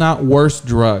same, if not worse,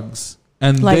 drugs,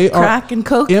 and Like they crack are and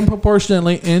coke?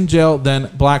 improportionately in jail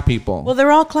than black people. Well,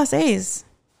 they're all class A's.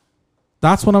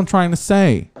 That's what I'm trying to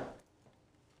say.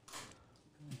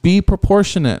 Be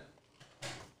proportionate.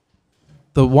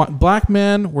 The black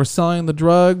men were selling the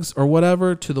drugs or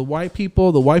whatever to the white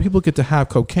people. The white people get to have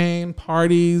cocaine,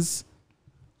 parties,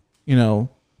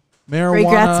 marijuana.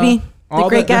 Gatsby. The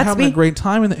Great They're having a Gatsby. great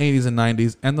time in the 80s and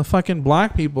 90s. And the fucking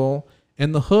black people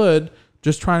in the hood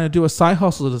just trying to do a side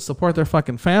hustle to support their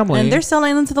fucking family. And they're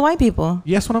selling them to the white people.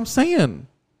 Yes, what I'm saying.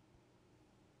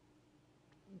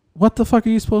 What the fuck are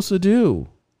you supposed to do?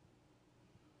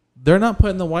 They're not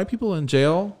putting the white people in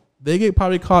jail. They get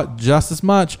probably caught just as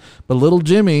much. But little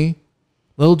Jimmy's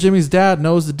dad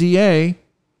knows the DA.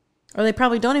 Or they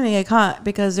probably don't even get caught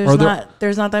because Or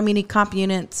there's not that many cop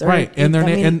units. Or Right, and they're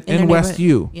in their West neighborhood.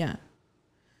 U. Yeah.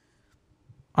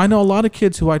 I know a lot of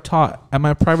kids who I taught at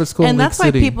my private school in And League that's why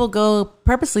City. people go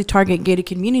purposely target gated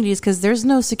communities because there's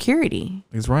no security.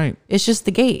 He's right. It's just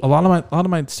the gate. A lot of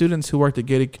my students who worked at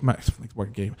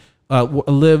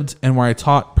lived and where I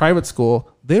taught private school,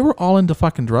 they were all into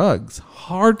fucking drugs,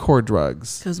 hardcore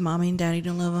drugs. Because mommy and daddy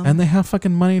don't love them. And they have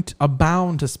fucking money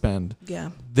abound to spend. Yeah.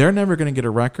 They're never going to get a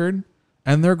record.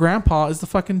 And their grandpa is the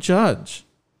fucking judge.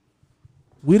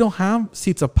 We don't have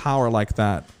seats of power like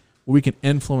that where we can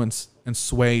influence and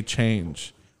sway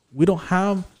change. We don't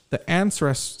have the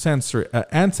ancestry.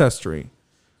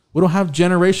 We don't have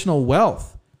generational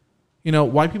wealth. You know,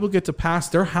 white people get to pass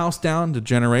their house down to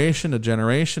generation to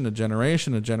generation to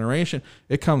generation to generation.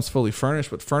 It comes fully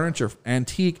furnished with furniture,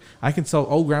 antique. I can sell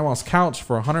old grandma's couch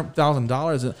for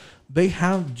 $100,000. They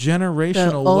have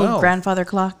generational The old wealth. grandfather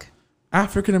clock.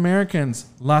 African Americans,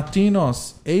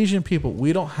 Latinos, Asian people,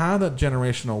 we don't have that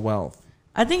generational wealth.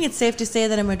 I think it's safe to say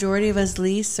that a majority of us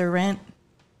lease or rent.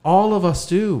 All of us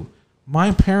do.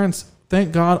 My parents,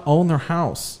 thank God, own their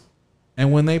house.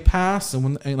 And when they pass,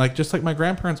 and just like my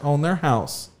grandparents own their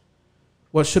house,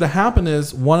 what should have happened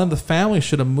is one of the families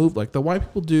should have moved, like the white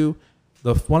people do.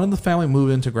 One of the family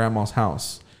moved into grandma's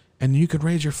house, and you could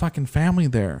raise your fucking family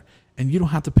there, and you don't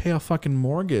have to pay a fucking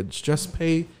mortgage. Just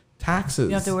pay taxes. You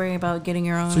don't have to worry about getting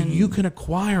your own. So you can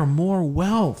acquire more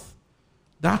wealth.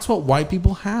 That's what white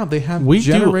people have. They have We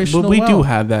do, generational but we wealth. do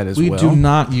have that as well. We do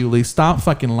not, Yuli. Stop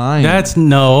fucking lying.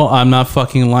 No, I'm not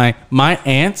fucking lying.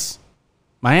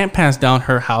 My aunt passed down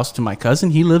her house to my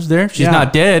cousin. He lives there. She's Yeah.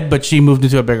 not dead, but she moved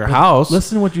into a bigger house.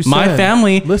 Listen to what you My said.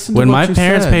 family, Listen to when what my you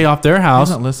parents said. pay off their house,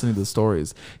 He's not listening to the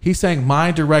stories. He's saying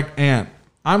my direct aunt.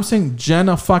 I'm saying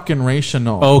Jenna fucking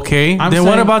rational. okay. I'm Then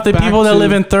what saying about the back people that to-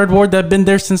 live in Third Ward that have been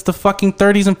there since the fucking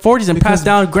 30s and 40s and Because-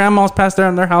 grandmas passed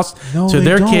down their house No, to they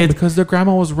their don't, kids? because their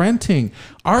grandma was renting.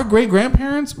 Our great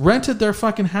grandparents rented their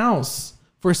fucking house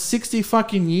for 60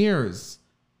 fucking years.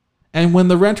 And when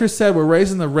the renter said we're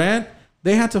raising the rent,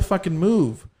 they had to fucking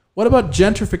move. What about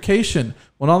gentrification?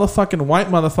 When all the fucking white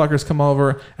motherfuckers come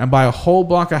over and buy a whole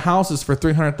block of houses for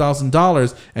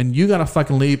 $300,000 and you gotta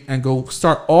fucking leave and go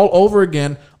start all over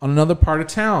again on another part of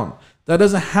town. That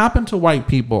doesn't happen to white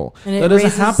people. And it That doesn't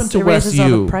raises- happen to it West raises all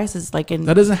U. the prices, like in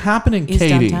That doesn't happen in East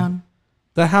Katy. downtown.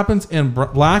 That happens in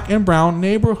black and brown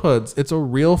neighborhoods. It's a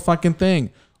real fucking thing.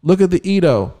 Look at the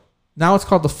Edo. Now it's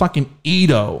called the fucking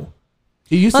Edo.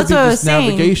 It used That's to what be I was just saying.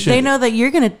 navigation. They know that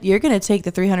you're gonna take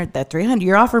the 300. That 300.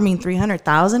 You're offering me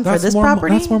 300,000 for That's this more-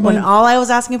 property. that's more when money. all I was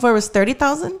asking for was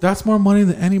 30,000. That's more money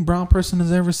than any brown person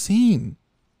has ever seen.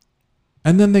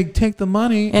 And then they take the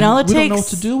money And all it we don't takes know what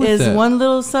to do with is it. one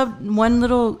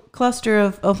little cluster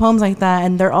of homes like that,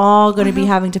 and they're all going to be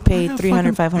having to I pay have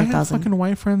 300, fucking- I have 500,000. fucking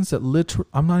white friends that literally,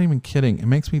 I'm not even kidding. It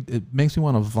makes me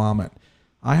want to vomit.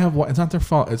 It's not their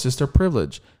fault. It's just their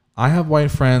privilege. I have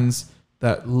white friends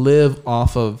that live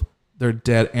off of their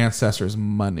dead ancestors'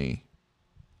 money.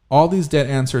 All these dead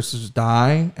ancestors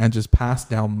die and just pass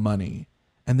down money.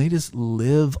 And they just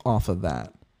live off of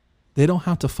that. They don't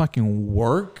have to fucking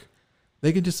work.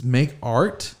 They can just make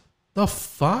art. The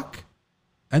fuck?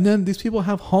 And then these people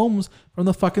have homes from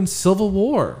the fucking Civil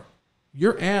War.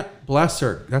 Your aunt, bless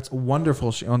her, that's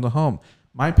wonderful. She owned a home.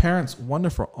 My parents,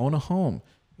 wonderful, own a home.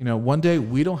 You know, one day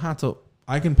we don't have to,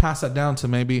 I can pass that down to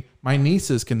maybe my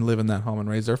nieces can live in that home and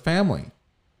raise their family.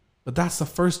 But that's the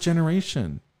first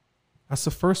generation. That's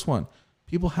the first one.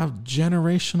 People have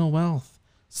generational wealth,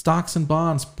 stocks and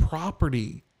bonds,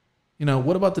 property. You know,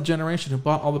 what about the generation who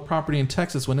bought all the property in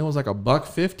Texas when it was like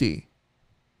 $1.50?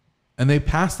 And they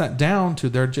passed that down to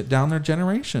their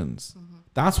generations. Mm-hmm.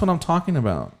 That's what I'm talking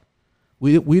about.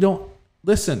 We don't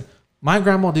listen. My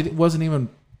grandma didn't even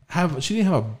have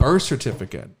a birth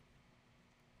certificate.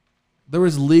 There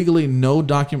was legally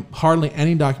hardly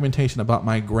any documentation about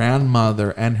my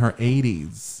grandmother and her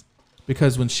 80s,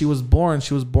 because when she was born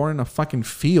in a fucking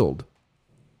field,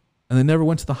 and they never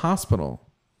went to the hospital.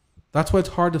 That's why it's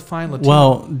hard to find Latino.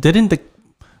 Well,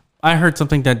 I heard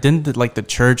something that the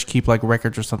church keep like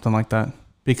records or something like that?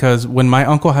 Because when my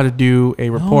uncle had to do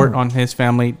a report on his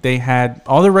family, they had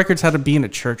all the records had to be in a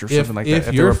church or something like that. If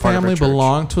they your were part of a family church.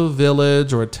 belonged to a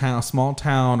village or a small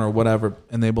town or whatever,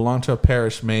 and they belonged to a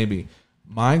parish, maybe.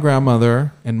 My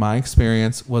grandmother, in my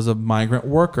experience, was a migrant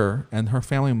worker, and her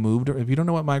family moved. If you don't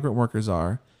know what migrant workers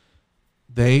are,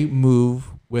 they move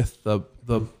with the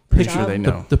Pretty sure they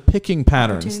know. the picking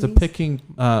patterns, the picking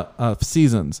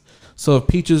seasons. So if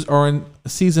peaches are in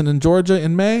season in Georgia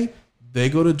in May, they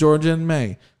go to Georgia in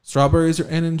May. Strawberries are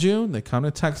in June, they come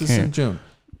to Texas in June.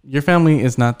 Your family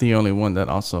is not the only one that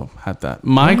also had that.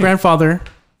 My grandfather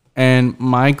and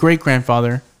my great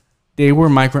grandfather, they were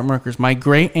migrant workers. My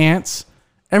great aunts,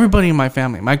 everybody in my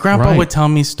family. My grandpa would tell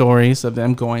me stories of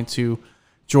them going to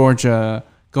Georgia,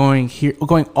 going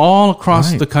all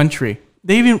across the country.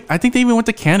 I think they even went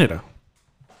to Canada.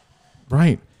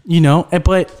 Right. You know,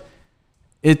 but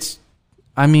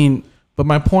but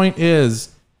my point is,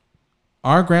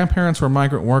 our grandparents were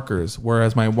migrant workers,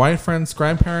 whereas my white friends'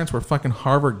 grandparents were fucking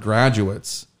Harvard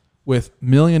graduates with $1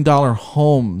 million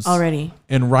homes Already.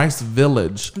 in Rice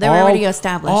Village. They were already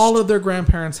established. All of their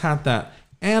grandparents had that,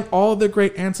 and all of their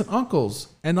great aunts and uncles,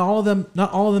 and all of them,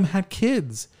 not all of them had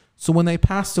kids. So when they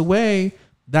passed away,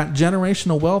 that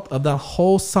generational wealth of that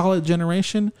whole solid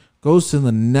generation goes to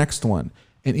the next one.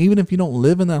 And even if you don't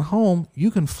live in that home,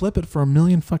 you can flip it for $1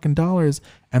 million fucking dollars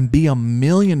and be a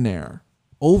millionaire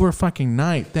over fucking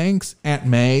night. Thanks, Aunt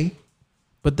May.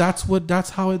 But that's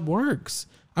how it works.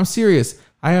 I'm serious.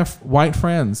 I have white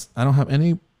friends. I don't have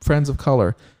any friends of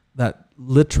color that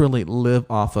literally live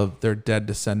off of their dead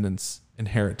descendants'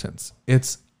 inheritance.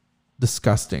 It's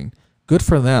disgusting. Good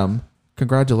for them.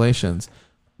 Congratulations.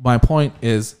 My point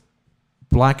is,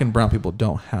 black and brown people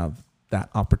don't have that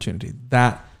opportunity,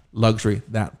 that luxury,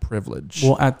 that privilege.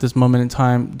 Well, at this moment in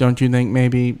time, don't you think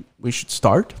maybe we should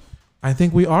start? I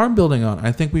think we are building on.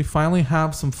 I think we finally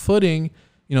have some footing.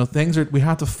 You know, we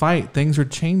have to fight. Things are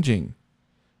changing.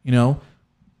 You know,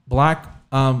 black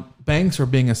banks are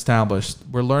being established.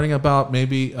 We're learning about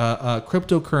maybe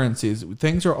cryptocurrencies.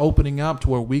 Things are opening up to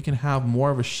where we can have more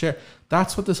of a share.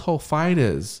 That's what this whole fight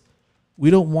is. We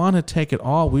don't want to take it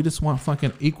all. We just want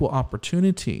fucking equal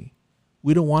opportunity.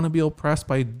 We don't want to be oppressed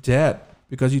by debt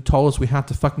because you told us we have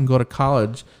to fucking go to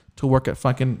college to work at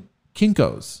fucking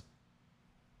Kinko's.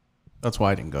 That's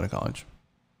why I didn't go to college.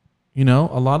 You know,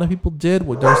 a lot of people did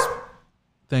what those.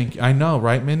 I know,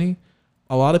 right, Minnie?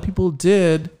 A lot of people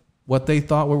did what they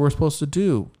thought we were supposed to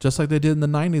do, just like they did in the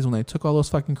 90s when they took all those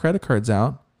fucking credit cards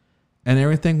out and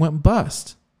everything went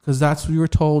bust because that's what you were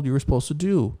told you were supposed to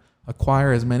do.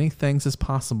 Acquire as many things as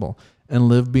possible and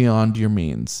live beyond your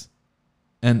means.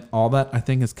 And all that, I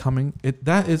think, is coming.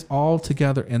 That is all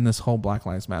together in this whole Black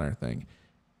Lives Matter thing.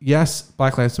 Yes,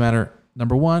 Black Lives Matter,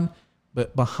 number one,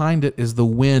 but behind it is the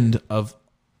wind of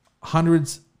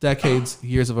hundreds, decades,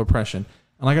 years of oppression.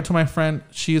 And like I told my friend,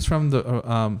 she's from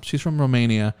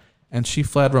Romania, and she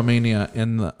fled Romania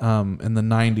in the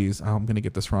 90s. Oh, I'm going to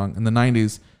get this wrong. In the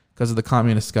 90s, because of the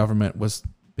communist government was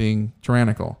being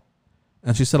tyrannical.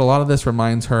 And she said a lot of this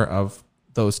reminds her of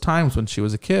those times when she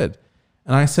was a kid.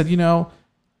 And I said, you know,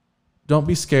 don't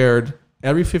be scared.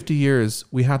 Every 50 years,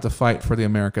 we have to fight for the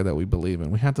America that we believe in.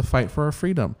 We have to fight for our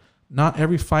freedom. Not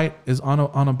every fight is on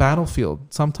a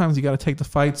battlefield. Sometimes you got to take the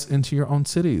fights into your own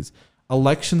cities.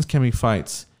 Elections can be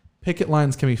fights. Picket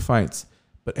lines can be fights.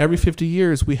 But every 50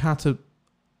 years, we have to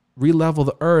re-level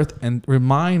the earth and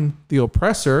remind the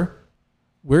oppressor,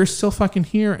 we're still fucking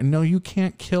here. And no, you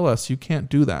can't kill us. You can't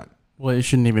do that. Well, it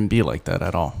shouldn't even be like that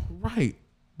at all. Right.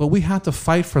 But we have to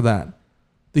fight for that.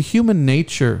 The human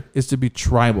nature is to be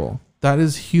tribal. That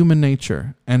is human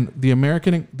nature. And the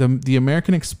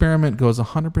American experiment goes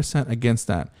 100% against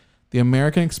that. The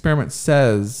American experiment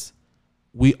says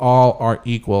we all are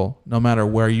equal no matter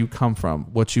where you come from,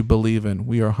 what you believe in.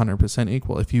 We are 100%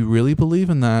 equal. If you really believe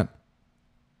in that,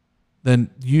 then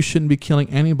you shouldn't be killing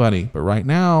anybody. But right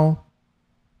now,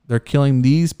 they're killing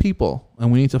these people,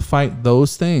 and we need to fight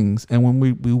those things. And when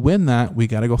we win that, we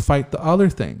got to go fight the other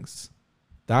things.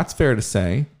 That's fair to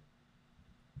say.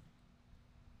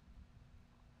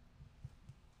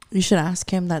 You should ask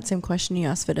him that same question you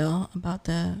asked Fidel about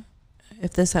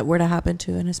if this were to happen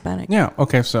to an Hispanic. Yeah.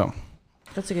 Okay. So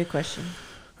that's a good question.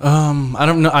 I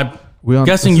don't know. I'm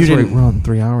guessing you didn't. We're on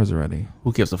 3 hours already.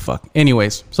 Who gives a fuck?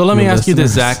 Anyways, so let me ask you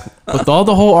this, Zach. With all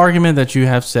the whole argument that you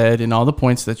have said and all the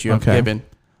points that you have given,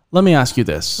 let me ask you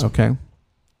this. Okay.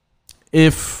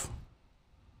 If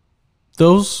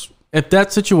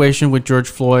that situation with George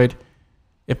Floyd,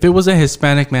 if it was a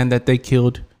Hispanic man that they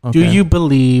killed, do you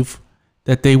believe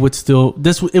that they would still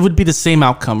it would be the same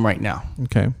outcome right now?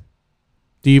 Okay.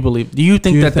 Do you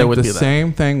think that there would be the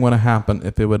same thing would have happened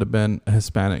if it would have been a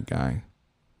Hispanic guy?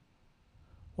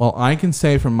 Well, I can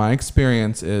say from my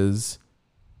experience is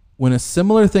when a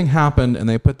similar thing happened and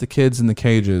they put the kids in the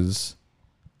cages,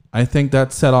 I think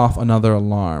that set off another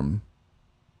alarm.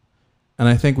 And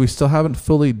I think we still haven't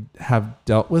fully have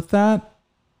dealt with that.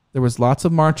 There was lots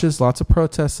of marches, lots of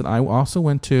protests that I also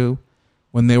went to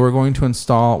when they were going to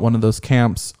install one of those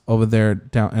camps over there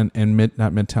down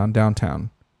in downtown.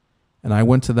 And I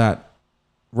went to that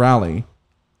rally.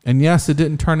 And yes, it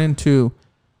didn't turn into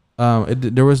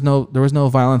there was no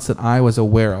violence that I was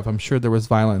aware of. I'm sure there was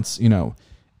violence,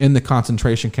 in the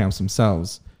concentration camps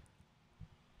themselves.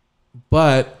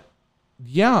 But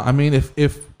yeah, I mean,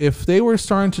 if they were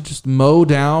starting to just mow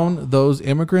down those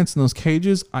immigrants in those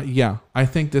cages, I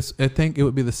think it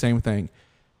would be the same thing.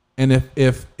 And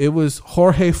if it was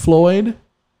Jorge Floyd,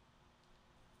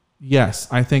 yes,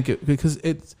 I think it, because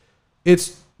it's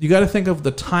you got to think of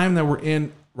the time that we're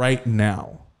in right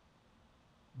now.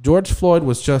 George Floyd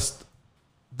was just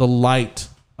the light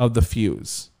of the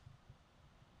fuse,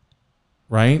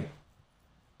 right?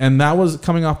 And that was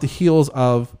coming off the heels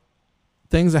of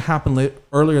things that happened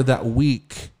earlier that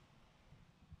week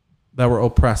that were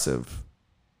oppressive.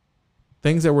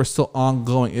 Things that were still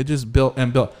ongoing. It just built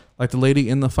and built. Like the lady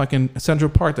in the fucking Central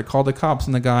Park that called the cops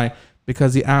on the guy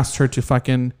because he asked her to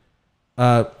fucking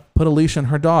put a leash on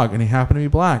her dog, and he happened to be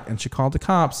black. And she called the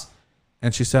cops,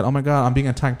 and she said, "Oh my God, I'm being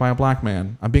attacked by a black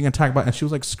man. I'm being attacked by," and she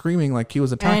was like screaming like he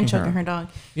was attacking and choking her dog.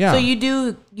 Yeah. So you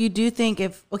do think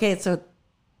so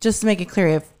just to make it clear,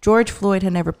 if George Floyd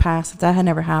had never passed, if that had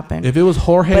never happened, If it was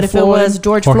Jorge but if Floyd,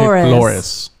 it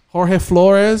was Jorge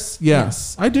Flores.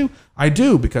 yes, yeah. I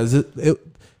do because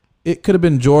it could have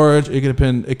been George, it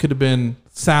could have been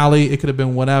Sally, it could have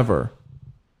been whatever.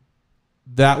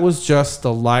 That was just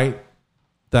the light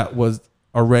that was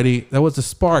the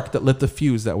spark that lit the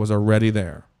fuse that was already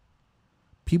there.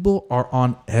 People are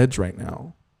on edge right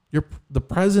now. The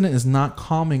president is not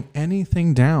calming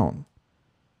anything down.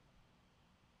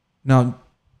 Now,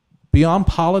 beyond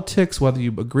politics, whether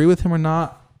you agree with him or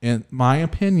not, in my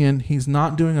opinion, he's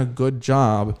not doing a good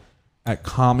job at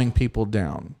calming people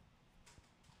down.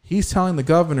 He's telling the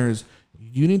governors,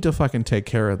 you need to fucking take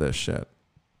care of this shit.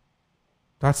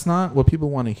 That's not what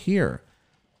people want to hear.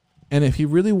 And if he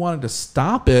really wanted to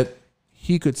stop it,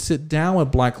 he could sit down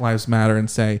with Black Lives Matter and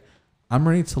say, I'm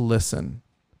ready to listen.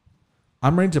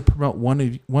 I'm ready to promote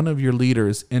one of your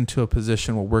leaders into a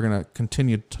position where we're going to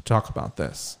continue to talk about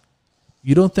this.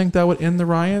 You don't think that would end the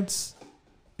riots?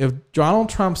 If Donald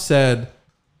Trump said,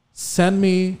 send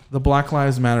me the Black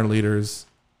Lives Matter leaders,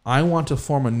 I want to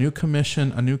form a new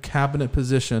commission, a new cabinet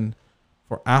position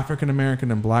for African American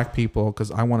and black people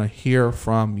because I want to hear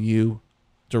from you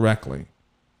directly.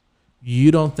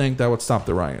 You don't think that would stop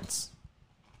the riots?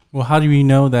 Well, how do you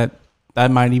know that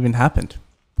might even happen?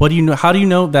 What do you know? How do you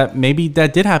know that maybe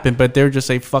that did happen, but they're just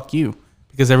say "fuck you"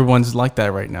 because everyone's like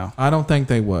that right now? I don't think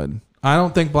they would. I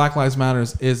don't think Black Lives Matter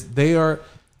is. They are.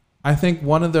 I think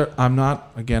one of their.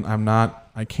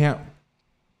 I can't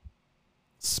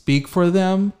speak for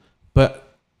them,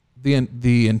 but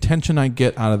the intention I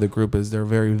get out of the group is they're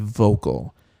very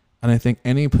vocal, and I think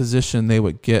any position they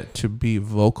would get to be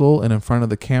vocal and in front of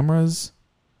the cameras.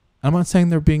 I'm not saying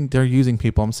they're using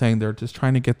people. I'm saying they're just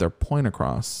trying to get their point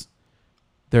across.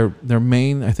 I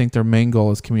think their main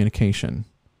goal is communication.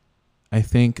 I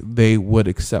think they would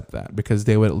accept that because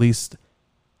they would at least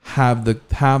have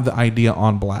the idea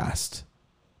on blast.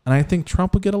 And I think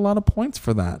Trump would get a lot of points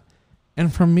for that.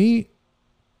 And for me,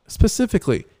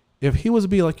 specifically, if he was to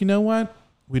be like, you know what?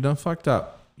 We done fucked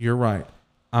up. You're right.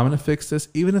 I'm going to fix this.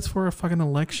 Even if it's for a fucking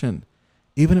election.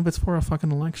 He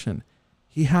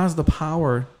has the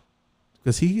power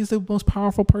because he is the most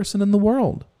powerful person in the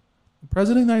world. The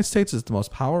President of the United States is the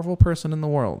most powerful person in the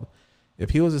world. If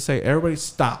he was to say, everybody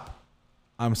stop.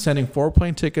 I'm sending 4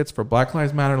 plane tickets for Black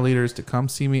Lives Matter leaders to come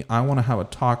see me. I want to have a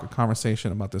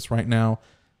conversation about this right now.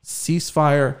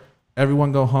 Ceasefire.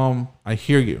 Everyone go home. I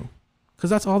hear you. Because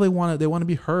that's all they want. They want to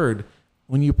be heard.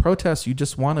 When you protest, you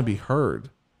just want to be heard.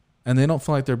 And they don't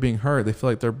feel like they're being heard. They feel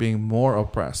like they're being more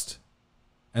oppressed.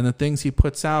 And the things he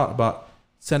puts out about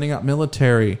sending out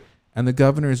military and the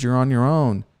governors, you're on your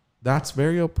own. That's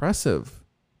very oppressive.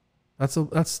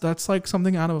 That's like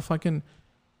something out of a fucking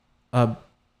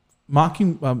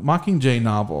Mockingjay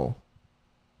novel.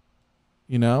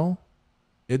 You know,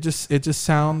 it just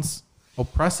sounds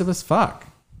oppressive as fuck.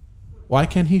 Why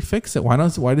can't he fix it? Why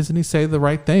doesn't he say the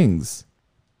right things?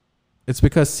 It's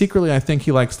because secretly I think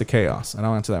he likes the chaos, and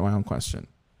I'll answer that my own question.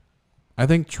 I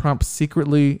think Trump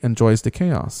secretly enjoys the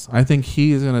chaos. I think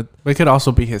he is gonna. But it could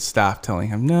also be his staff telling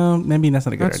him, "No, maybe that's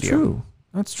not a good idea."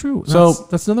 That's true. So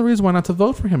that's another reason why not to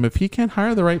vote for him. If he can't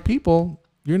hire the right people,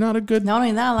 you're not a good. Not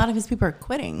only that, a lot of his people are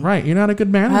quitting. Right, you're not a good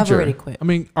manager. I've already quit. I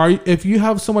mean, if you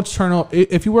have so much turnover,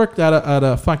 if you worked at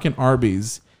a fucking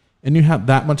Arby's and you have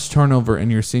that much turnover in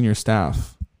your senior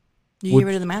staff, You get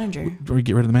rid of the manager. Or you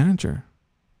get rid of the manager.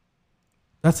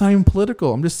 That's not even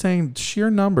political. I'm just saying sheer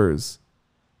numbers.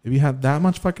 If you have that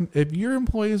much if your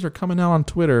employees are coming out on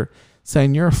Twitter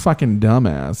saying you're a fucking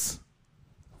dumbass,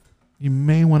 you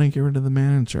may want to get rid of the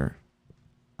manager.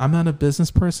 I'm not a business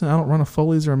person. I don't run a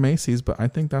Foley's or a Macy's, but I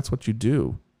think that's what you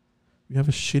do. You have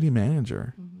a shitty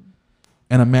manager. Mm-hmm.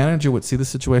 And a manager would see the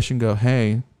situation and go,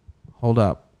 hey, hold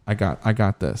up. I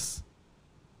got this.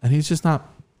 And he's just not,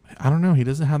 I don't know. He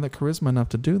doesn't have that charisma enough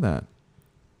to do that.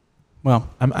 Well,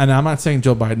 I'm not saying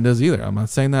Joe Biden does either. I'm not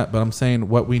saying that, but I'm saying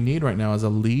what we need right now is a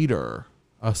leader,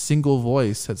 a single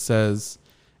voice that says,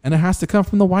 and it has to come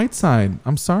from the white side.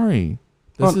 I'm sorry.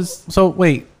 So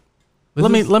wait.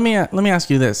 Let me ask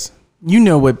you this. You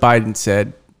know what Biden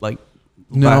said like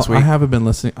last week. I haven't been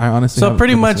listening. I honestly So haven't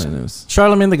pretty been much, listening to the news.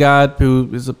 Charlemagne the God, who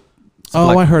is a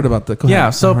I heard about that. Go ahead. yeah.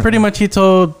 So pretty much, he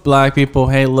told black people,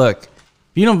 "Hey, look, if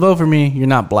you don't vote for me, you're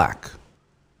not black."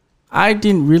 I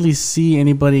didn't really see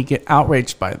anybody get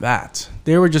outraged by that.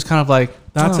 They were just kind of like,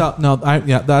 That's "Oh." out. No,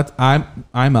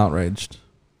 I'm outraged.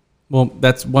 Well,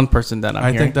 that's one person that I'm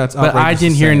I hearing. think that's but I outrageous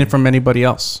didn't to hear say. it from anybody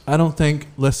else. I don't think.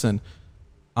 Listen,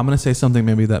 I'm gonna say something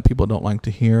maybe that people don't like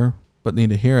to hear, but need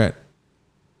to hear it.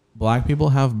 Black people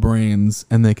have brains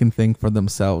and they can think for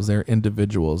themselves. They're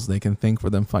individuals. They can think for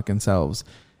them fucking selves.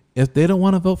 If they don't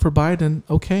want to vote for Biden,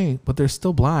 okay, but they're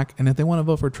still black. And if they want to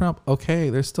vote for Trump, okay,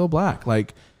 they're still black.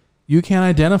 Like, you can't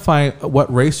identify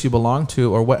what race you belong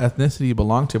to or what ethnicity you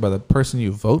belong to by the person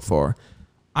you vote for.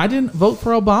 I didn't vote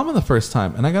for Obama the first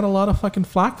time, and I got a lot of fucking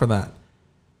flack for that.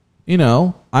 You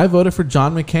know, I voted for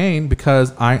John McCain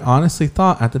because I honestly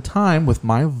thought at the time with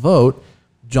my vote,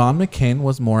 John McCain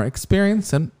was more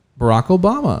experienced than Barack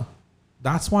Obama.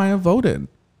 That's why I voted.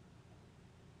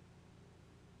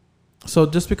 So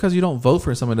just because you don't vote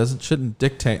for someone shouldn't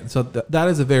dictate. So that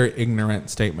is a very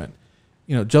ignorant statement.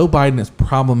 You know, Joe Biden is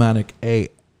problematic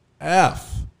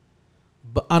AF.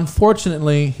 But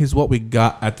unfortunately, he's what we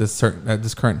got at this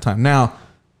current time. Now,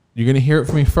 you're going to hear it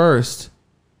from me first.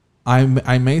 I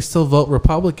may still vote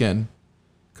Republican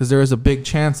because there is a big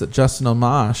chance that Justin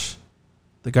Amash,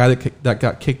 the guy that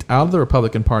got kicked out of the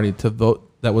Republican Party to vote,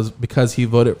 that was because he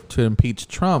voted to impeach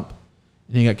Trump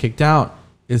and he got kicked out,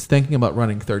 is thinking about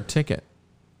running third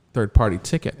party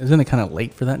ticket. Isn't it kind of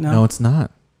late for that now? No, it's not.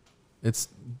 It's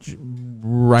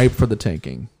ripe for the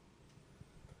taking.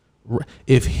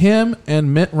 If him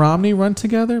and Mitt Romney run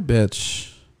together,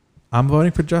 bitch, I'm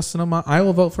voting for Justin Amash. I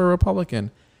will vote for a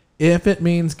Republican if it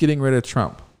means getting rid of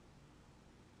Trump.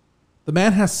 The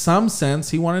man has some sense.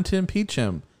 He wanted to impeach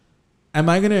him. Am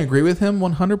I going to agree with him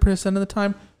 100% of the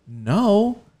time?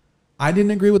 No. I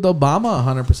didn't agree with Obama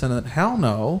 100% of the hell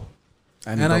no.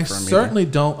 And I certainly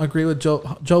don't agree with Joe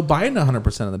Biden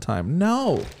 100% of the time.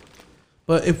 No.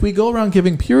 But if we go around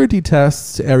giving purity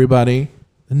tests to everybody,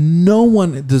 no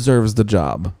one deserves the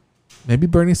job. Maybe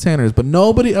Bernie Sanders, but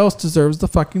nobody else deserves the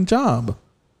fucking job.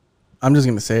 I'm just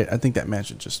going to say it. I think that man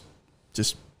should just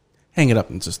hang it up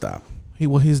and just stop.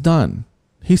 He's done.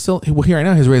 He's still here right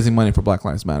now. He's raising money for Black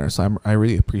Lives Matter. So I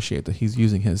really appreciate that he's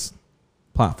using his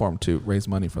platform to raise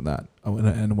money for that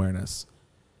and awareness.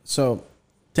 So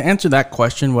to answer that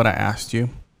question, what I asked you,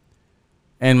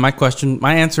 and my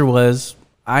answer was,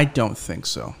 I don't think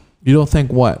so. You don't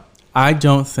think what? I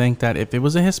don't think that if it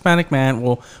was a Hispanic man,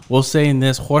 we'll say in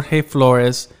this Jorge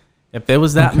Flores, if there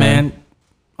was that man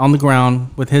on the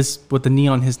ground with the knee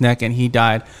on his neck and he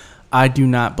died, I do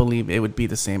not believe it would be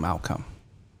the same outcome.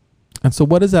 And so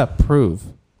what does that prove?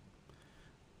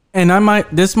 And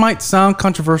this might sound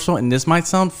controversial and this might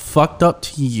sound fucked up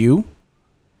to you,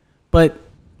 but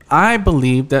I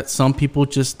believe that some people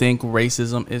just think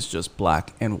racism is just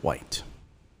black and white.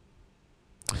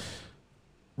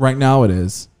 Right now it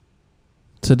is.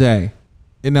 Today.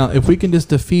 And now if we can just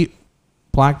defeat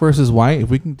black versus white, if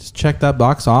we can just check that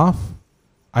box off,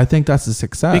 I think that's a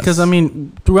success. Because I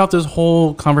mean, throughout this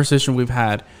whole conversation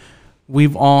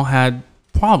we've all had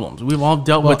problems. We've all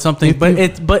dealt with something, but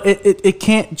it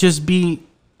can't just be.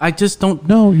 I just don't.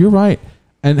 No, you're right.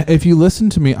 And if you listen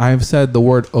to me, I've said the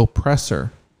word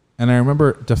oppressor, and I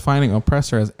remember defining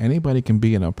oppressor as anybody can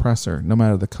be an oppressor, no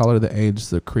matter the color, the age,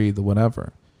 the creed, the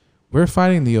whatever. We're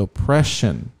fighting the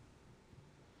oppression.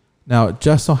 Now, it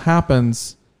just so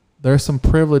happens there are some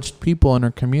privileged people in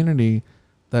our community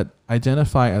that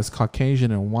identify as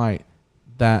Caucasian and white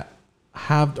that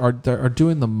are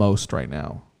doing the most right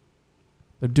now.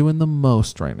 They're doing the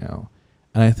most right now.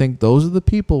 And I think those are the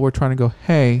people we're trying to go,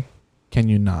 hey, can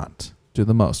you not do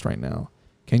the most right now?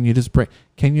 Can you just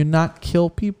can you not kill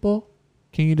people?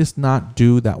 Can you just not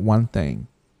do that one thing?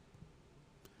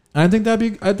 And I think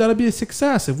that'd be a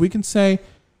success if we can say,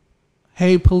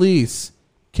 hey, police,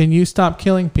 can you stop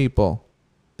killing people?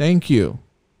 Thank you.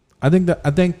 I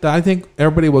think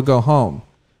everybody will go home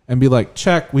and be like,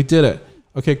 check, we did it.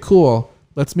 Okay, cool.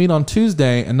 Let's meet on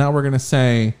Tuesday, and now we're gonna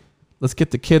say, let's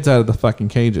get the kids out of the fucking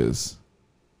cages.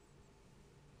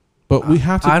 But we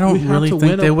have to. I don't really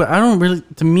think they would. I don't really.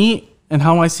 To me, and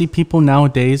how I see people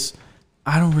nowadays,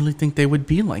 I don't really think they would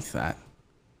be like that.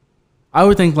 I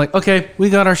would think like, okay, we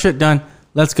got our shit done.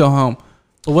 Let's go home.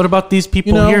 But what about these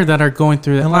people here that are going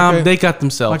through that? They got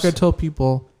themselves. Like I told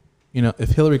people, if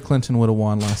Hillary Clinton would have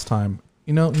won last time,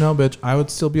 no, bitch, I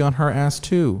would still be on her ass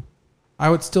too. I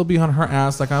would still be on her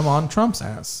ass like I'm on Trump's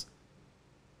ass.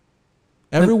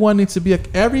 Everybody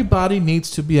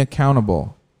needs to be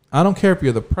accountable. I don't care if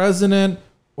you're the president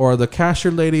or the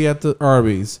cashier lady at the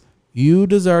Arby's. You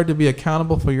deserve to be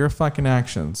accountable for your fucking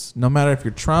actions. No matter if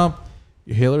you're Trump,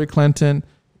 you're Hillary Clinton,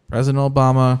 President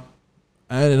Obama,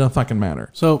 it don't fucking matter.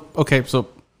 So, okay, so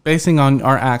basing on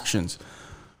our actions,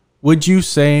 would you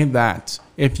say that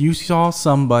if you saw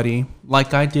somebody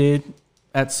like I did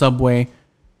at Subway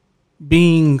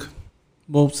being,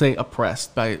 we'll say,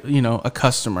 oppressed by, a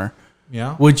customer,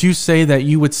 Yeah. would you say that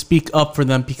you would speak up for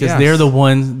them because Yes. they're the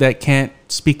ones that can't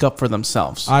speak up for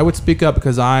themselves? I would speak up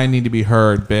because I need to be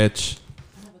heard, bitch.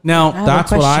 Now, have a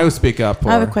That's what I question. would speak up for.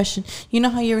 I have a question. You know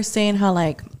how you were saying how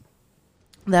like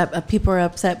that people are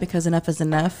upset because enough is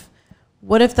enough?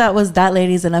 What if that was that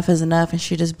lady's enough is enough and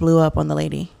she just blew up on the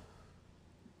lady?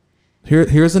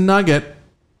 Here's a nugget,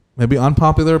 maybe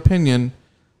unpopular opinion.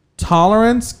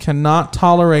 Tolerance cannot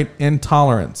tolerate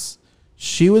intolerance.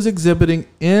 She was exhibiting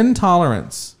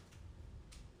intolerance.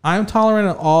 I'm tolerant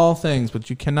of all things, but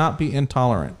you cannot be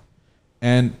intolerant.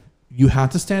 And you have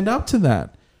to stand up to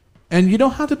that. And you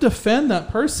don't have to defend that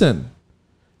person.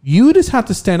 You just have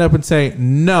to stand up and say,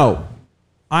 no,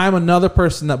 I'm another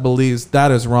person that believes that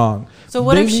is wrong. So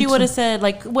what They if she need would to- have said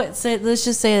like let's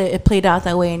just say it played out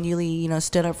that way and Yuli,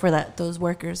 stood up for those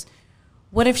workers.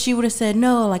 What if she would have said,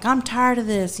 no, like I'm tired of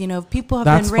this, people have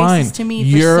That's been racist fine. to me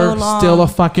You're for so long. still a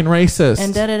fucking racist.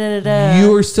 and da da da da da.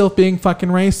 You are still being fucking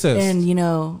racist.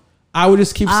 and I would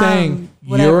just keep saying,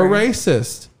 you're a whatever.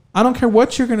 racist. I don't care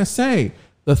what you're going to say.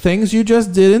 The things you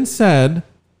just did and said,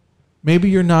 maybe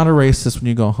you're not a racist when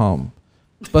you go home.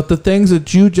 But the things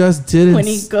that you just did and when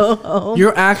you go home.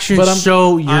 your actions But I'm-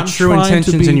 show your I'm true trying to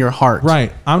intentions be- in your heart.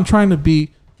 Right. I'm trying to be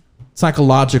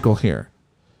psychological here.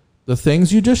 The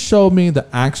things you just showed me, the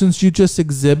actions you just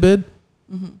exhibited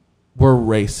were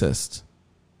racist.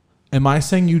 Am I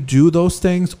saying you do those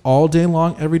things all day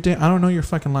long, every day? I don't know your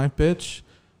fucking life, bitch.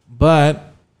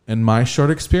 But in my short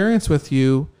experience with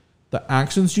you, the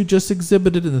actions you just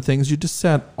exhibited and the things you just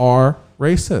said are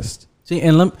racist. See,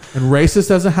 and And racist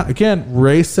doesn't have, again,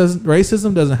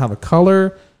 racism doesn't have a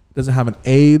color, doesn't have an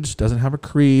age, doesn't have a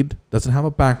creed, doesn't have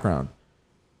a background.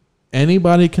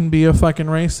 Anybody can be a fucking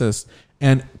racist,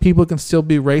 and people can still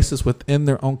be racist within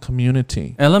their own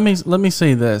community and let me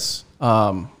say this.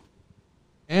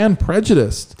 and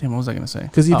prejudiced. Damn, what was I gonna say?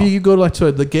 Because if Oh. you go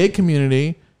to the gay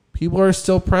community, people are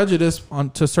still prejudiced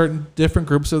to certain different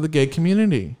groups of the gay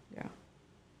community. Yeah.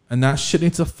 And that shit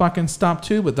needs to fucking stop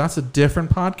too, but that's a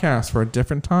different podcast for a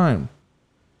different time.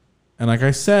 And like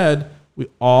I said, we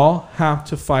all have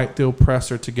to fight the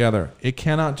oppressor together. It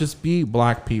cannot just be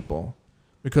black people.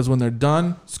 Because when they're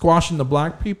done squashing the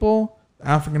black people,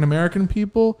 African American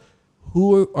people,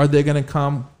 who are they going to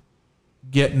come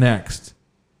get next?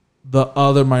 The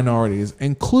other minorities,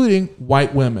 including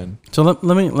white women. So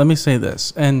let me say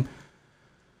this, and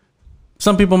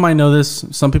some people might know this,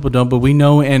 some people don't, but we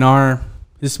know in our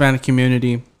Hispanic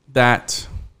community that,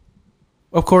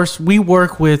 of course, we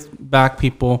work with black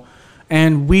people,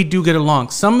 and we do get along.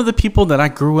 Some of the people that I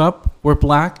grew up were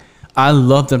black. I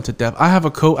love them to death. I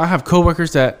have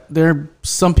coworkers that they're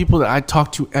some people that I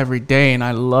talk to every day, and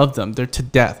I love them. They're to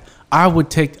death. I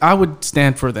would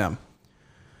stand for them.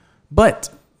 But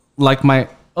like my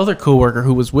other coworker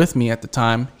who was with me at the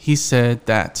time, he said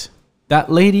that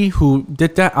lady who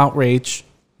did that outrage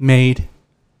made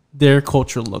their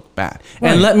culture look bad.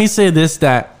 Right. And let me say this,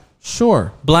 that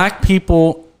Sure. black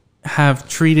people have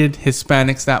treated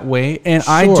Hispanics that way. And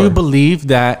I Sure. do believe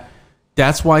that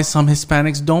that's why some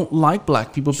Hispanics don't like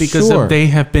black people, because Sure. they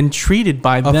have been treated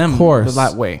by them Of course.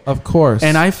 that way. Of course.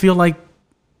 And I feel like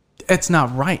it's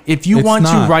not right. If you It's want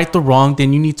not. to right the wrong,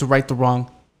 then you need to right the wrong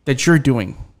that you're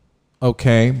doing.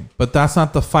 Okay, but that's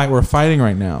not the fight we're fighting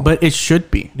right now. But it should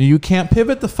be. You can't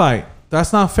pivot the fight.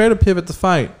 That's not fair to pivot the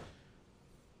fight.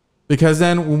 Because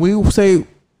then when we say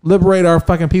liberate our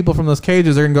fucking people from those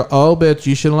cages, they're gonna go, "Oh, bitch,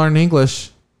 you should learn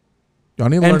English." You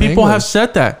don't even And learn people English. have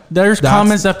said that. There's That's-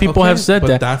 comments that people okay, have said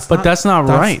that. But that's not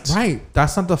right. Right.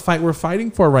 That's not the fight we're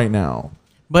fighting for right now.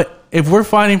 But if we're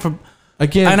fighting for...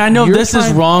 Again, And I know you're this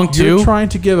is wrong, You're too. trying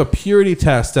to give a purity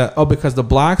test that, because the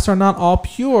blacks are not all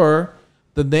pure,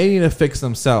 then they need to fix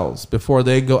themselves before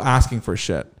they go asking for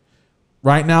shit.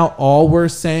 Right now, all we're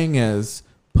saying is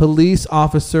police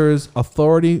officers,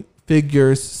 authority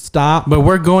figures, stop. But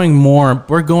we're going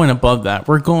above that.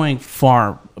 We're going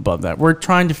far above that. We're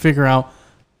trying to figure out...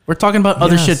 We're talking about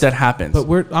other Yes, shit that happens.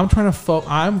 But I'm trying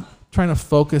to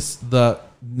focus the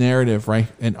narrative right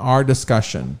in our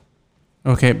discussion.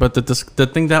 Okay, but the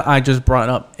thing that I just brought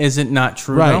up, is it not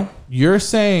true, Right. though? You're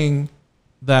saying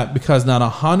that because not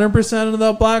 100% of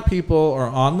the black people are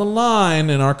on the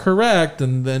line and are correct,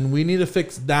 and then we need to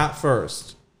fix that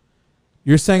first.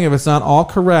 You're saying if it's not all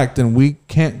correct, then we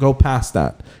can't go past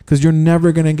that because you're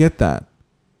never going to get that.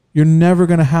 You're never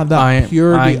going to have that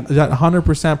purity, I- that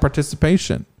 100%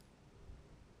 participation.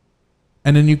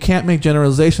 And then you can't make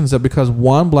generalizations that because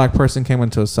one black person came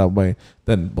into a subway,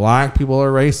 then black people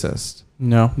are racist.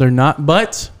 No, they're not.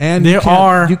 But And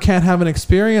there you can't have an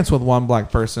experience with one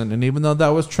black person. And even though that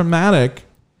was traumatic,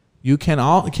 you can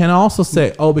also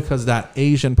say, oh, because that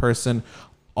Asian person,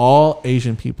 all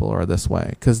Asian people are this way,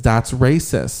 because that's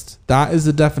racist. That is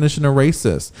the definition of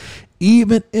racist.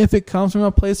 Even if it comes from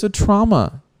a place of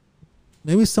trauma.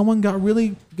 Maybe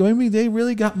they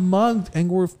really got mugged and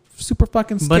were super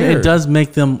fucking scared. But it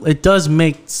does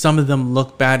make some of them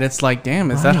look bad. It's like, damn,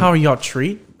 is that how y'all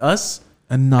treat us?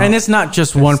 And it's not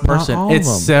just one person. It's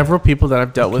several people that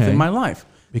I've dealt with in my life.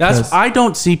 I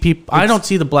don't see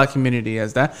the black community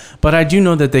as that, but I do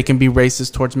know that they can be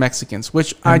racist towards Mexicans,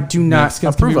 which I do not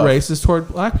Mexicans approve can be of. racist toward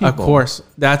black people. Of course,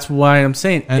 that's why I'm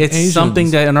saying And it's Asians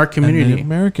something that in our and community. Native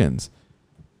Americans.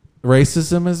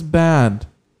 Racism is bad.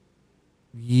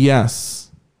 Yes.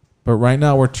 But right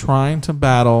now we're trying to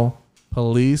battle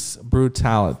police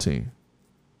brutality.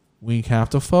 We have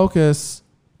to focus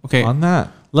on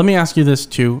that. Let me ask you this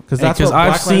too, Because that's what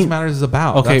Black Lives Matter is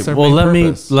about. Okay, That's their well main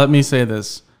purpose. let me say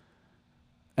this,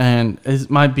 and it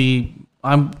might be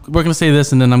we're gonna say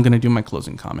this, and then I'm gonna do my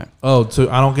closing comment. Oh, so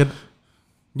I don't get.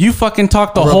 You fucking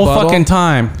talked the whole Rebuttal? fucking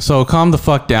time, so calm the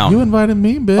fuck down. You invited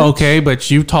me, bitch. Okay,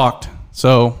 but you talked,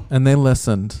 so And they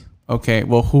listened. okay.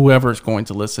 Well, whoever's going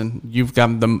to listen, you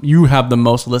have the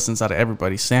most listens out of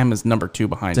everybody. Sam is number 2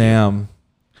 behind you. Damn,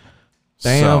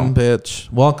 bitch.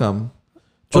 Welcome.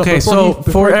 Okay, so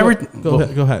go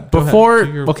ahead.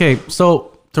 Okay,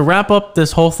 so to wrap up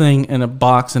this whole thing in a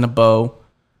bow,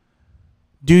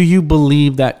 do you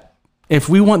believe that if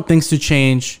we want things to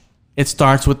change, it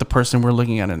starts with the person we're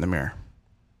looking at in the mirror?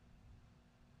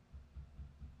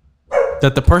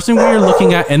 That the person we are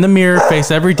looking at in the mirror face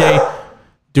every day,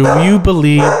 do you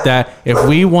believe that if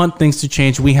we want things to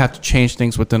change, we have to change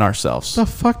things within ourselves? The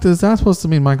fuck is that supposed to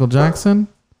mean, Michael Jackson?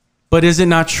 But is it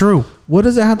not true? What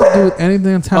does it have to do with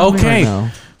anything that's happening right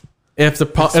now? If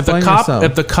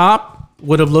the cop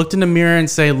would have looked in the mirror and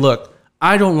say, "Look,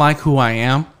 I don't like who I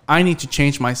am. I need to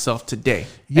change myself today."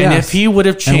 Yes. And if he would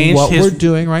have changed what we're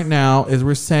doing right now is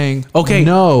we're saying, Okay.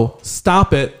 no,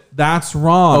 stop it. That's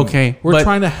wrong. Okay, We're but-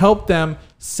 trying to help them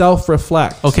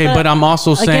self-reflect. Okay, but I'm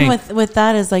also saying, again with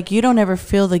that is like you don't ever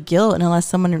feel the guilt unless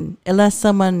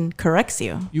someone corrects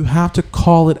you. You have to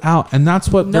call it out. And that's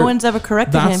what No one's ever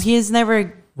corrected him. that's- He has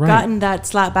never Right. gotten that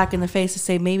slap back in the face to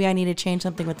say maybe I need to change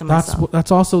something within myself.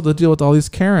 That's also the deal with all these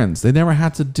Karens. They never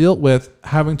had to deal with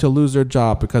having to lose their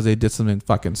job because they did something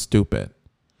fucking stupid.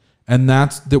 And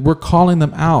that's that we're calling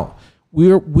them out.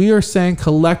 We are saying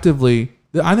collectively,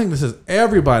 I think this is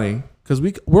everybody, because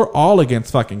we're all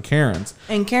against fucking Karens.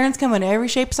 And Karens come in every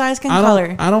shape, size, and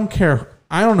color. I don't care.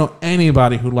 I don't know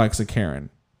anybody who likes a Karen.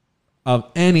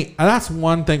 That's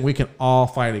one thing we can all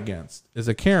fight against is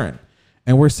a Karen.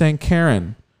 And we're saying,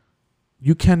 Karen,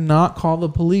 you cannot call the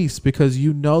police because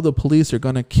you know the police are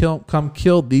going to come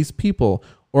kill these people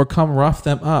or come rough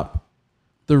them up.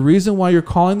 The reason why you're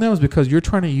calling them is because you're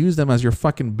trying to use them as your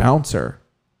fucking bouncer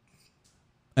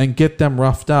and get them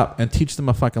roughed up and teach them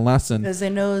a fucking lesson. Because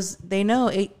they know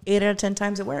 8 out of 10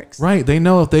 times it works. Right. They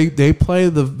know if they play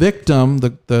the victim,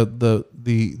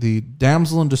 the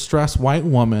damsel in distress white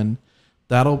woman,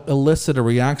 that'll elicit a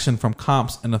reaction from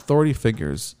cops and authority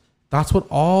figures. That's what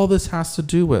all this has to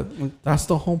do with. That's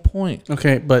the whole point.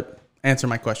 okay, but answer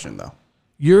my question though.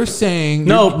 You're saying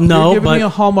No, you're giving but- me a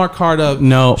Hallmark card of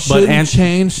No, but shouldn't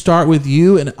change start with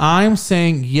you, and I'm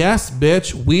saying yes,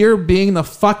 bitch. We're being the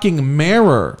fucking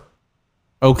mirror.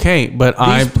 Okay, but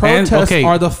These protests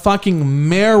are the fucking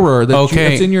mirror that's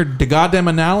in your goddamn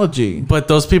analogy. But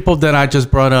those people that I just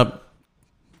brought up,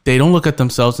 they don't look at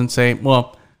themselves and say,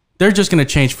 "Well, they're just going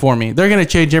to change for me. They're going to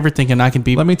change everything, and I can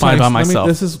be fine by myself."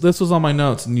 This was on my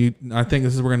notes, and I think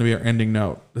this is going to be our ending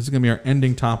note. This is going to be our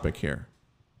ending topic here.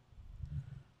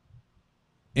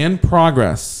 In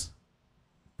progress,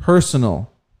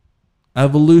 personal,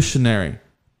 evolutionary,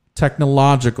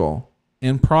 technological,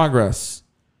 in progress,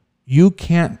 you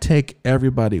can't take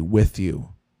everybody with you.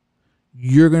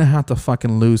 You're going to have to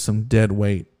fucking lose some dead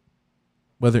weight,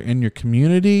 whether in your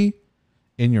community,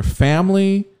 in your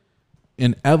family,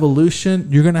 in evolution.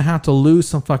 You're going to have to lose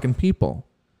some fucking people.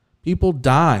 People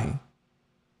die,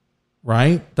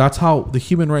 right? That's how the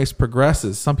human race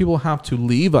progresses. Some people have to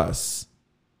leave us.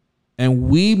 And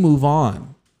we move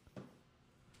on.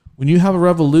 When you have a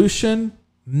revolution,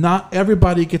 not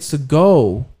everybody gets to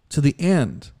go to the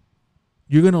end.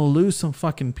 You're going to lose some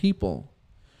fucking people.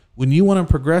 When you want to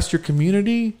progress your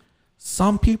community,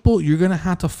 some people you're going to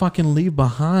have to fucking leave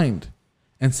behind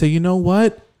and say, you know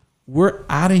what? We're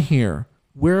out of here.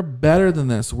 We're better than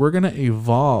this. We're going to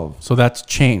evolve. So that's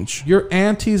change. Your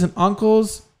aunties and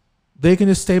uncles, they can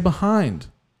just stay behind.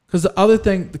 Because the other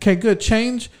thing, okay, good,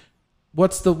 change.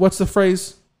 What's the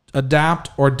phrase?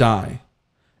 Adapt or die.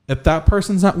 If that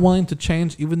person's not willing to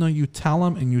change, even though you tell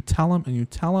them and you tell them and you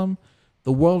tell them,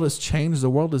 the world has changed. The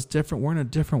world is different. We're in a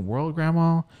different world,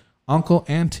 Grandma, Uncle,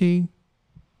 Auntie,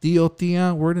 Tío,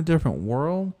 Tia. We're in a different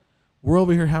world. We're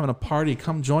over here having a party.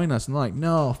 Come join us. And they're like,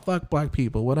 no, fuck black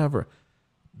people, whatever.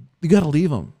 You got to leave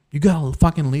them. You got to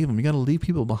fucking leave them. You got to leave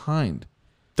people behind.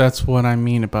 That's what I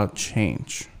mean about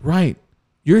change. Right.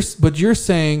 But you're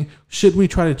saying, should we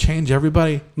try to change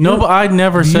everybody? No, but I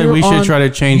never said we should try to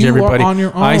change everybody. On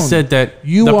your own. I said that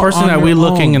the person that we're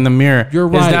looking in the mirror, you're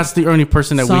right. that's the only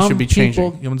person that we should be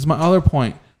changing. This is my other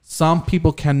point. Some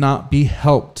people cannot be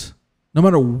helped. No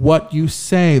matter what you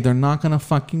say, they're not going to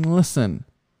fucking listen.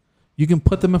 You can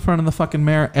put them in front of the fucking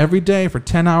mirror every day for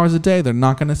 10 hours a day. They're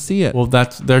not going to see it. Well,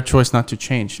 that's their choice not to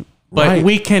change. But Right.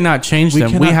 we cannot change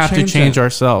them. We have to change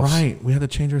ourselves. Right. We have to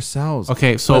change ourselves.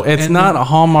 Okay, so But it's in not the- a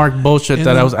Hallmark bullshit in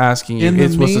that the- I was asking you. in the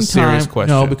It was a serious meantime,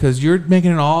 question. No, because you're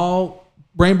making it all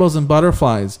rainbows and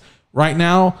butterflies. Right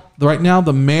now,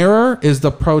 the mirror is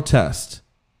the protest.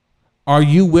 Are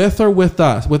you with or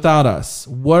without us?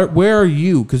 Where are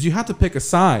you? Because you have to pick a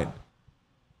side.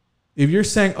 If you're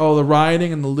saying, oh, the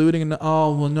rioting and the looting and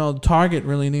the Target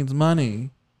really needs money,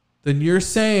 then you're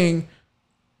saying,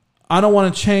 I don't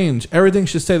want to change. Everything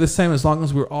should stay the same as long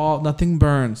as nothing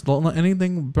burns. Don't let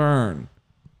anything burn.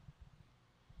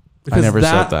 I never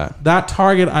said that. That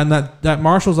Target and that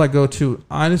Marshalls I go to,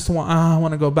 I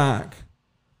want to go back.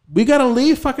 We got to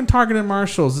leave fucking Target and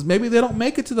Marshalls. Maybe they don't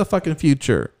make it to the fucking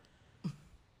future.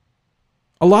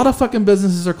 A lot of fucking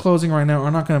businesses are closing right now,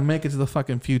 are not going to make it to the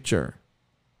fucking future.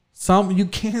 You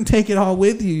can't take it all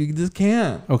with you. You just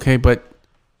can't. Okay, but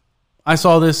I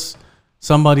saw this.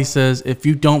 Somebody says, if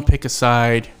you don't pick a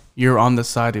side, you're on the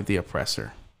side of the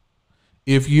oppressor.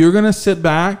 If you're going to sit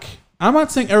back, I'm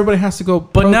not saying everybody has to go.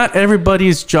 But not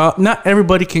everybody's job. Not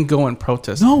everybody can go and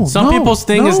protest. No, some people's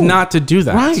thing is not to do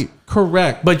that. Right.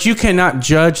 Correct. But you cannot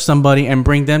judge somebody and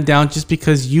bring them down just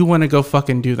because you want to go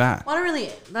fucking do that. Well,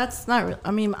 that's not real. I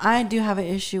mean, I do have an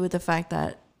issue with the fact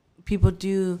that people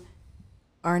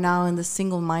are now in the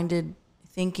single-minded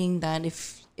thinking that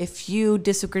if you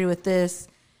disagree with this,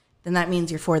 then that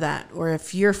means you're for that. Or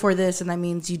if you're for this, and that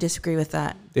means you disagree with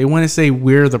that. They want to say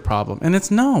we're the problem. And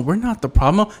we're not the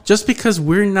problem. Just because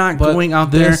we're not going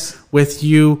out there with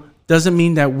you doesn't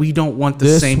mean that we don't want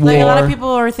the same Like thing. a lot of people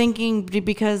are thinking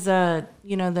because that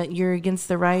you're against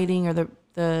the rioting or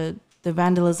the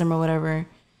vandalism or whatever.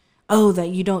 Oh, that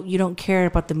you don't care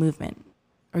about the movement,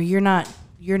 or you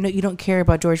don't care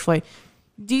about George Floyd.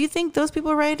 Do you think those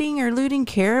people rioting or looting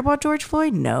care about George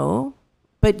Floyd? No.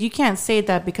 But you can't say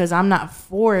that because I'm not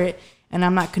for it and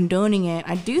I'm not condoning it.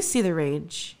 I do see the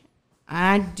rage.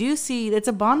 I do see it's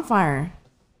a bonfire.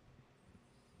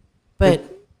 But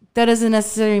that doesn't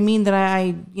necessarily mean that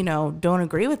I don't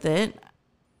agree with it.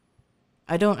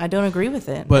 I don't agree with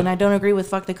it. But and I don't agree with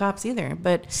fuck the cops either.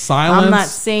 But silence, I'm not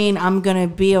saying I'm going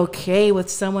to be okay with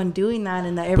someone doing that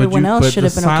and that everyone else should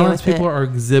have been okay with it. Silence people are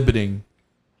exhibiting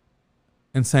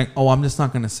and saying, "Oh, I'm just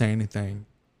not going to say anything."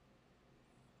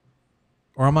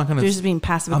 Or I'm not going to. They're just being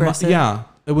passive aggressive. Yeah.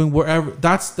 I mean,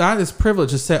 that is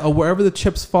privilege to say, "Oh, wherever the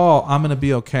chips fall, I'm going to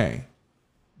be okay."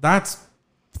 That's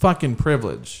fucking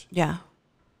privilege. Yeah.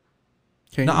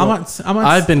 Okay, No, well,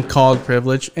 I've been called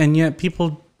privilege, and yet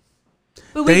people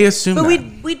they assume but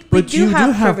that. we do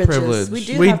have privileges.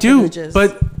 We do,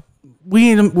 but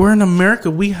we're in America.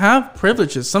 We have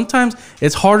privileges. Sometimes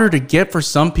it's harder to get for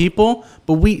some people,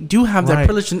 but we do have that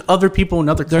privilege in other people in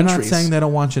other countries. They're not saying they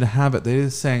don't want you to have it. They're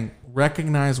just saying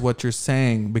recognize what you're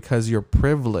saying because you're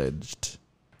privileged.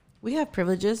 We have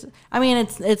privileges. I mean,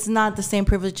 it's not the same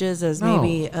privileges as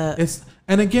maybe.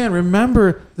 And again,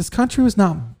 remember, this country was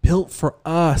not built for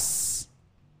us.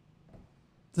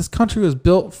 This country was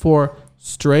built for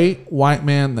straight white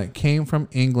man that came from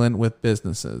England with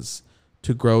businesses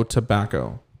to grow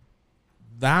tobacco.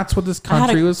 That's what this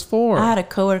country was for. I had a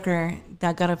coworker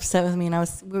that got upset with me, and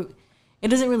it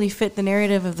doesn't really fit the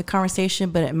narrative of the conversation,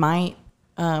 but it might.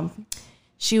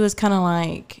 She was kind of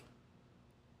like,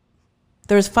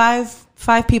 there's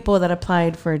five people that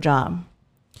applied for a job.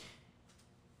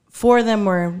 4 of them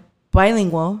were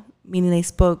bilingual, meaning they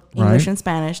spoke English and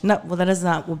Spanish. No, well, that is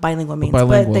not what bilingual means,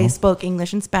 but they spoke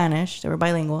English and Spanish. They were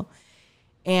bilingual.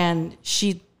 And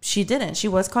she didn't. She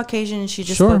was Caucasian, and she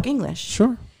just spoke English.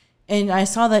 Sure. And I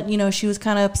saw that, she was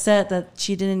kind of upset that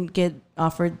she didn't get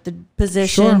offered the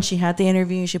position. She had the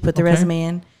interview. She put the resume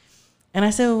in. And I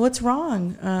said, well, what's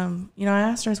wrong? I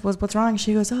asked her, what's wrong?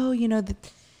 She goes, oh,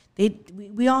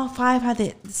 we all 5 had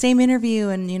the same interview,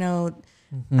 and,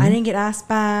 I didn't get asked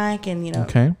back. And,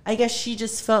 Okay. I guess she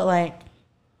just felt like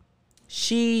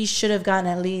she should have gotten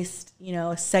at least,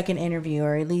 a second interview,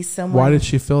 or at least someone. Why did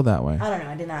she feel that way? I don't know.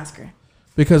 I didn't ask her.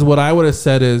 Because what I would have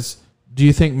said is, do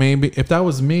you think maybe if that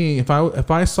was me, if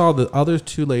I saw the other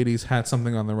 2 ladies had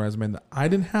something on their resume that I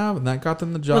didn't have and that got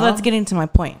them the job, Well, that's getting to my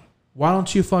point. why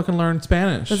don't you fucking learn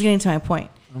Spanish? That's getting to my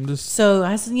point. I'm just So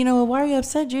I said, why are you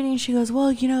upset, Judy? And she goes, well,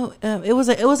 it was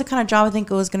a kind of job. I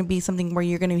think it was going to be something where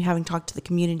you're going to be having to talk to the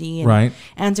community and right.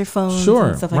 answer phones Sure,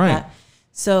 and stuff like right. that.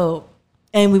 So,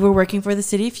 and we were working for the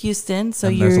city of Houston. So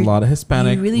And there's a lot of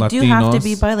Hispanic, you really Latinos. do have to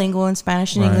be bilingual in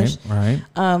Spanish and English. Right.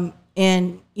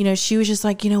 And she was just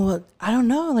like, well, I don't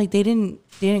know. Like they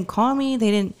didn't call me.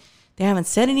 They haven't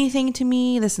said anything to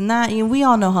me, this and that. We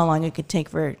all know how long it could take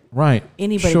for Right.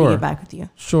 anybody Sure. to get back with you.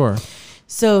 Sure.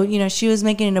 So, she was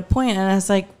making it a point, and I was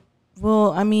like,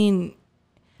 well, I mean,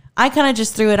 I kind of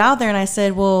just threw it out there, and I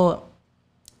said,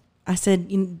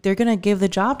 they're going to give the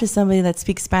job to somebody that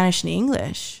speaks Spanish and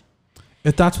English.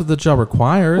 If that's what the job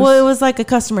requires. Well, it was like a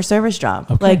customer service job,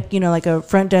 Okay. like a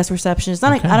front desk receptionist.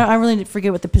 Not Okay. I really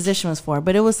forget what the position was for,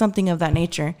 but it was something of that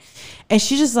nature. And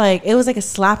she just it was like a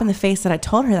slap in the face that I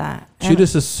told her that. She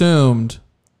just assumed.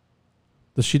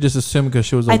 Does she just assume because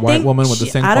she was a white woman with the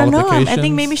same I don't know. qualifications? I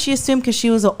think maybe she assumed because she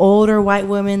was an older white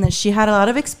woman that she had a lot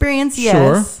of experience.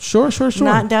 Yes. Sure.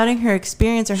 Not doubting her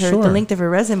experience or the length of her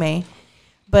resume.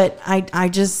 But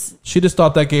she just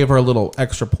thought that gave her a little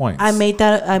extra points. I made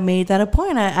that a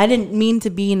point. I didn't mean to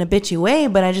be in a bitchy way,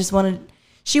 but I just wanted.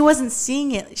 She wasn't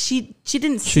seeing it. She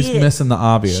didn't see it. She's missing the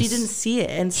obvious. She didn't see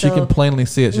it, and so she can plainly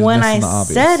see it. She's when missing I the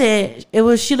obvious. said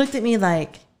it, she looked at me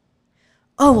like,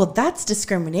 "Oh, well, that's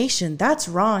discrimination. That's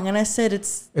wrong." And I said,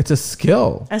 "It's a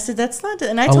skill. I said that's not."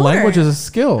 And I A told language her, is a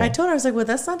skill. I told her, I was like, "Well,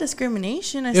 that's not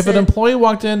discrimination." I If said, an employee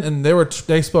walked in and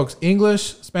they spoke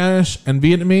English, Spanish, and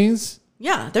Vietnamese,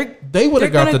 yeah, they would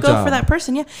have got the go job for that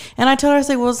person. Yeah. And I told her, I was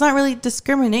like, well, it's not really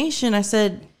discrimination. I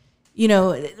said,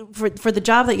 for the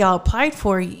job that y'all applied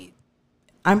for,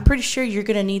 I'm pretty sure you're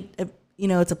going to need,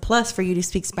 it's a plus for you to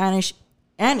speak Spanish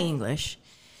and English.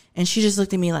 And she just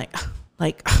looked at me like,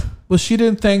 well, she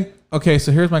didn't think, okay,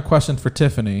 so here's my question for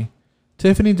Tiffany.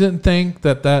 Tiffany didn't think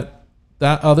that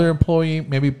other employee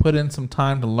maybe put in some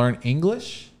time to learn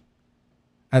English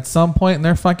at some point in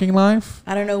their fucking life.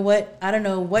 I don't know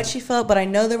what she felt, but I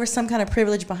know there was some kind of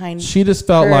privilege behind. She just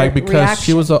felt her like because reaction.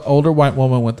 she was an older white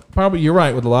woman with probably, you're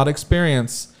right, with a lot of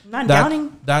experience. Not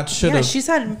doubting. That should have. She's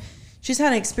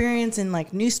had experience in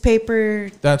like newspaper.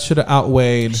 That should have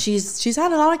outweighed. She's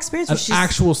had a lot of experience. An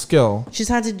actual skill. She's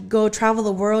had to go travel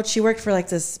the world. She worked for like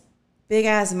this big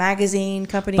ass magazine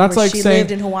company. That's where like she saying,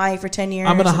 lived in Hawaii for 10 years.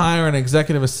 I'm going to hire an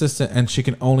executive assistant and she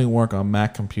can only work on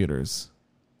Mac computers.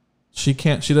 She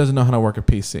doesn't know how to work a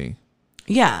PC.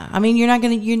 Yeah. I mean, you're not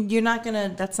going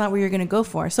to, that's not where you're going to go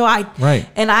for. So I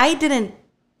didn't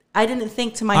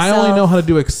think to myself. I only know how to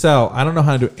do Excel. I don't know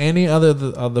how to do any other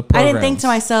of the programs. I didn't think to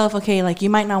myself, okay, like you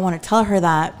might not want to tell her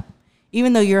that.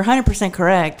 Even though you're 100%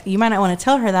 correct, you might not want to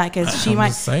tell her that because she might.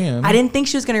 Just saying. I didn't think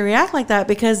she was going to react like that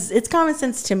because it's common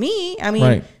sense to me. I mean,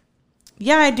 right.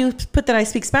 Yeah, I do put that I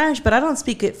speak Spanish, but I don't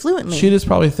speak it fluently. She just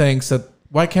probably thinks that,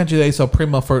 why can't you say so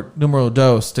primo for numero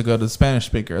dos to go to the Spanish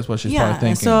speaker? Is what she's probably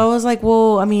thinking. So I was like,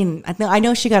 well, I mean, I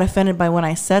know she got offended by when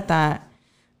I said that,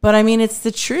 but I mean, it's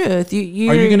the truth. Are you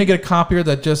going to get a copier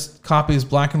that just copies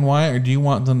black and white, or do you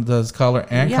want them that does color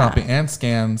and copy and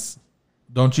scans?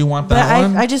 Don't you want that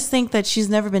one? I just think that she's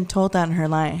never been told that in her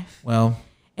life. Well,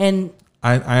 and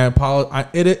I apologize.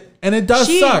 It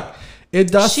does suck.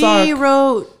 It does suck.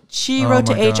 She wrote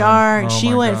to HR.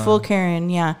 She went full Karen.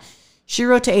 Yeah. She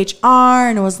wrote to HR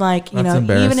and was like,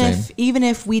 even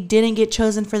if we didn't get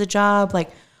chosen for the job,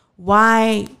 like,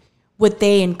 why would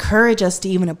they encourage us to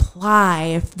even apply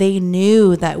if they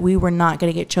knew that we were not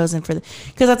going to get chosen for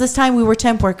because at this time we were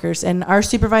temp workers and our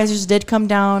supervisors did come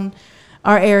down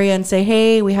our area and say,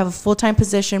 hey, we have a full-time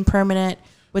position, permanent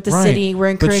with the city. We're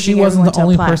encouraging but she wasn't the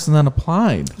only apply. person that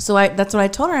applied. So that's what I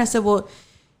told her. I said, well,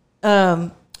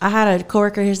 I had a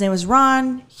coworker, his name was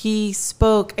Ron. He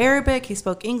spoke Arabic, he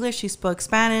spoke English, he spoke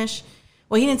Spanish.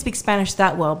 Well, he didn't speak Spanish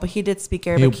that well, but he did speak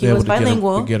Arabic. He was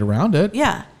bilingual. Get around it.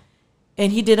 Yeah.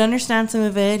 And he did understand some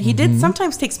of it. He did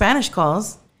sometimes take Spanish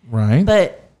calls. Right.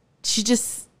 But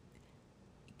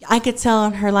I could tell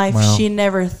in her life she's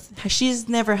never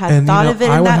had thought of it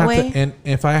in that way. And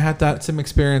if I had that same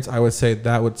experience, I would say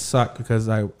that would suck because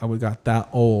I would got that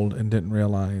old and didn't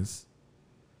realize.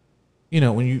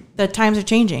 When the times are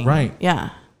changing. Right.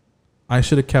 Yeah. I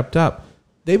should have kept up.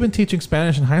 they've been teaching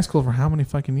Spanish in high school for how many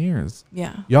fucking years?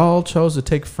 Yeah. Y'all chose to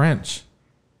take French.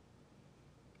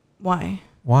 Why?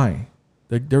 Why?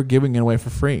 They're giving it away for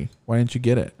free. Why didn't you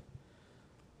get it?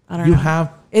 I don't know.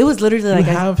 It was literally You like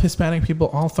have Hispanic people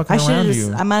all fucking around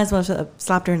you. I might as well have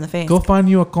slapped her in the face. Go find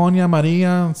you a Coña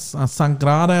Maria, a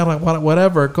Sangrada, like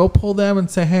whatever. Go pull them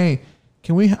and say, hey,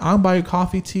 I'll buy you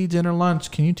coffee, tea, dinner,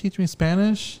 lunch. Can you teach me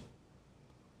Spanish?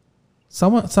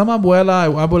 Some abuela,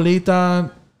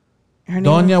 abuelita,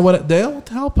 doña, they'll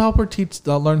help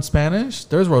her learn Spanish.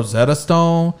 There's Rosetta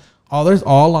Stone. There's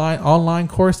online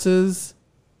courses.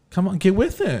 Come on, get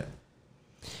with it.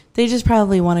 They just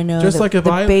probably want to know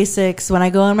the basics. When I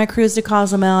go on my cruise to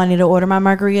Cozumel, I need to order my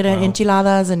margarita and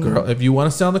enchiladas. And girl, if you want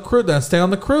to stay on the cruise, then stay on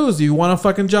the cruise. You want a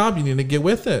fucking job, you need to get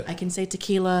with it. I can say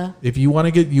tequila. If you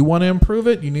want to improve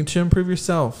it, you need to improve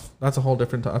yourself. That's a whole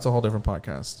different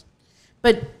podcast.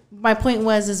 But my point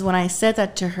is when I said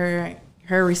that to her,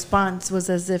 her response was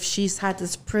as if she's had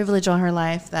this privilege all her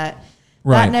life that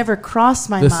never crossed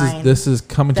my mind. This is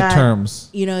coming to terms.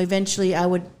 You know, eventually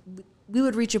we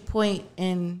would reach a point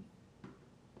in,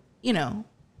 you know,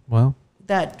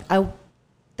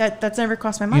 that's never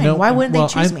crossed my mind. You know, why wouldn't they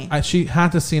choose me? She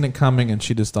had to seen it coming, and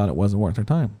she just thought it wasn't worth her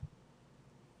time.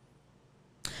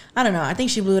 I don't know. I think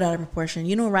she blew it out of proportion.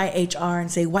 You don't write HR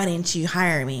and say, why didn't you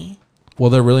hire me? Well,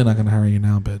 they're really not going to hire you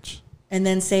now, bitch. And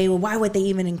then say, well, why would they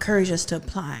even encourage us to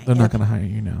apply? They're not going to hire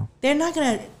you now. They're not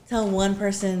going to tell one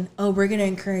person, oh, we're going to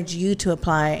encourage you to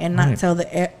apply and not tell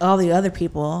all the other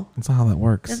people. That's not how that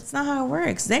works. That's not how it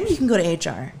works. Then you can go to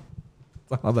HR.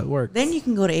 That's not how that works. Then you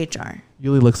can go to HR.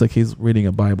 Yuli looks like he's reading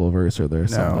a Bible verse or there.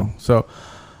 No. So,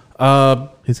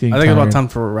 he's getting I think tired. it's about time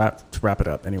to wrap it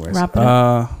up. Anyways, wrap it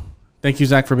up. Thank you,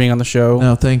 Zach, for being on the show.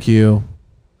 No, thank you.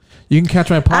 You can catch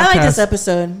my podcast. I like this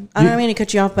episode. I don't mean to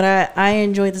cut you off, but I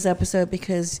enjoyed this episode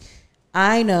because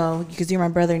I know, because you're my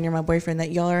brother and you're my boyfriend,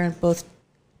 that y'all are in both,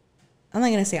 I'm not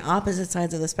going to say opposite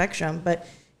sides of the spectrum, but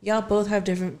y'all both have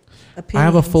different opinions. I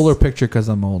have a fuller picture because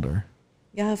I'm older.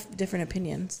 Y'all have different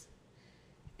opinions.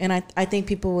 And I think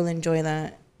people will enjoy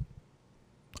that.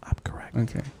 I'm correct.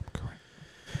 Okay.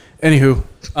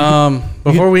 Anywho,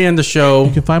 before we end the show,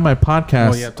 you can find my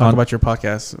podcast. Oh yeah, talk about your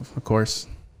podcast, of course.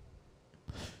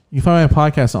 You can find my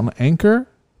podcast on Anchor.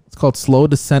 It's called Slow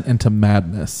Descent into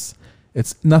Madness.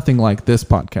 It's nothing like this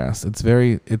podcast.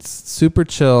 It's super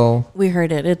chill. We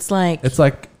heard it. It's like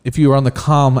if you were on the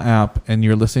Calm app and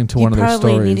you're listening to one of their stories. You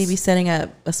probably need to be setting up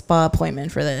a spa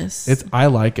appointment for this. I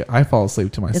like it. I fall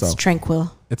asleep to myself.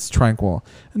 It's tranquil.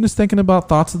 And just thinking about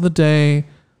thoughts of the day,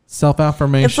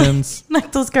 self-affirmations.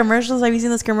 Like those commercials. Have you seen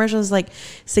those commercials? Like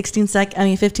 15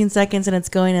 seconds, and it's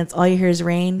going, and all you hear is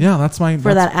rain. Yeah, that's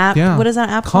that app. Yeah. What is that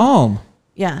app? Calm.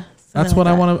 Yeah, that's what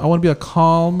I want to. I want to be a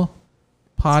calm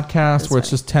podcast where it's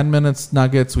just 10 minutes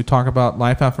nuggets. We talk about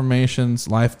life affirmations,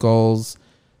 life goals,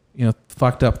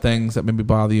 fucked up things that maybe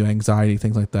bother you, anxiety,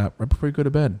 things like that, right before you go to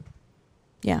bed.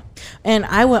 Yeah. And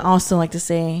I would also like to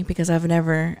say, because I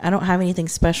don't have anything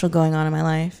special going on in my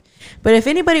life, but if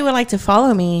anybody would like to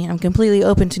follow me, I'm completely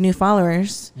open to new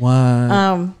followers. What?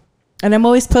 And I'm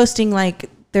always posting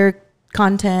like their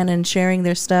content and sharing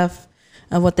their stuff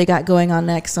of what they got going on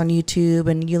next on YouTube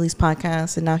and Yuli's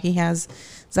podcast. And now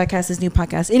Zach has his new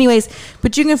podcast. Anyways,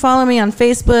 but you can follow me on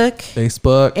Facebook,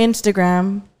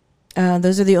 Instagram.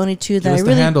 Those are the only two that I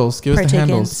really partake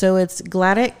in. So it's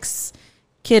Gladix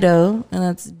Kiddo, and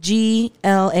that's GLADDIX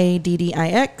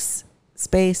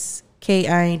space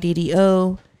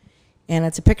KIDDO, and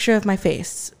it's a picture of my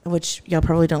face, which y'all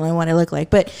probably don't know what I look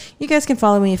like, but you guys can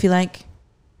follow me if you like.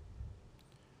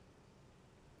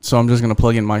 So I'm just gonna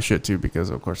plug in my shit too,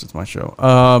 because of course it's my show.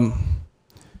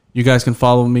 You guys can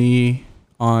follow me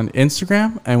on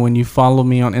Instagram, and when you follow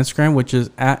me on Instagram, which is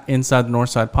at Inside the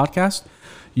Northside Podcast,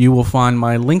 you will find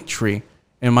my link tree,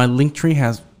 and my link tree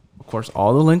has, of course,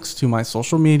 all the links to my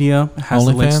social media. It has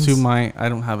the links to my. I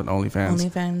don't have an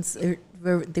OnlyFans.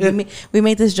 We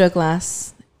made this joke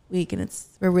last week, and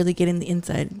we're really getting the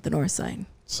inside the north side.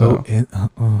 So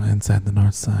inside the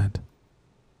north side.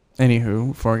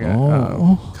 Anywho, before I get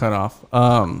cut off,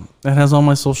 it has all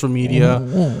my social media.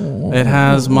 It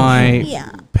has my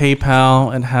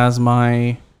PayPal. It has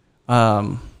my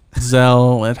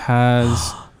Zelle. It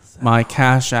has my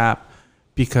Cash App.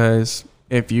 Because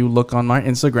if you look on my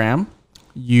Instagram,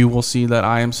 you will see that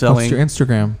I am selling. What's your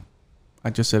Instagram?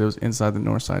 I just said it was Inside the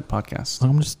Northside Podcast.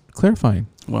 I'm just clarifying.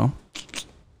 Well,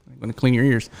 I'm going to clean your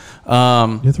ears. You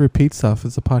have to repeat stuff.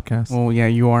 It's a podcast. Well, yeah,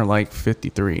 you are like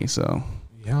 53, so.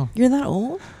 Yeah. You're that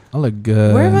old? I look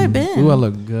good. Where have I been? Ooh, I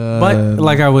look good. But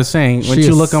like I was saying, when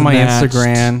you look on my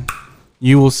Instagram,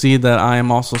 you will see that I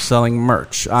am also selling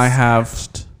merch. I have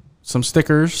some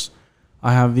stickers.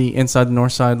 I have the Inside the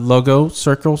Northside logo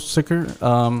circle sticker.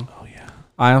 Oh yeah.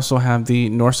 I also have the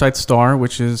Northside Star,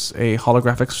 which is a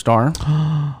holographic star.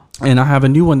 And I have a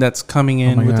new one that's coming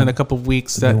in my within God. a couple of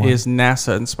weeks The new that one. is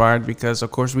NASA inspired because, of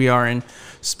course, we are in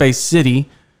Space City,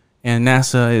 and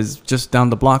NASA is just down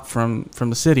the block from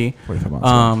the city. 45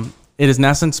 miles. It is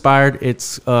NASA inspired.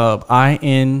 It's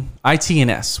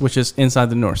ITNS, which is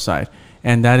Inside the North Side,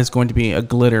 and that is going to be a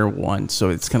glitter one, so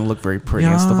it's going to look very pretty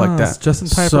and stuff like Yes, that. Just in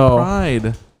time So, for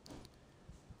Pride.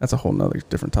 that's a whole nother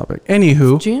different topic.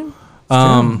 Anywho, June.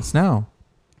 It's now.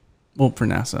 well, for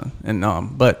NASA and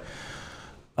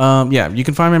yeah, you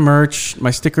can find my merch.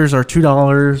 My stickers are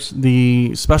 $2.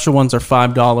 The special ones are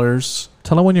 $5.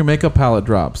 Tell them when your makeup palette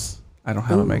drops. I don't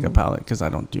have a makeup palette because I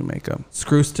don't do makeup.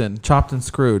 Screwston, chopped and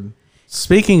screwed.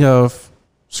 Speaking of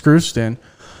Screwston,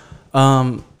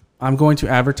 I'm going to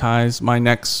advertise my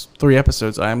next 3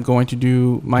 episodes. I am going to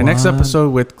do my next What? episode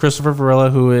with Christopher Varela,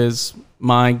 who is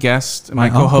my guest and my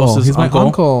uncle. co-host. Is He's my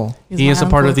uncle. He is a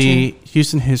part of the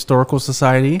Houston Historical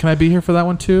Society. Can I be here for that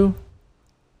one too?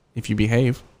 If you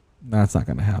behave, That's not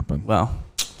going to happen. well,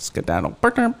 skedaddle.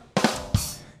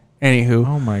 Anywho,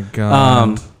 Oh my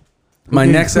god. my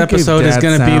gave- next who gave episode is dad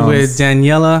going to be with sounds?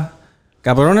 Daniela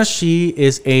Gabrona. She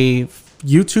is a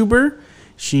YouTuber.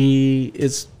 She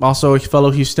is also a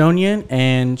fellow Houstonian,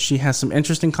 and she has some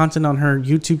interesting content on her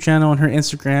YouTube channel and her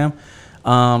Instagram.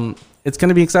 It's going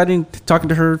to be exciting talking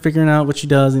to her, figuring out what she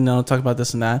does, talk about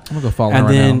this and that. I'm gonna go follow And her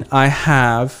right then now. I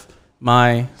have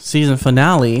my season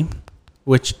finale,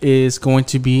 which is going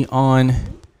to be on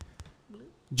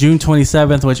June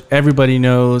 27th, which everybody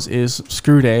knows is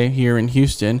Screw Day here in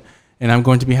Houston. And I'm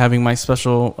going to be having my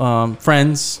special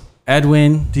friends,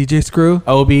 Edwin, DJ Screw.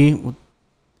 Obi.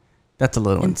 That's a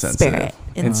little In insensitive. spirit.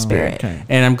 In spirit. Okay.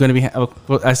 And I'm going to be,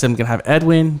 I said I'm going to have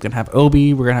Edwin, going to have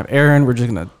Obi, we're going to have Aaron. We're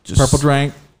just going to Purple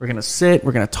drink. We're going to sit,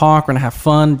 we're going to talk, we're going to have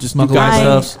fun, just do Smuggle guy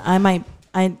guys. stuff. I'm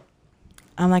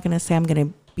not gonna say I'm gonna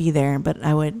be there, but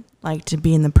I would like to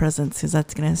be in the presence because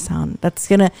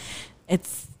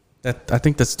it's I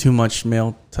think that's too much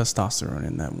male testosterone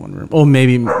in that one room. Oh,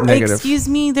 maybe negative. Excuse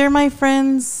me, they're my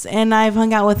friends and I've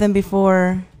hung out with them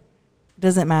before.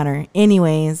 Doesn't matter.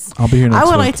 Anyways, I'll be here next I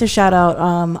would week. like to shout out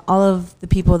all of the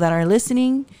people that are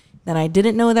listening that I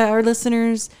didn't know that are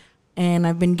listeners. And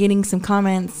I've been getting some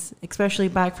comments, especially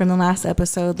back from the last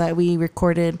episode that we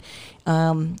recorded,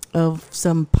 of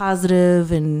some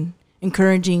positive and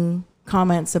encouraging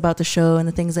comments about the show and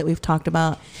the things that we've talked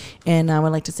about. And I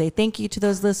would like to say thank you to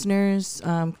those listeners.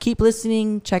 Keep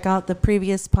listening. Check out the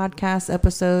previous podcast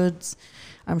episodes.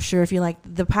 I'm sure if you like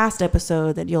the past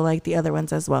episode that you'll like the other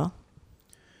ones as well.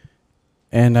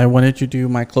 And I wanted to do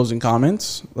my closing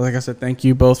comments. Like I said, thank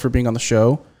you both for being on the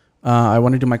show. I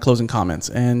want to do my closing comments.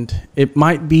 And it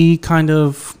might be kind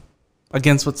of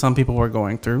against what some people were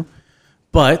going through.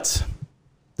 But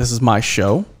this is my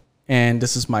show. And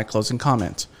this is my closing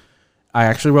comment. I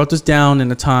actually wrote this down in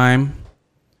the time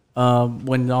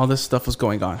when all this stuff was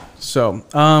going on. So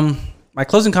my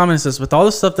closing comment is this. With all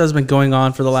the stuff that's been going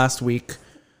on for the last week,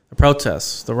 the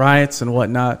protests, the riots, and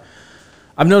whatnot,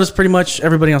 I've noticed pretty much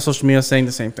everybody on social media saying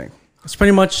the same thing. It's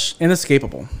pretty much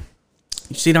inescapable.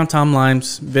 You see it on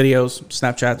timelines, videos,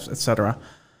 Snapchats, etc.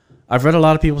 I've read a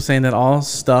lot of people saying that all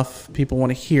stuff people want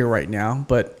to hear right now,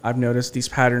 but I've noticed these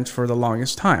patterns for the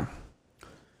longest time.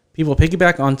 People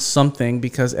piggyback on something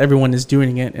because everyone is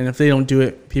doing it, and if they don't do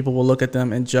it, people will look at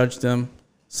them and judge them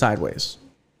sideways.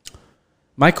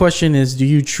 My question is, do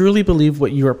you truly believe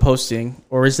what you are posting,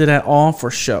 or is it at all for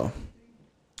show?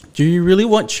 Do you really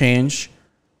want change,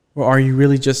 or are you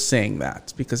really just saying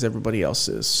that because everybody else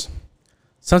is?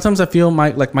 Sometimes I feel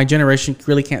my generation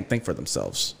really can't think for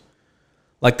themselves.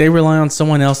 Like they rely on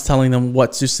someone else telling them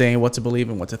what to say, what to believe,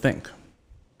 and what to think.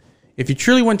 If you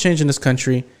truly want change in this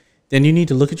country, then you need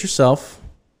to look at yourself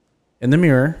in the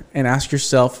mirror and ask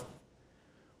yourself,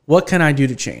 what can I do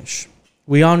to change?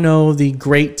 We all know the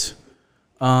great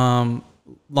line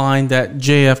that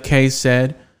JFK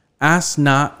said, ask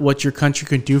not what your country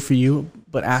can do for you,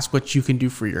 but ask what you can do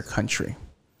for your country.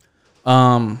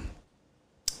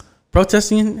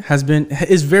 Protesting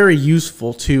is very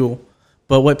useful too,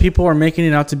 but what people are making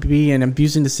it out to be and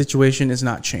abusing the situation is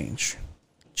not change.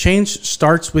 Change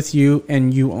starts with you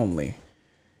and you only.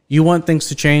 You want things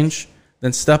to change,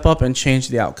 then step up and change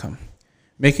the outcome.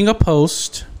 Making a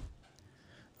post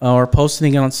or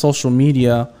posting it on social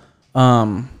media,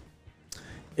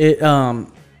 it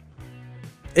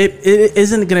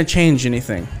isn't going to change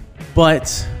anything.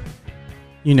 But,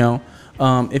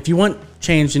 if you want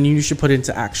change, then you should put it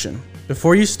into action.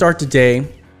 Before you start the day,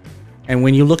 and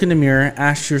when you look in the mirror,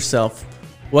 ask yourself,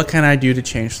 what can I do to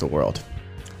change the world?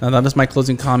 Now, that is my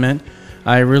closing comment.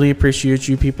 I really appreciate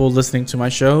you people listening to my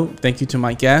show. Thank you to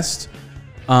my guest.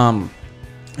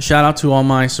 Shout out to all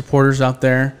my supporters out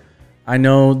there. I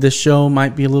know this show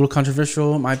might be a little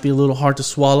controversial, might be a little hard to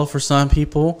swallow for some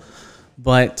people,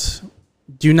 but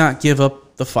do not give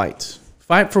up the fight.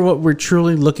 Fight for what we're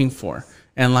truly looking for.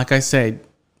 And like I said,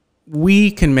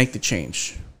 we can make the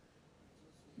change.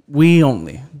 We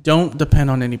only. Don't depend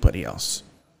on anybody else.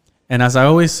 And as I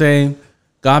always say,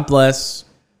 God bless,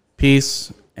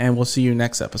 peace, and we'll see you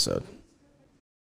next episode.